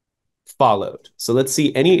followed. So let's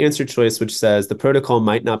see any answer choice which says the protocol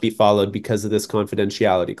might not be followed because of this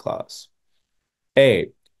confidentiality clause.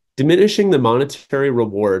 A, diminishing the monetary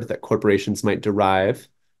reward that corporations might derive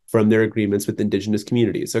from their agreements with indigenous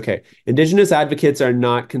communities. Okay, indigenous advocates are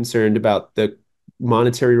not concerned about the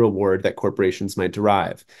monetary reward that corporations might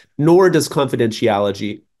derive, nor does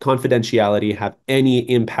confidentiality have any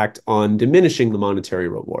impact on diminishing the monetary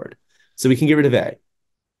reward. So we can get rid of A.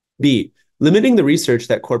 B, limiting the research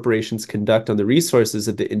that corporations conduct on the resources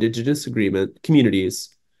of the indigenous communities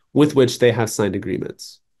with which they have signed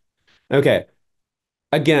agreements. Okay,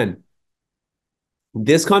 again,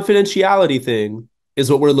 this confidentiality thing is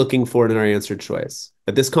what we're looking for in our answer choice.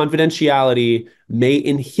 That this confidentiality may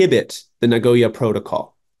inhibit the Nagoya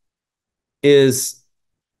Protocol. Is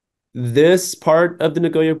this part of the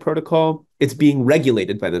Nagoya Protocol? It's being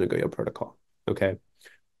regulated by the Nagoya Protocol. Okay.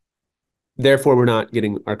 Therefore, we're not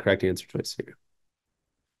getting our correct answer choice here.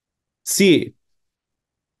 C,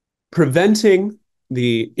 preventing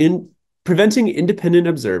independent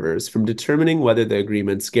observers from determining whether the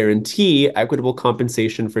agreements guarantee equitable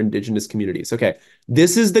compensation for indigenous communities. Okay,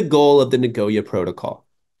 this is the goal of the Nagoya Protocol.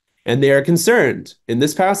 And they are concerned in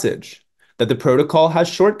this passage that the protocol has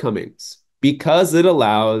shortcomings because it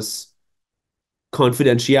allows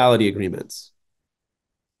confidentiality agreements.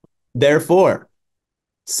 Therefore,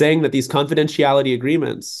 saying that these confidentiality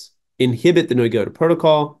agreements inhibit the Nagoya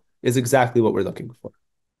Protocol is exactly what we're looking for.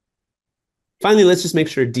 Finally, let's just make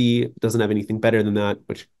sure D doesn't have anything better than that,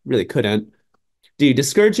 which really couldn't. D,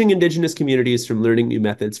 discouraging indigenous communities from learning new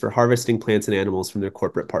methods for harvesting plants and animals from their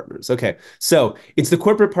corporate partners. Okay, so it's the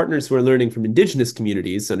corporate partners who are learning from indigenous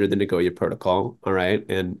communities under the Nagoya Protocol, all right,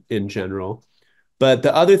 and in general. But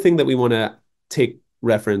the other thing that we want to take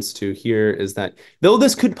reference to here is that though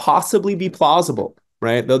this could possibly be plausible,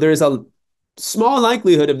 right, though there is a Small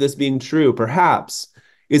likelihood of this being true, perhaps.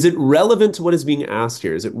 Is it relevant to what is being asked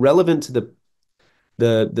here? Is it relevant to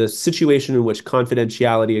the situation in which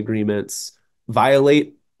confidentiality agreements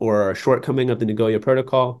violate or are a shortcoming of the Nagoya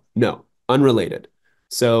Protocol? No, unrelated.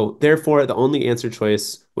 So therefore, the only answer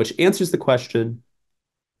choice which answers the question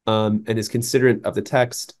and is considerate of the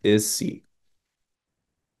text is C.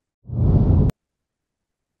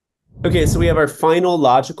 Okay, so we have our final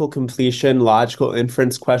logical completion, logical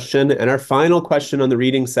inference question, and our final question on the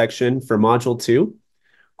reading section for Module 2,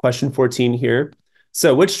 question 14 here.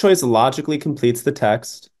 So which choice logically completes the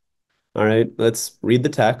text? All right, let's read the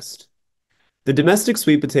text. The domestic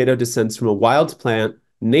sweet potato descends from a wild plant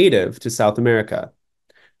native to South America.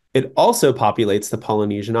 It also populates the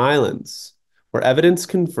Polynesian islands, where evidence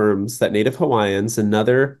confirms that native Hawaiians and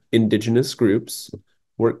other indigenous groups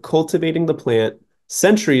were cultivating the plant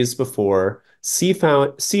centuries before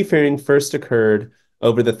seafaring first occurred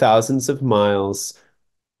over the thousands of miles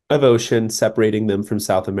of ocean separating them from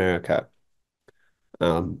South America.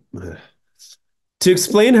 Um, to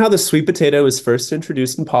explain how the sweet potato was first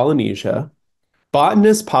introduced in Polynesia,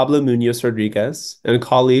 botanist Pablo Munoz Rodriguez and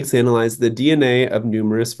colleagues analyzed the DNA of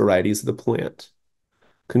numerous varieties of the plant,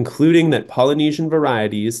 concluding that Polynesian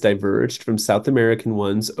varieties diverged from South American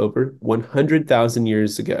ones over 100,000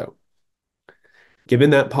 years ago.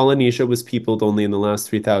 Given that Polynesia was peopled only in the last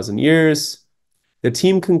 3,000 years, the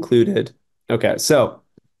team concluded, okay, so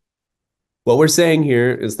what we're saying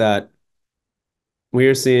here is that we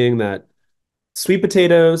are seeing that sweet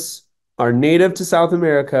potatoes are native to South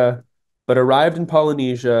America, but arrived in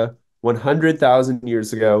Polynesia 100,000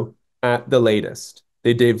 years ago at the latest.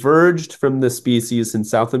 They diverged from the species in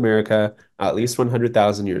South America at least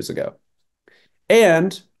 100,000 years ago.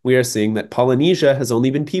 And we are seeing that Polynesia has only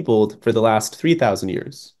been peopled for the last 3,000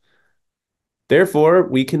 years. Therefore,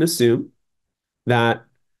 we can assume that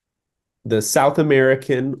the South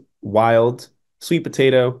American wild sweet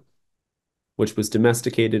potato, which was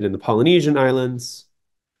domesticated in the Polynesian islands,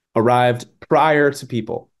 arrived prior to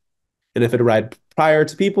people. And if it arrived prior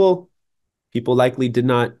to people, people likely did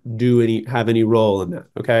not have any role in that.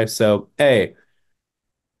 Okay, so A,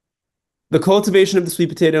 the cultivation of the sweet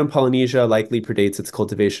potato in Polynesia likely predates its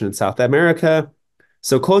cultivation in South America.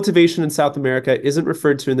 So cultivation in South America isn't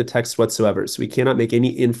referred to in the text whatsoever, so we cannot make any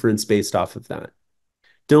inference based off of that.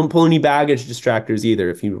 Don't pull any baggage distractors either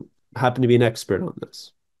if you happen to be an expert on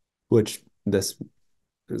this, which this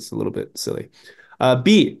is a little bit silly.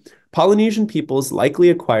 B, Polynesian peoples likely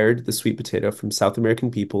acquired the sweet potato from South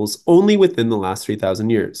American peoples only within the last 3,000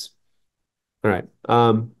 years. All right.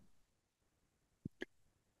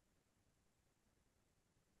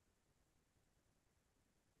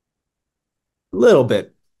 A little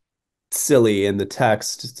bit silly in the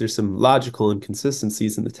text. There's some logical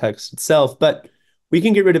inconsistencies in the text itself, but we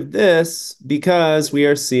can get rid of this because we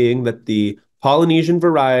are seeing that the Polynesian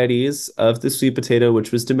varieties of the sweet potato,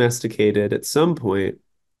 which was domesticated at some point,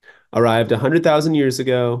 arrived 100,000 years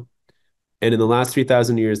ago. And in the last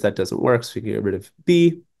 3,000 years, that doesn't work. So we can get rid of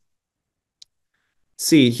B.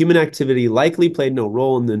 C, human activity likely played no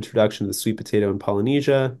role in the introduction of the sweet potato in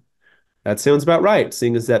Polynesia. That sounds about right,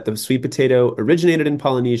 seeing as that the sweet potato originated in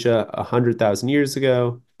Polynesia 100,000 years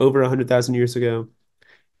ago, over 100,000 years ago,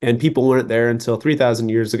 and people weren't there until 3,000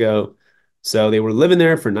 years ago. So they were living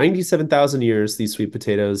there for 97,000 years, these sweet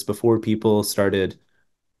potatoes, before people started,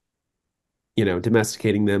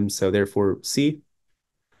 domesticating them. So therefore, C.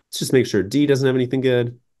 Let's just make sure D doesn't have anything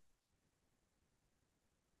good.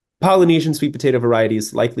 Polynesian sweet potato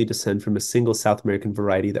varieties likely descend from a single South American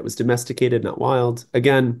variety that was domesticated, not wild.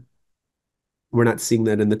 Again, we're not seeing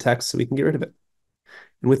that in the text, so we can get rid of it.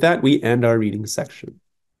 And with that, we end our reading section.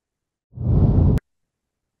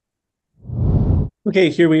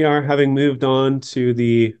 Okay, here we are having moved on to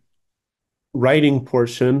the writing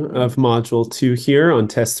portion of Module 2 here on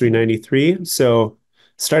Test 393. So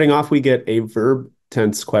starting off, we get a verb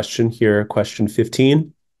tense question here, question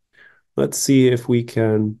 15. Let's see if we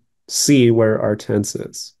can see where our tense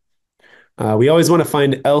is. We always want to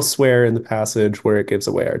find elsewhere in the passage where it gives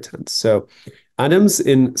away our tense. So atoms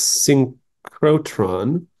in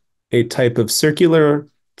synchrotron, a type of circular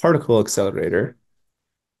particle accelerator,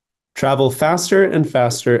 travel faster and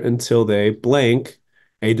faster until they blank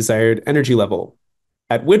a desired energy level,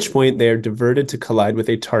 at which point they are diverted to collide with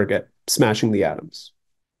a target, smashing the atoms.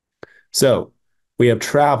 So we have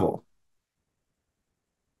travel.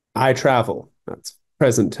 I travel. That's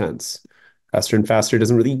present tense. Faster and faster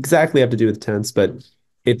doesn't really exactly have to do with tense, but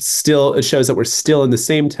it shows that we're still in the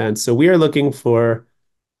same tense. So we are looking for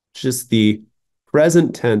just the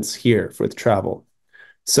present tense here for the travel.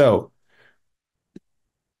 So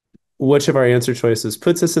which of our answer choices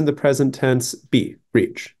puts us in the present tense? B,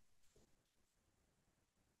 reach.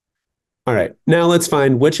 All right, now let's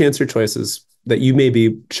find which answer choices that you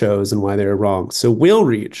maybe chose and why they are wrong. So will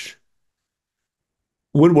reach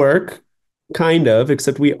would work, kind of,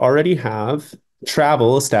 except we already have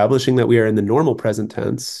travel establishing that we are in the normal present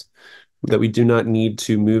tense, that we do not need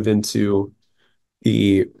to move into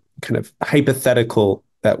the kind of hypothetical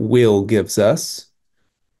that will gives us.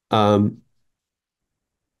 Um,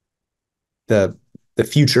 the the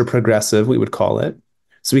future progressive, we would call it.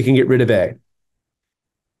 So we can get rid of A.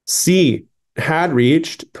 C, had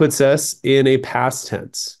reached, puts us in a past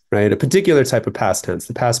tense, right? A particular type of past tense,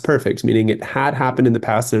 the past perfect, meaning it had happened in the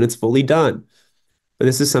past and it's fully done. But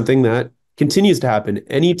this is something that continues to happen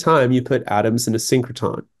anytime you put atoms in a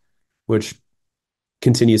synchrotron, which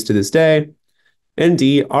continues to this day. And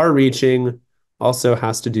D, are reaching, also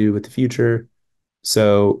has to do with the future.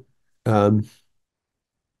 So,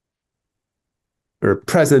 or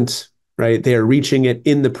present, right? They are reaching it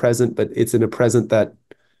in the present, but it's in a present that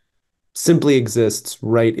simply exists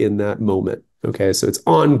right in that moment. Okay, so it's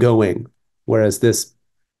ongoing, whereas this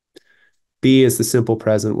B is the simple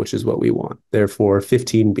present, which is what we want. Therefore,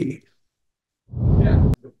 15B.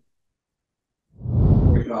 Yeah.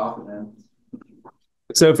 Break it off and then.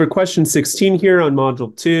 So for question 16 here on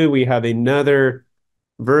module 2, we have another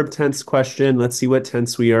verb tense question. Let's see what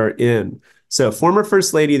tense we are in. So, former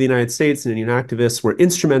First Lady of the United States and Indian activists were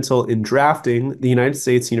instrumental in drafting the United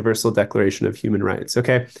States Universal Declaration of Human Rights.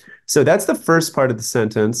 Okay, so that's the first part of the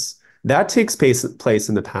sentence. That takes place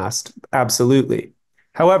in the past, absolutely.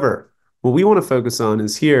 However, what we want to focus on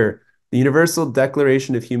is here the Universal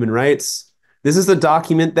Declaration of Human Rights. This is a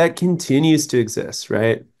document that continues to exist,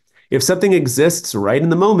 right? If something exists right in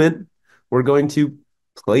the moment, we're going to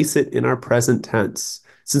place it in our present tense.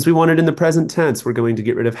 Since we want it in the present tense, we're going to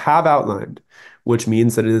get rid of have outlined, which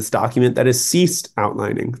means that it is a document that has ceased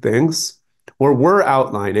outlining things, or were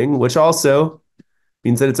outlining, which also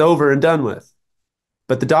means that it's over and done with.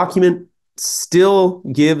 But the document still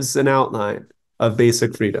gives an outline of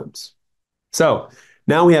basic freedoms. So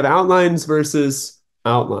now we have outlines versus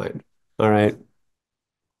outline. All right.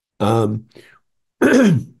 Um,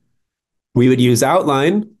 we would use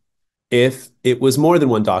outline if it was more than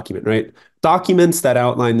one document, right? Documents that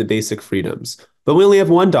outline the basic freedoms. But we only have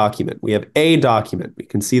one document. We have a document. We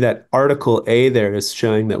can see that article A there is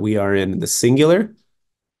showing that we are in the singular.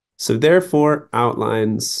 So therefore,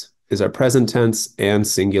 outlines is our present tense and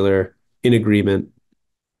singular in agreement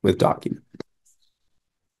with document.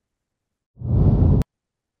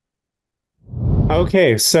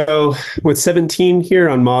 Okay, so with 17 here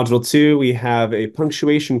on module 2, we have a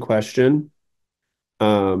punctuation question.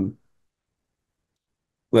 Um,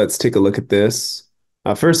 let's take a look at this.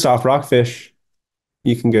 First off, rockfish.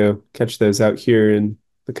 You can go catch those out here in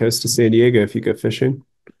the coast of San Diego if you go fishing.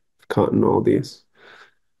 I've caught in all these.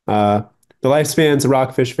 Uh, the lifespans of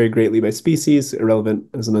rockfish vary greatly by species. Irrelevant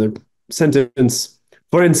as another sentence.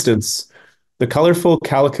 For instance, the colorful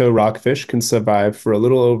calico rockfish can survive for a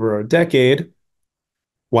little over a decade,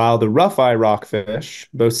 while the rough-eye rockfish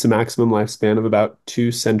boasts a maximum lifespan of about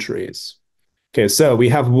 2 centuries. Okay, so we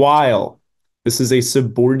have while. This is a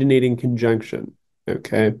subordinating conjunction.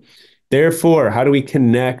 Okay. Therefore, how do we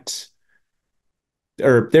connect,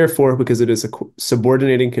 or therefore, because it is a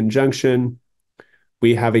subordinating conjunction,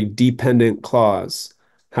 we have a dependent clause.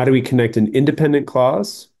 How do we connect an independent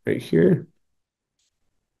clause right here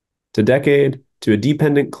to decade to a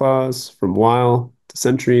dependent clause from while to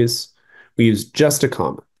centuries? We use just a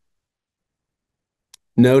comma.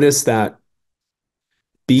 Notice that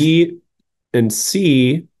B and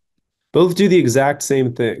C both do the exact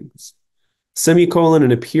same things. Semicolon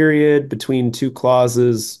and a period between two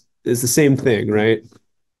clauses is the same thing, right?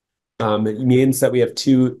 It means that we have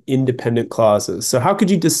two independent clauses. So how could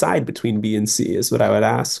you decide between B and C is what I would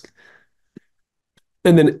ask.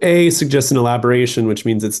 And then A suggests an elaboration, which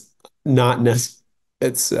means it's not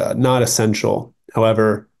essential.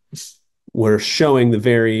 However, we're showing the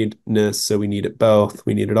variedness, so we need it both.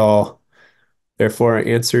 We need it all. Therefore, our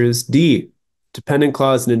answer is D. Dependent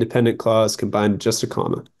clause and independent clause combined with just a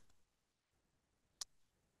comma.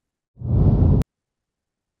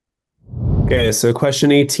 Okay, so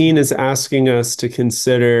question 18 is asking us to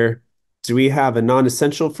consider, do we have a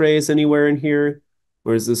non-essential phrase anywhere in here?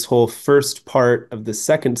 Or is this whole first part of the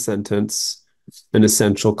second sentence an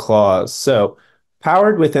essential clause? So,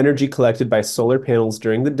 powered with energy collected by solar panels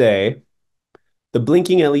during the day, the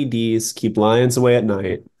blinking LEDs keep lions away at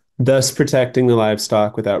night, thus protecting the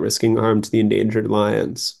livestock without risking harm to the endangered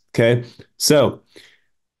lions. Okay, so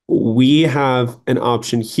We have an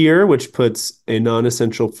option here, which puts a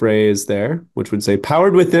non-essential phrase there, which would say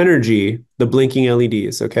powered with energy, the blinking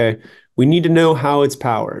LEDs. Okay. We need to know how it's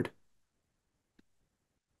powered.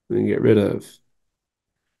 Let me get rid of.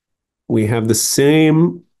 We have the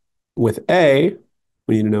same with A.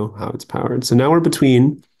 We need to know how it's powered. So now we're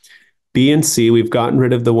between B and C. We've gotten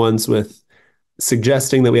rid of the ones with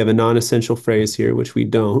suggesting that we have a non-essential phrase here, which we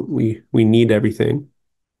don't. We need everything.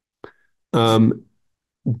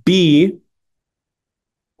 B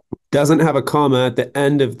doesn't have a comma at the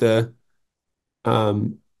end of the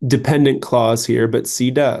dependent clause here, but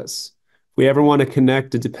C does. If we ever want to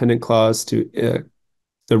connect a dependent clause to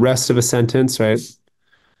the rest of a sentence, right,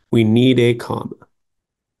 we need a comma.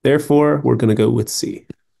 Therefore, we're going to go with C.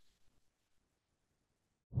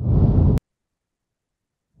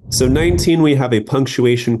 So 19, we have a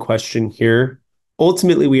punctuation question here.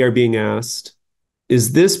 Ultimately, we are being asked,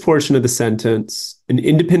 is this portion of the sentence an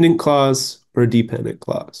independent clause or a dependent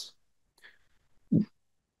clause?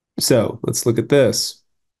 So let's look at this.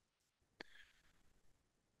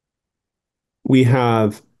 We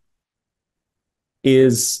have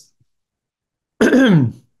is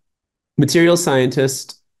material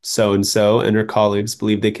scientist so and so and her colleagues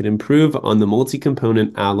believe they can improve on the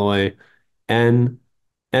multi-component alloy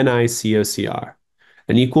NiCOCr,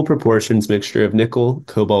 an equal proportions mixture of nickel,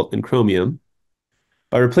 cobalt, and chromium,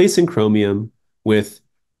 by replacing chromium with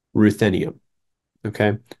ruthenium.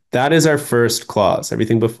 Okay, that is our first clause.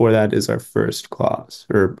 Everything before that is our first clause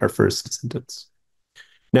or our first sentence.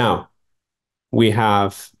 Now we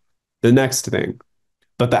have the next thing.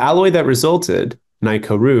 But the alloy that resulted,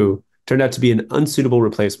 NiCoRu, turned out to be an unsuitable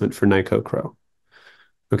replacement for NiCoCro.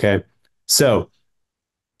 Okay, so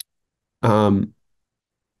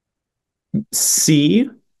C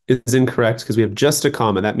is incorrect because we have just a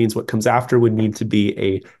comma. That means what comes after would need to be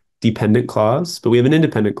a dependent clause, but we have an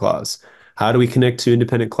independent clause. How do we connect two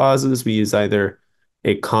independent clauses? We use either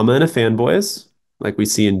a comma and a fanboys, like we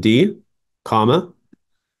see in D, comma,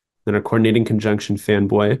 then our coordinating conjunction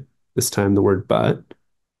fanboy, this time the word but.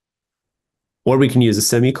 Or we can use a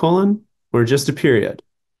semicolon or just a period.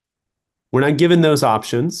 We're not given those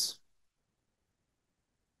options.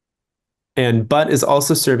 And but is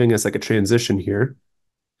also serving as like a transition here.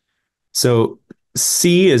 So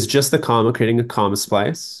C is just the comma, creating a comma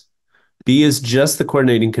splice. B is just the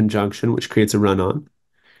coordinating conjunction, which creates a run-on.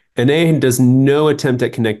 And A does no attempt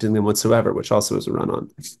at connecting them whatsoever, which also is a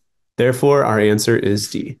run-on. Therefore, our answer is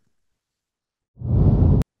D.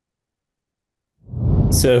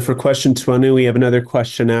 So for question 20, we have another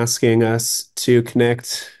question asking us to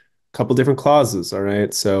connect a couple different clauses. All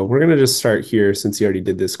right. So we're going to just start here since you already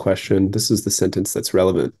did this question. This is the sentence that's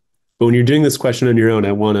relevant. But when you're doing this question on your own,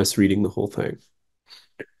 I want us reading the whole thing.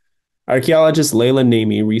 Archaeologist Leila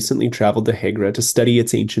Naimi recently traveled to Hegra to study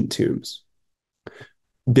its ancient tombs.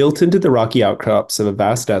 Built into the rocky outcrops of a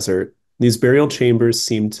vast desert, these burial chambers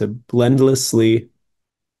seem to blend seamlessly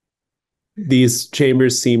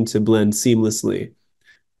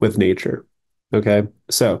with nature. Okay,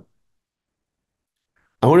 so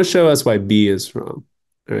I want to show us why B is wrong.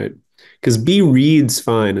 All right, because B reads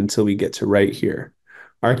fine until we get to right here.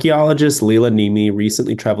 Archaeologist Leila Naimi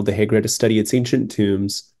recently traveled to Hegra to study its ancient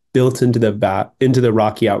tombs built into the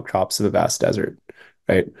rocky outcrops of a vast desert.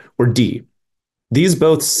 Right, or D. These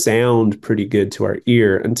both sound pretty good to our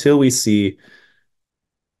ear until we see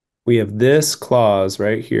we have this clause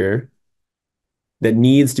right here that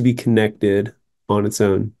needs to be connected on its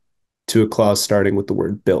own to a clause starting with the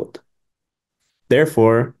word built.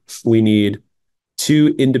 Therefore, we need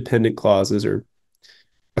two independent clauses or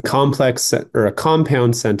a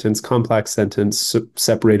compound sentence, complex sentence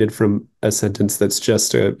separated from a sentence that's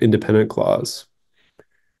just an independent clause.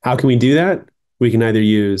 How can we do that? We can either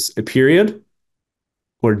use a period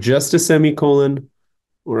or just a semicolon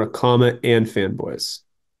or a comma and fanboys.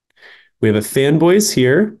 We have a fanboys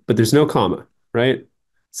here, but there's no comma, right?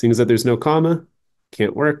 Seeing as that there's no comma,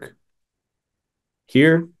 can't work.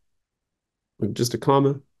 Here, we have just a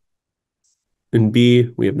comma. In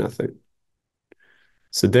B, we have nothing.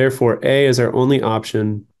 So therefore, A is our only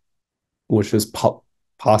option, which is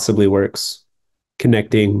possibly works,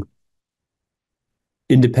 connecting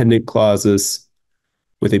independent clauses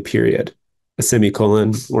with a period, a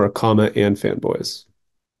semicolon, or a comma and fanboys.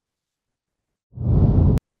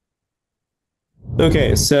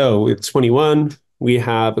 Okay, so with 21, we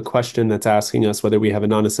have a question that's asking us whether we have a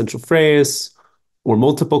non-essential phrase or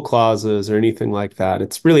multiple clauses or anything like that.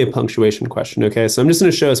 It's really a punctuation question, okay? So I'm just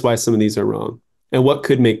going to show us why some of these are wrong and what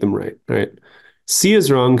could make them right, all right? C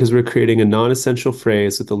is wrong because we're creating a non-essential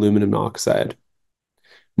phrase with aluminum oxide.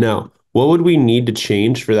 Now, what would we need to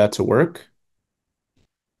change for that to work?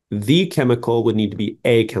 the chemical would need to be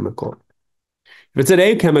a chemical. If it's an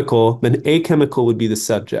A chemical, then A chemical would be the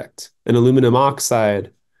subject, and aluminum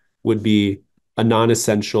oxide would be a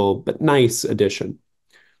non-essential but nice addition.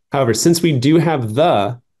 However, since we do have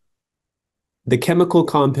the chemical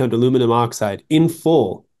compound aluminum oxide in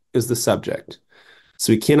full is the subject,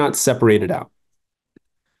 so we cannot separate it out.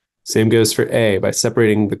 Same goes for A. By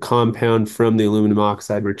separating the compound from the aluminum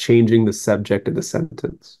oxide, we're changing the subject of the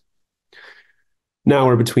sentence. Now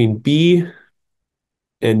we're between B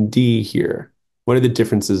and D here. What are the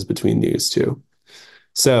differences between these two?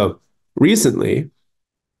 So recently,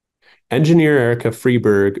 engineer Erica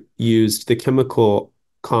Freeberg used the chemical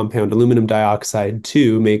compound aluminum dioxide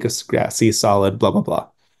to make a gassy solid, blah, blah, blah.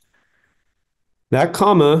 That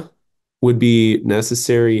comma would be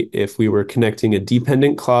necessary if we were connecting a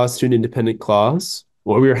dependent clause to an independent clause,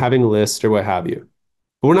 or we were having a list or what have you.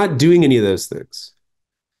 But we're not doing any of those things.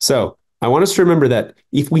 So I want us to remember that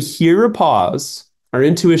if we hear a pause, our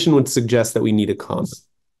intuition would suggest that we need a comma.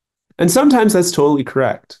 And sometimes that's totally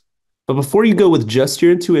correct. But before you go with just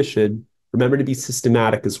your intuition, remember to be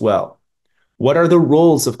systematic as well. What are the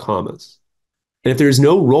roles of commas? And if there's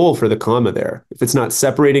no role for the comma there, if it's not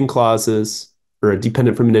separating clauses, or a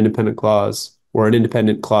dependent from an independent clause, or an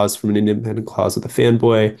independent clause from an independent clause with a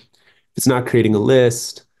fanboy, if it's not creating a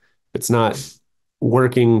list, if it's not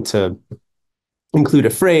working to include a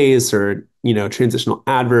phrase or transitional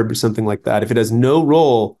adverb or something like that, if it has no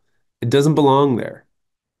role, it doesn't belong there.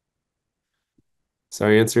 So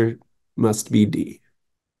our answer must be D.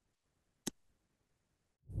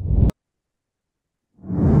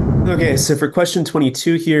 Okay, so for question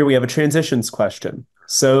 22 here, we have a transitions question.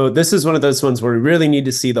 So this is one of those ones where we really need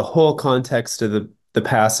to see the whole context of the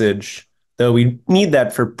passage, though we need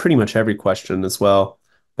that for pretty much every question as well.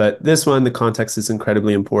 But this one, the context is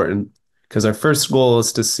incredibly important because our first goal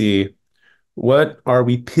is to see what are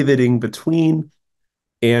we pivoting between,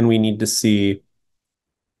 and we need to see,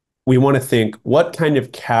 we want to think what kind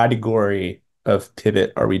of category of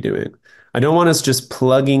pivot are we doing? I don't want us just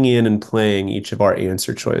plugging in and playing each of our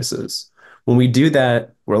answer choices. When we do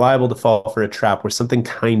that, we're liable to fall for a trap where something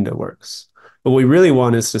kind of works. But what we really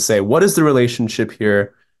want is to say, what is the relationship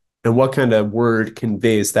here? And what kind of word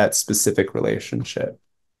conveys that specific relationship?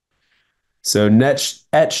 So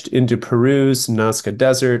etched into Peru's Nazca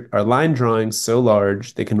Desert are line drawings so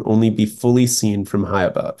large they can only be fully seen from high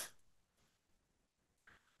above.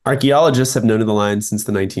 Archaeologists have known of the line since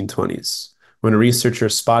the 1920s, when a researcher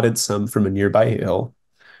spotted some from a nearby hill,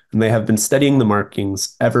 and they have been studying the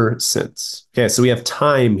markings ever since. Okay, so we have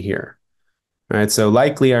time here. All right, so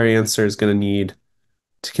likely our answer is going to need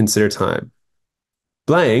to consider time.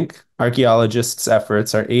 Blank, archaeologists'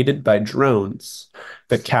 efforts are aided by drones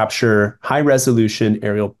that capture high-resolution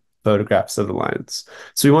aerial photographs of the lines.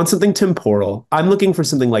 So we want something temporal. I'm looking for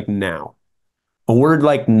something like now. A word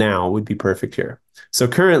like now would be perfect here. So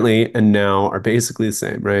currently and now are basically the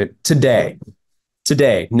same, right? Today,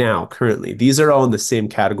 now, currently. These are all in the same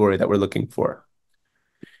category that we're looking for.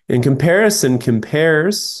 In comparison,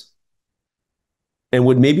 compares, and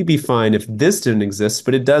would maybe be fine if this didn't exist,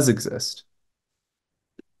 but it does exist.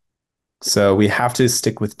 So we have to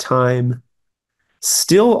stick with time.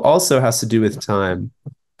 Still also has to do with time,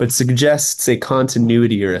 but suggests a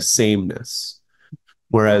continuity or a sameness.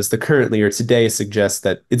 Whereas the currently or today suggests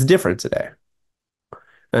that it's different today.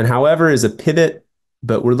 And however is a pivot,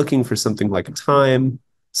 but we're looking for something like a time.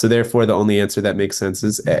 So therefore, the only answer that makes sense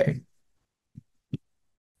is A.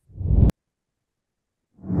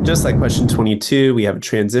 Just like question 22, we have a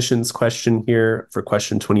transitions question here for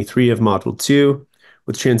question 23 of module 2.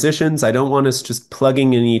 With transitions, I don't want us just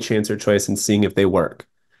plugging in each answer choice and seeing if they work.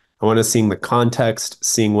 I want us seeing the context,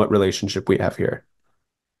 seeing what relationship we have here.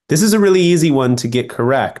 This is a really easy one to get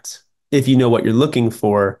correct if you know what you're looking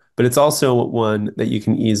for, but it's also one that you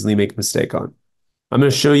can easily make a mistake on. I'm going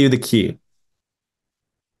to show you the key.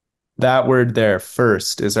 That word there,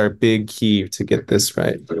 first, is our big key to get this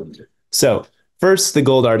right. So first, the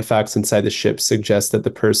gold artifacts inside the ship suggest that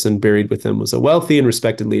the person buried with them was a wealthy and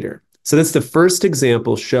respected leader. So that's the first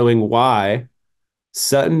example showing why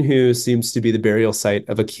Sutton Hoo seems to be the burial site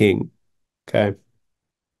of a king. Okay.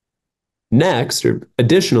 Next, or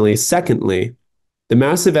additionally, secondly, the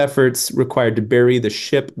massive efforts required to bury the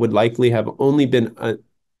ship would likely have only been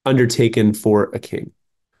undertaken for a king.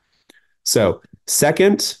 So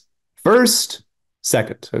second,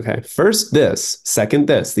 okay. First this, second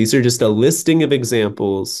this. These are just a listing of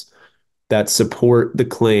examples that support the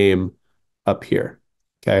claim up here.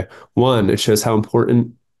 Okay. One, it shows how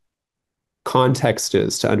important context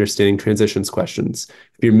is to understanding transitions questions.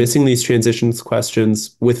 If you're missing these transitions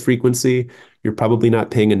questions with frequency, you're probably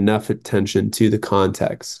not paying enough attention to the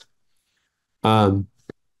context. Um,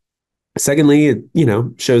 Secondly,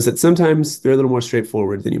 it, shows that sometimes they're a little more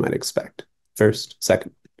straightforward than you might expect. First,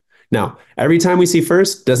 second. Now, every time we see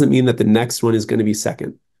first doesn't mean that the next one is going to be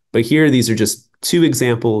second. But here, these are just two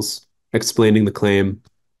examples explaining the claim.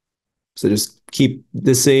 So just keep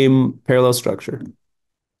the same parallel structure.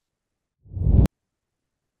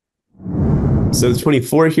 So the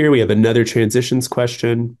 24 here, we have another transitions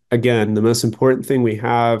question. Again, the most important thing we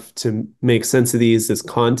have to make sense of these is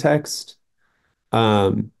context.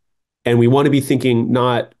 And we want to be thinking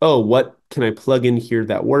not, oh, what can I plug in here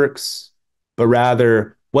that works, but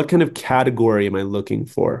rather, what kind of category am I looking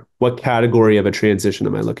for? What category of a transition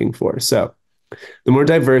am I looking for? So the more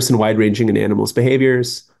diverse and wide-ranging an animal's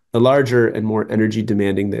behaviors, the larger and more energy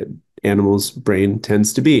demanding the animal's brain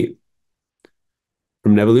tends to be.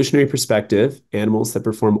 From an evolutionary perspective, animals that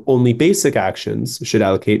perform only basic actions should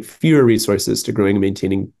allocate fewer resources to growing and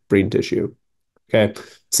maintaining brain tissue. Okay,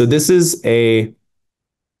 so this is a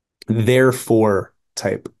therefore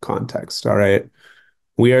type context. All right,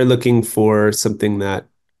 we are looking for something that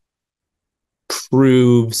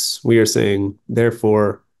proves, we are saying,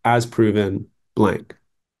 therefore, as proven, blank,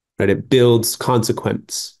 right? It builds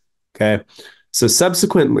consequence. Okay, so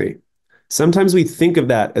subsequently, sometimes we think of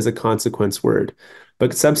that as a consequence word,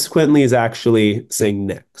 but subsequently is actually saying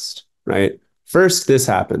next, right? First, this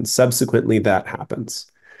happens, subsequently, that happens.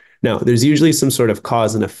 Now, there's usually some sort of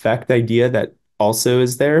cause and effect idea that also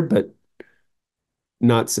is there, but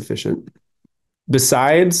not sufficient.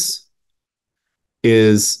 Besides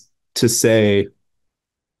is to say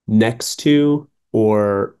next to,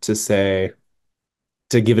 or to say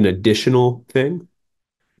to give an additional thing.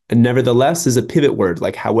 And nevertheless is a pivot word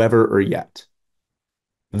like however or yet.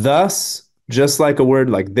 Thus, just like a word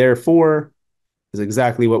like therefore is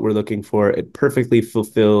exactly what we're looking for. It perfectly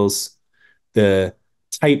fulfills the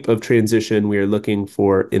type of transition we are looking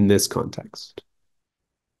for in this context.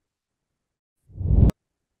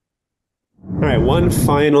 All right, one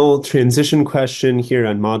final transition question here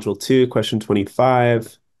on Module 2, question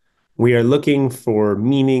 25. We are looking for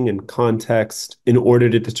meaning and context in order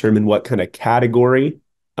to determine what kind of category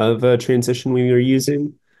of a transition we are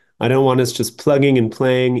using. I don't want us just plugging and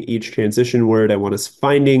playing each transition word. I want us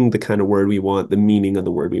finding the kind of word we want, the meaning of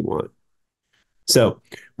the word we want. So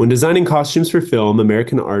when designing costumes for film,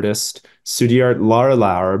 American artist Sudiart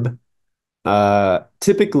Larlarb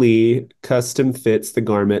typically custom fits the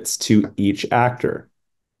garments to each actor.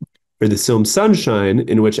 For the film Sunshine,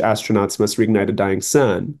 in which astronauts must reignite a dying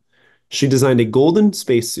sun, she designed a golden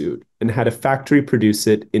spacesuit and had a factory produce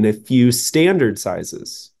it in a few standard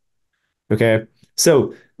sizes. Okay,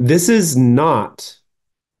 so this is not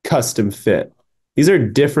custom fit. These are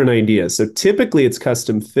different ideas. So typically it's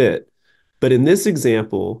custom fit, but in this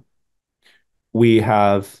example, we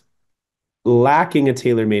have lacking a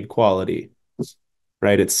tailor-made quality,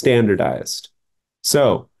 right? It's standardized.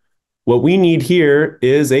 So what we need here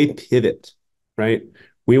is a pivot, right?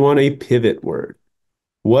 We want a pivot word.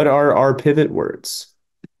 What are our pivot words?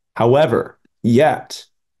 However, yet,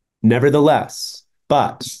 nevertheless,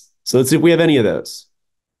 but. So let's see if we have any of those.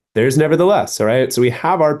 There's nevertheless, all right? So we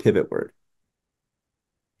have our pivot word.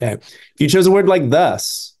 Okay. If you chose a word like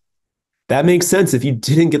thus, that makes sense if you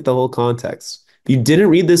didn't get the whole context. If you didn't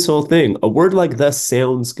read this whole thing, a word like thus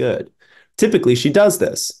sounds good. Typically, she does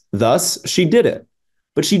this. Thus, she did it.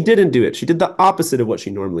 But she didn't do it. She did the opposite of what she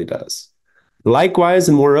normally does. Likewise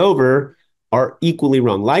and moreover are equally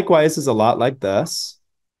wrong. Likewise is a lot like thus,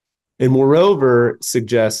 and moreover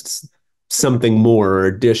suggests something more or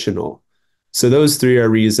additional. So those three are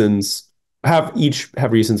reasons, each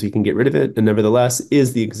have reasons we can get rid of it, and nevertheless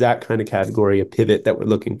is the exact kind of category of pivot that we're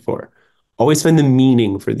looking for. Always find the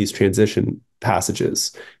meaning for these transition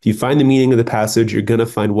passages. If you find the meaning of the passage, you're going to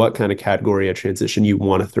find what kind of category of transition you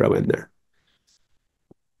want to throw in there.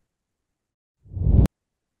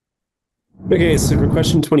 Okay, so for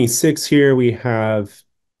question 26 here, we have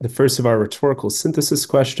the first of our rhetorical synthesis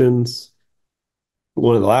questions.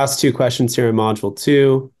 One of the last two questions here in Module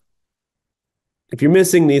 2. If you're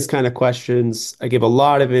missing these kind of questions, I give a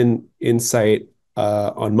lot of insight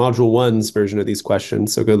on Module 1's version of these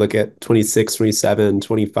questions. So go look at 26, 27,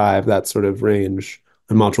 25, that sort of range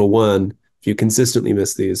on Module 1 if you consistently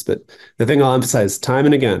miss these. But the thing I'll emphasize time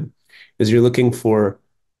and again is you're looking for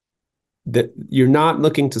that you're not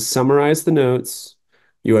looking to summarize the notes.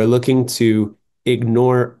 You are looking to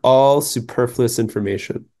ignore all superfluous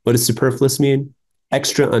information. What does superfluous mean?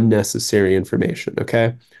 Extra unnecessary information,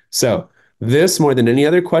 okay? So This, more than any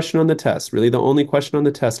other question on the test, really the only question on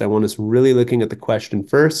the test, I want us really looking at the question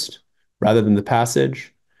first rather than the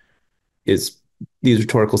passage, is these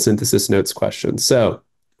rhetorical synthesis notes questions. So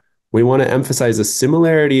we want to emphasize a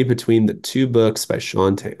similarity between the two books by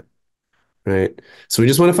Sean Tan, right? So we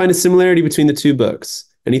just want to find a similarity between the two books.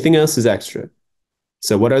 Anything else is extra.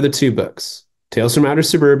 So what are the two books? Tales from Outer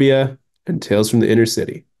Suburbia and Tales from the Inner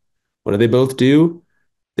City. What do they both do?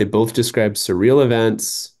 They both describe surreal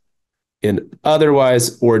events in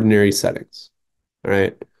otherwise ordinary settings. All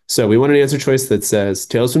right. So we want an answer choice that says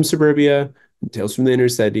Tales from Suburbia and Tales from the Inner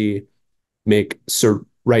City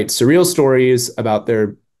write surreal stories about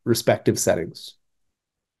their respective settings.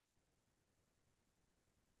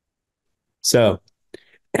 So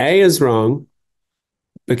A is wrong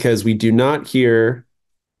because we do not hear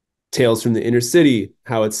Tales from the Inner City,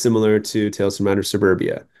 how it's similar to Tales from Outer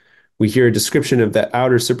Suburbia. We hear a description of the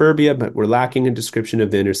outer suburbia, but we're lacking a description of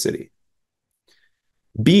the inner city.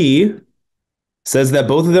 B says that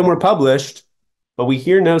both of them were published, but we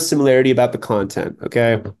hear no similarity about the content,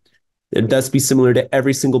 okay? It does be similar to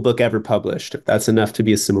every single book ever published. That's enough to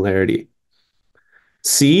be a similarity.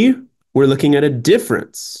 C, we're looking at a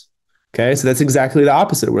difference. Okay, so that's exactly the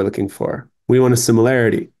opposite we're looking for. We want a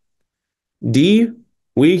similarity. D,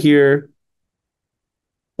 we hear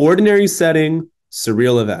ordinary setting,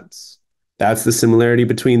 surreal events. That's the similarity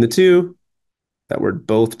between the two. That word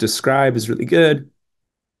both describe is really good.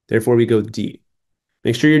 Therefore, we go D.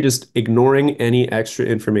 Make sure you're just ignoring any extra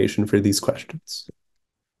information for these questions.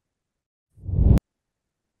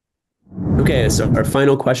 Okay, so our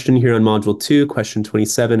final question here on Module 2, question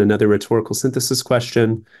 27, another rhetorical synthesis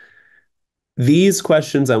question. These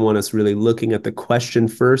questions, I want us really looking at the question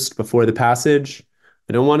first before the passage.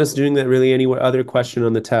 I don't want us doing that really any other question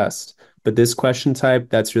on the test, but this question type,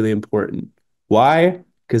 that's really important. Why?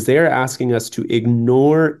 Because they are asking us to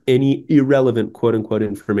ignore any irrelevant quote unquote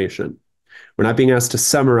information. We're not being asked to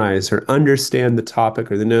summarize or understand the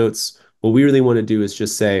topic or the notes. What we really want to do is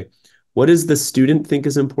just say, what does the student think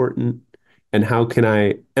is important? And how can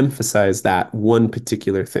I emphasize that one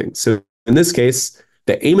particular thing? So in this case,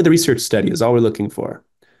 the aim of the research study is all we're looking for.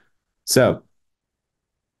 So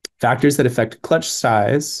factors that affect clutch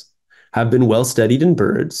size have been well studied in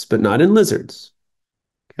birds, but not in lizards.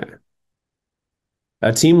 Okay.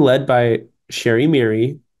 A team led by Shy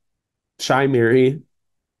Mary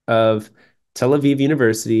of Tel Aviv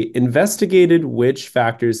University investigated which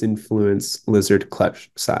factors influence lizard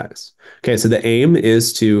clutch size. Okay, so the aim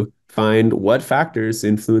is to find what factors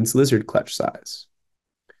influence lizard clutch size.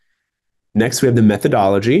 Next, we have the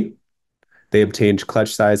methodology. They obtained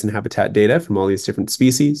clutch size and habitat data from all these different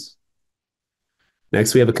species.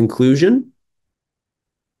 Next, we have a conclusion,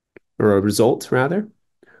 or a result, rather.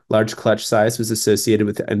 Large clutch size was associated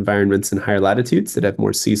with environments in higher latitudes that have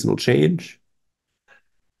more seasonal change.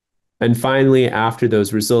 And finally, after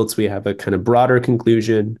those results, we have a kind of broader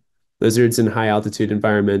conclusion. Lizards in high altitude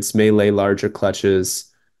environments may lay larger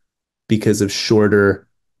clutches because of shorter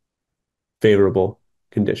favorable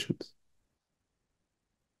conditions.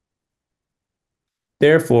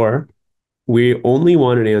 Therefore, we only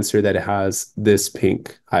want an answer that has this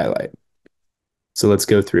pink highlight. So let's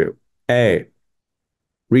go through. A,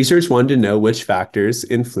 research wanted to know which factors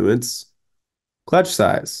influence clutch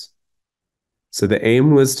size. So the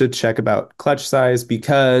aim was to check about clutch size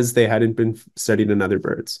because they hadn't been studied in other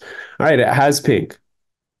birds. All right, it has pink.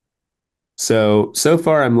 So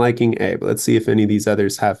far I'm liking A, but let's see if any of these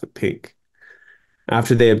others have pink.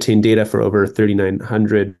 After they obtained data for over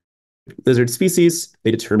 3,900 lizard species,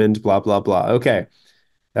 they determined blah, blah, blah. Okay,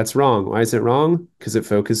 that's wrong. Why is it wrong? Because it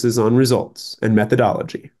focuses on results and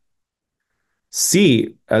methodology.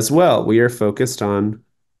 C, as well, we are focused on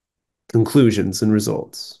conclusions and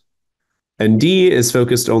results. And D is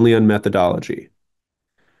focused only on methodology.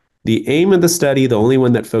 The aim of the study, the only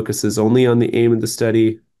one that focuses only on the aim of the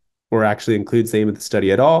study, or actually includes the aim of the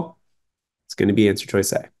study at all, it's going to be answer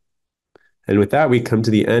choice A. And with that, we come to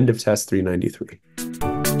the end of test 393.